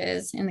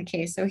marriages in the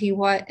case. So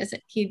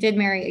he did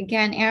marry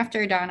again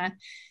after Donna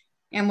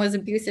and was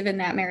abusive in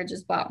that marriage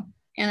as well.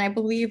 And I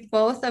believe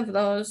both of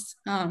those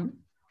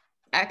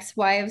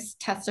ex-wives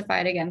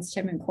testified against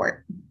him in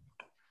court.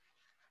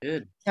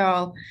 Good.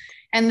 So,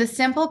 and the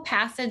simple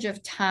passage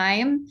of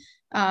time,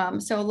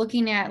 so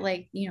looking at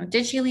like, you know,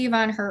 did she leave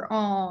on her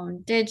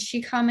own? Did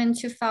she come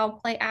into foul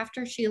play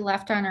after she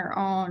left on her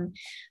own?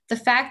 The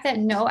fact that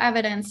no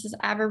evidence has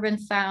ever been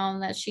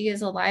found that she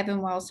is alive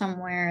and well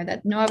somewhere,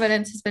 that no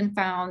evidence has been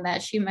found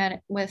that she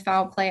met with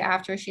foul play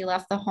after she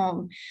left the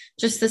home.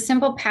 Just the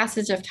simple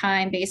passage of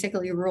time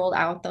basically ruled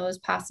out those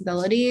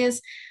possibilities,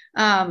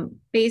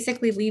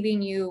 basically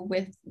leaving you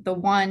with the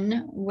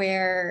one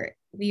where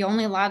the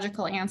only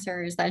logical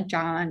answer is that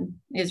John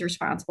is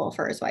responsible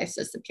for his wife's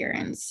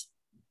disappearance.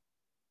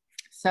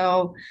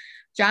 So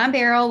John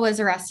Barrow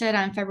was arrested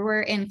in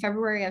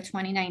February of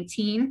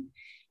 2019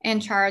 and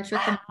charged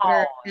with the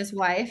murder of his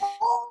wife.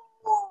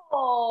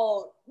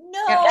 Oh,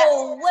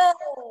 no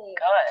way.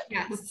 Good.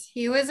 Yes,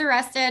 he was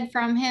arrested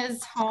from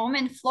his home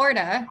in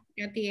Florida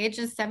at the age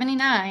of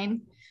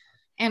 79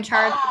 and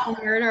charged with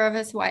the murder of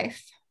his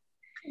wife.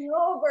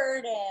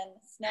 Snowburden.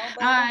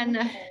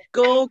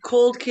 Go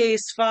cold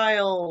case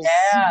files.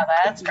 Yeah,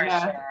 that's for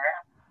sure.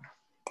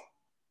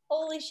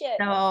 Holy shit.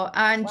 So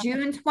on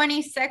June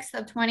 26th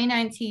of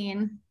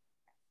 2019,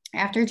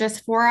 after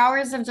just 4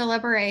 hours of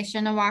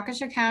deliberation, a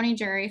Waukesha County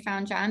jury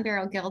found John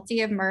Barrow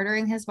guilty of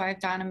murdering his wife,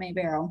 Donna Mae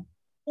Barrow.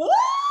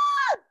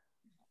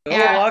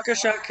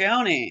 Waukesha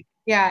County.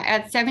 Yeah,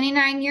 at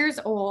 79 years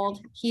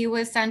old, he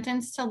was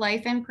sentenced to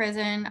life in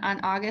prison on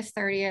August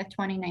 30th,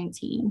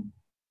 2019.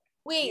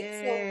 Wait, so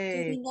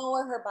do we know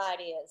where her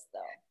body is, though?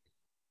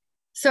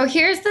 So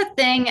here's the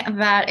thing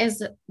that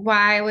is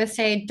why I would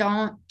say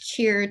don't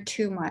cheer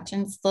too much.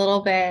 And it's a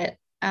little bit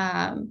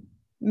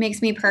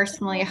makes me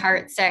personally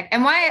heartsick.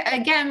 And why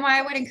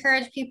I would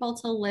encourage people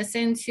to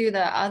listen to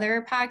the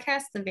other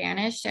podcast, The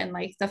Vanished, and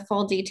like the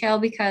full detail,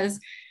 because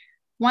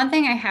one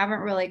thing I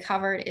haven't really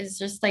covered is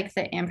just like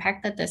the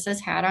impact that this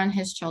has had on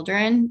his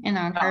children and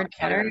on her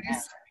daughters.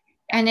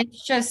 And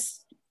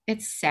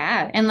it's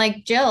sad. And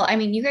like Jill, I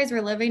mean, you guys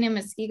were living in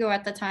Muskego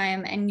at the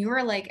time and you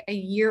were like a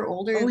year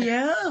older than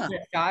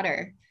his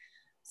daughter.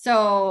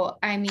 So,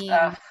 I mean,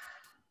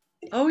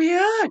 oh yeah,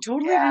 I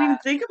totally didn't even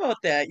think about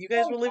that. You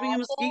guys were living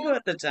in Muskego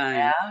at the time.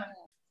 Yeah.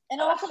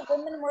 And also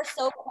women were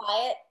so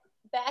quiet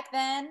back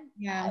then.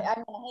 Yeah. I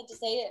mean, I hate to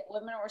say it,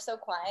 women were so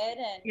quiet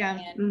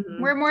and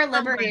we're more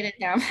liberated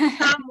now.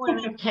 Some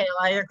women,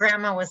 Kayla, your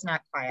grandma was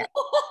not quiet.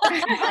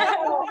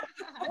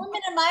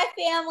 Women in my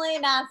family,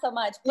 not so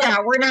much. Yeah,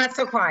 we're not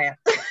so quiet.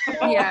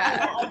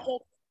 Yeah.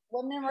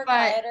 Women were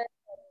quieter.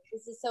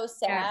 This is so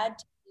sad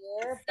to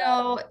hear.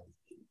 So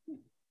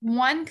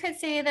one could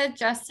say that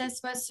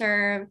justice was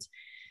served.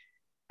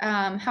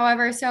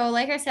 However, so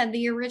like I said,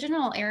 the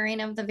original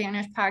airing of the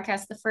Vanished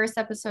podcast, the first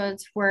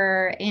episodes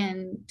were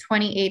in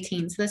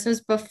 2018. So this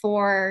was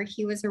before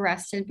he was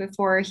arrested,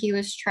 before he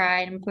was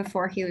tried, and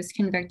before he was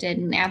convicted.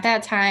 And at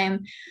that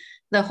time,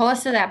 the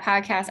host of that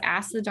podcast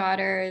asked the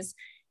daughters,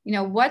 you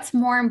know, what's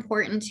more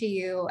important to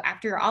you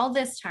after all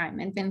this time?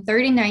 It's been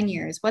 39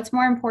 years. What's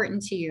more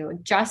important to you,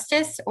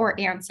 justice or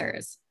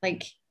answers?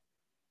 Like,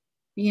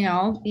 you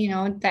know,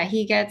 that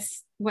he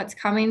gets what's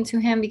coming to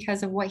him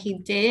because of what he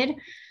did,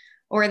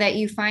 or that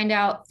you find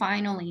out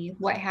finally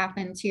what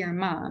happened to your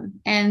mom.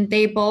 And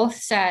they both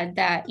said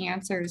that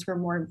answers were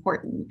more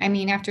important. I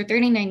mean, after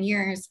 39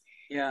 years,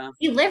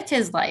 he lived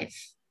his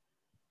life,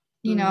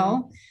 you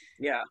know?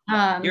 Yeah.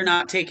 You're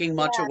not taking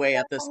much away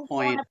at this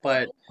point,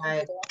 but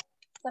I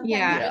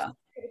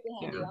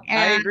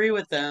agree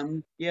with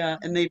them. Yeah.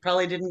 And they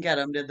probably didn't get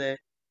him, did they?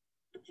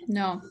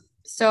 No.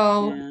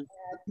 So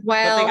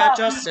but they got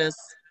justice.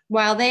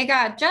 While they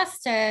got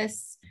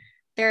justice,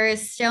 there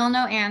is still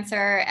no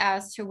answer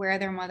as to where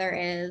their mother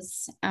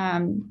is.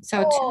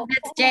 So to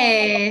this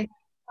day,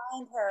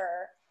 find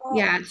her.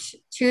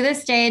 To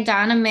this day,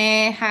 Donna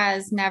Mae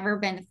has never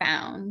been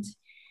found.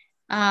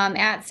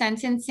 At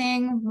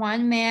sentencing, the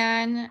one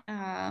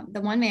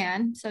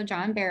man, so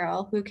John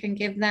Barrell, who can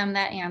give them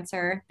that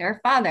answer, their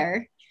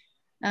father,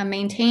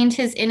 maintained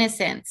his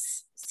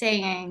innocence,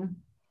 saying,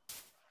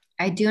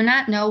 "I do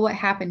not know what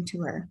happened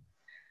to her.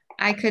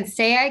 I could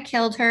say I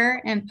killed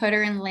her and put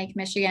her in Lake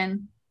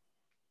Michigan,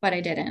 but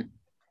I didn't."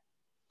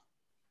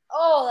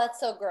 Oh, that's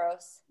so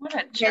gross. What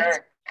a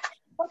jerk.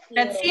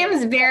 That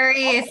seems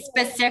very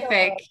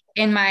specific,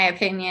 in my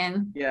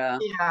opinion. Yeah.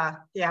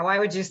 Why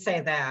would you say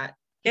that?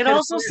 It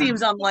also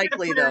seems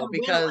unlikely, though,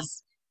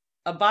 because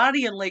a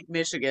body in Lake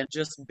Michigan,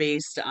 just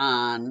based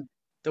on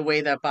the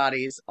way that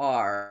bodies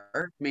are,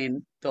 I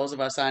mean, those of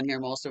us on here,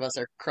 most of us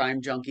are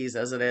crime junkies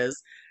as it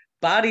is,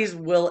 bodies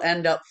will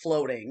end up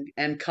floating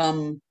and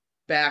come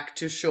back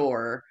to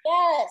shore.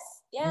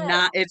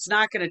 Yes. It's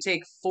not going to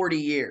take 40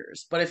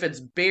 years, but if it's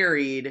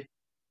buried,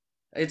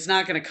 it's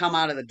not going to come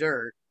out of the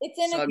dirt.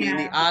 I mean,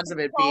 the odds of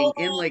it being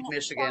in Lake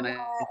Michigan,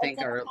 I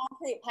think, are a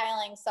concrete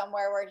piling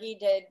somewhere where he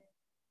did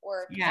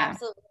work.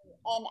 Absolutely.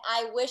 And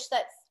I wish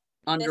that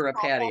under a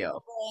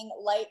patio bring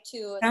light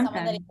to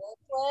someone that he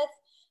worked with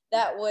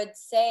that would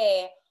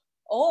say,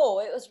 "Oh,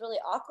 it was really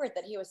awkward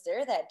that he was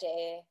there that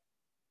day,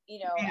 you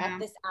know, at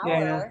this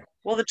hour."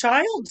 Well, the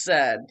child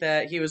said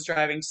that he was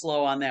driving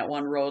slow on that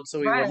one road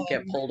so he wouldn't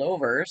get pulled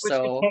over.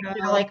 So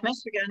Lake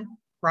Michigan,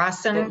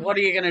 Boston. What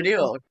are you gonna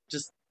do?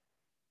 Just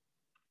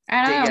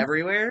dig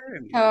everywhere?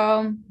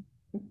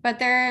 But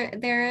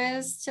there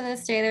is, to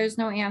this day, there's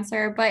no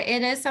answer, but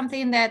it is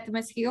something that the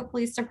Muskego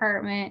Police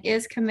Department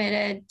is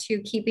committed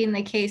to keeping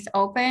the case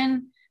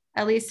open,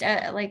 at least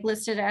like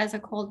listed as a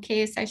cold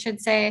case, I should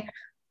say,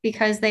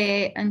 because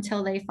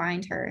until they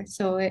find her.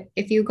 So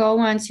if you go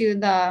onto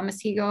the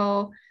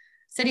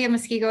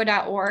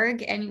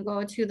cityofmuskego.org and you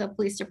go to the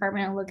police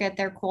department and look at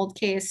their cold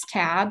case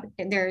tab,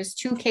 there's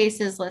 2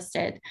 cases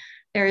listed.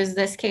 There's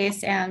this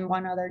case and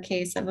one other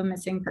case of a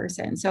missing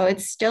person. So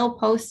it's still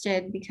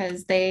posted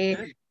because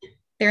they're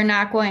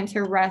not going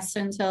to rest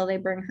until they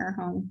bring her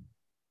home.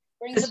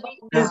 Is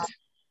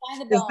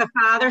the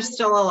father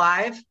still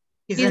alive?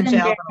 He's in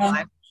jail.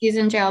 He's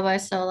in jail, but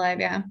still alive,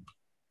 yeah.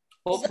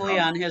 Hopefully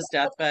on his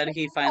deathbed,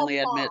 he finally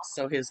admits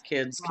so his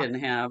kids can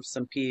have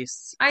some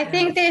peace. I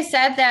think they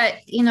said that,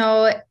 you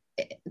know,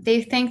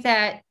 they think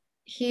that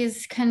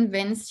he's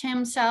convinced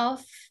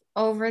himself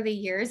over the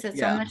years that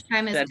so much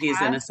time has passed,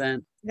 he's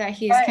innocent, that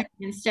he's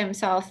convinced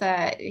himself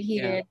that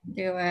he didn't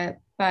do it.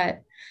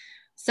 But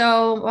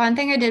so one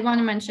thing I did want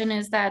to mention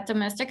is that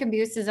domestic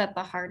abuse is at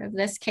the heart of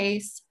this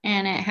case,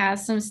 and it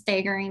has some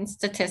staggering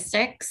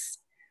statistics.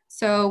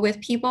 So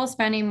with people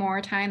spending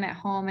more time at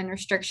home and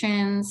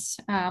restrictions,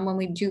 when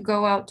we do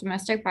go out,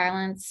 domestic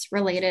violence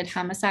related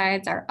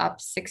homicides are up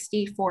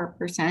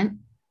 64%.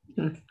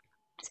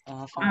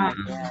 Awful.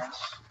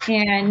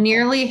 And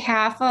nearly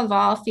half of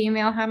all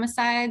female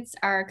homicides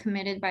are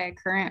committed by a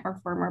current or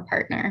former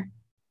partner.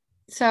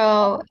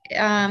 So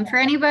for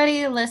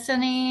anybody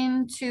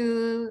listening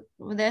to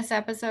this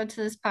episode,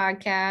 to this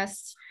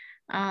podcast,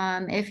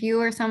 if you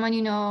or someone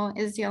you know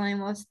is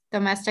dealing with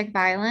domestic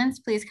violence,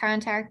 please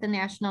contact the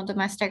National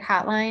Domestic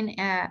Hotline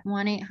at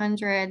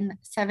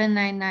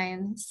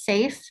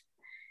 1-800-799-SAFE,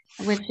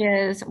 which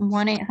is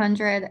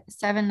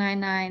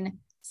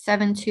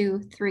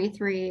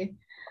 1-800-799-7233,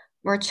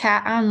 or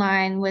chat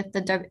online with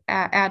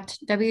at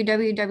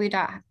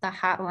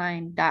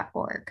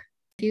www.thehotline.org.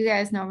 If you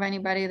guys know of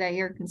anybody that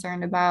you're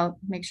concerned about,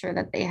 make sure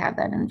that they have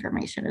that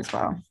information as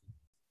well.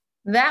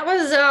 That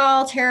was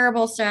all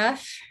terrible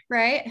stuff,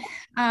 right?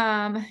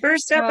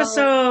 First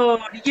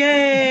episode,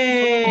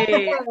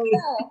 yay!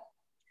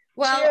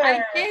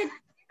 Well,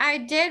 I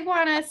did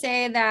want to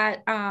say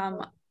that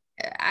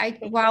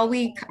while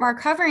we are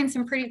covering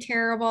some pretty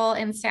terrible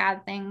and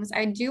sad things,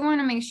 I do want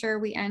to make sure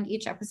we end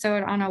each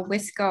episode on a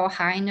Wisco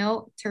high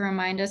note to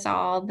remind us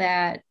all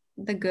that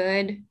the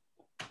good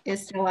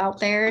is still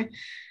out there,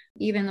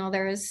 even though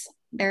there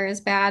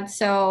is bad.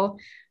 So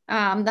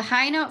the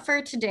high note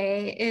for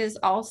today is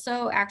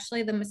also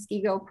actually the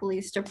Muskego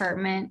Police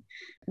Department.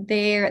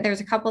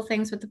 There's a couple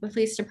things with the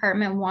police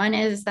department. One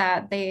is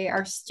that they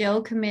are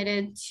still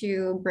committed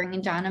to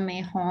bringing Donna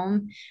Mae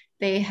home.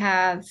 They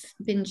have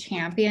been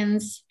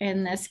champions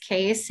in this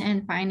case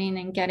and finding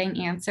and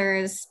getting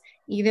answers,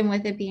 even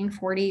with it being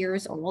 40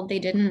 years old. They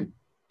didn't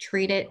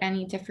treat it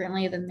any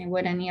differently than they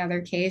would any other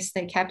case.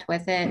 They kept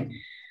with it.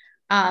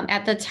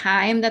 At the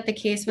time that the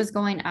case was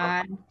going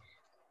on,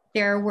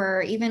 there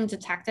were even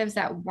detectives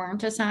that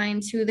weren't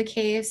assigned to the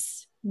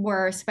case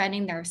were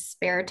spending their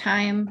spare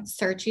time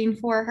searching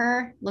for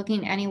her,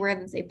 looking anywhere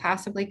that they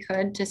possibly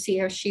could to see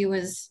if she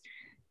was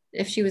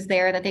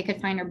there, that they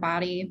could find her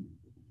body.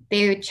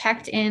 They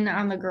checked in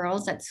on the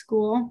girls at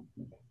school.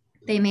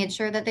 They made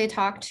sure that they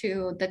talked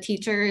to the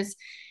teachers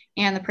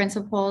and the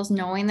principals,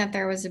 knowing that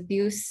there was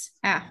abuse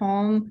at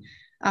home.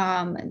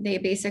 They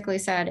basically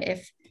said,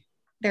 if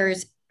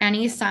there's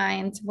any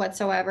signs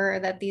whatsoever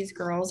that these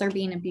girls are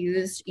being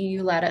abused,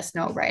 you let us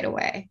know right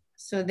away.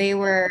 So they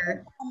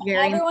were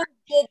everyone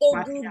did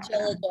their due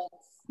diligence.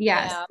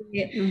 Yes,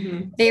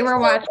 yeah. They were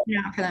watching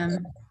out for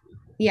them.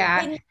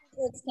 Yeah, it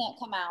can't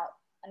come out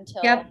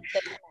until. Yep.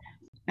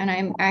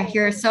 And I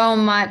hear so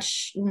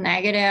much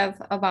negative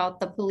about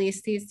the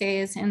police these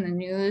days in the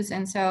news,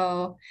 and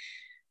so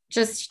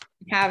just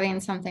having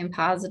something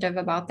positive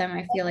about them,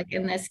 I feel like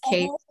in this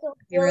case,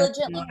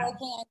 diligently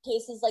working on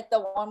cases like the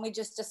one we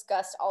just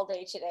discussed all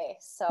day today.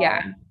 So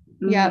yeah,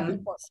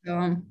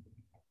 So,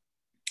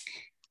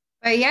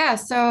 but yeah,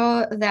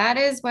 so that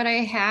is what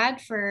I had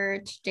for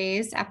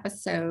today's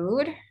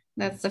episode.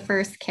 That's the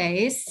first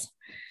case.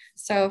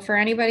 So for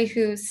anybody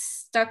who's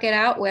stuck it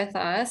out with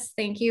us,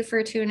 thank you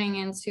for tuning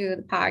into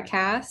the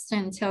podcast.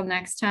 Until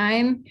next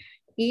time,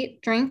 eat,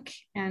 drink,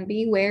 and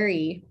be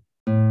wary.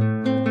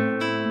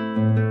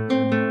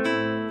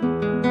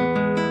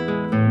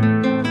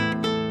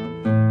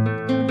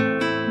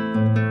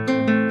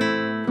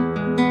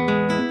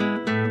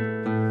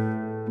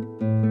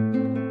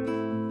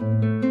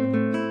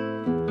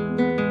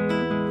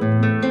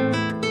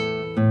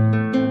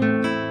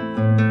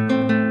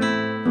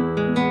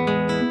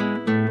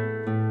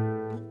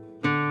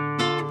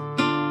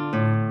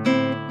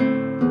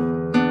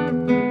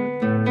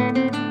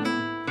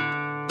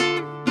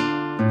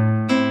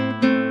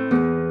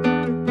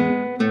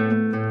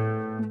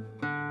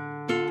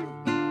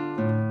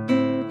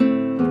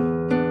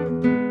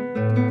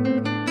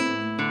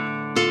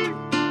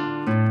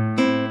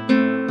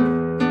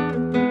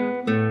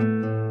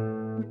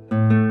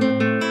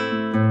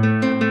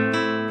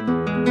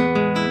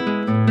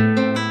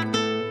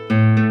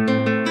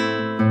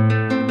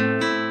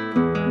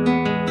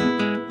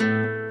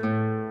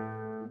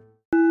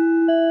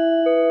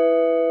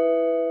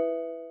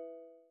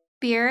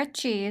 Beer,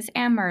 Cheese,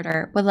 and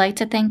Murder would like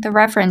to thank the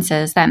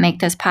references that make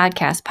this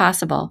podcast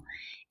possible.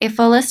 A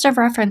full list of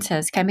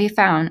references can be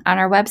found on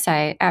our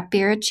website at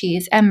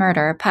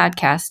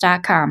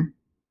beercheeseandmurderpodcast.com.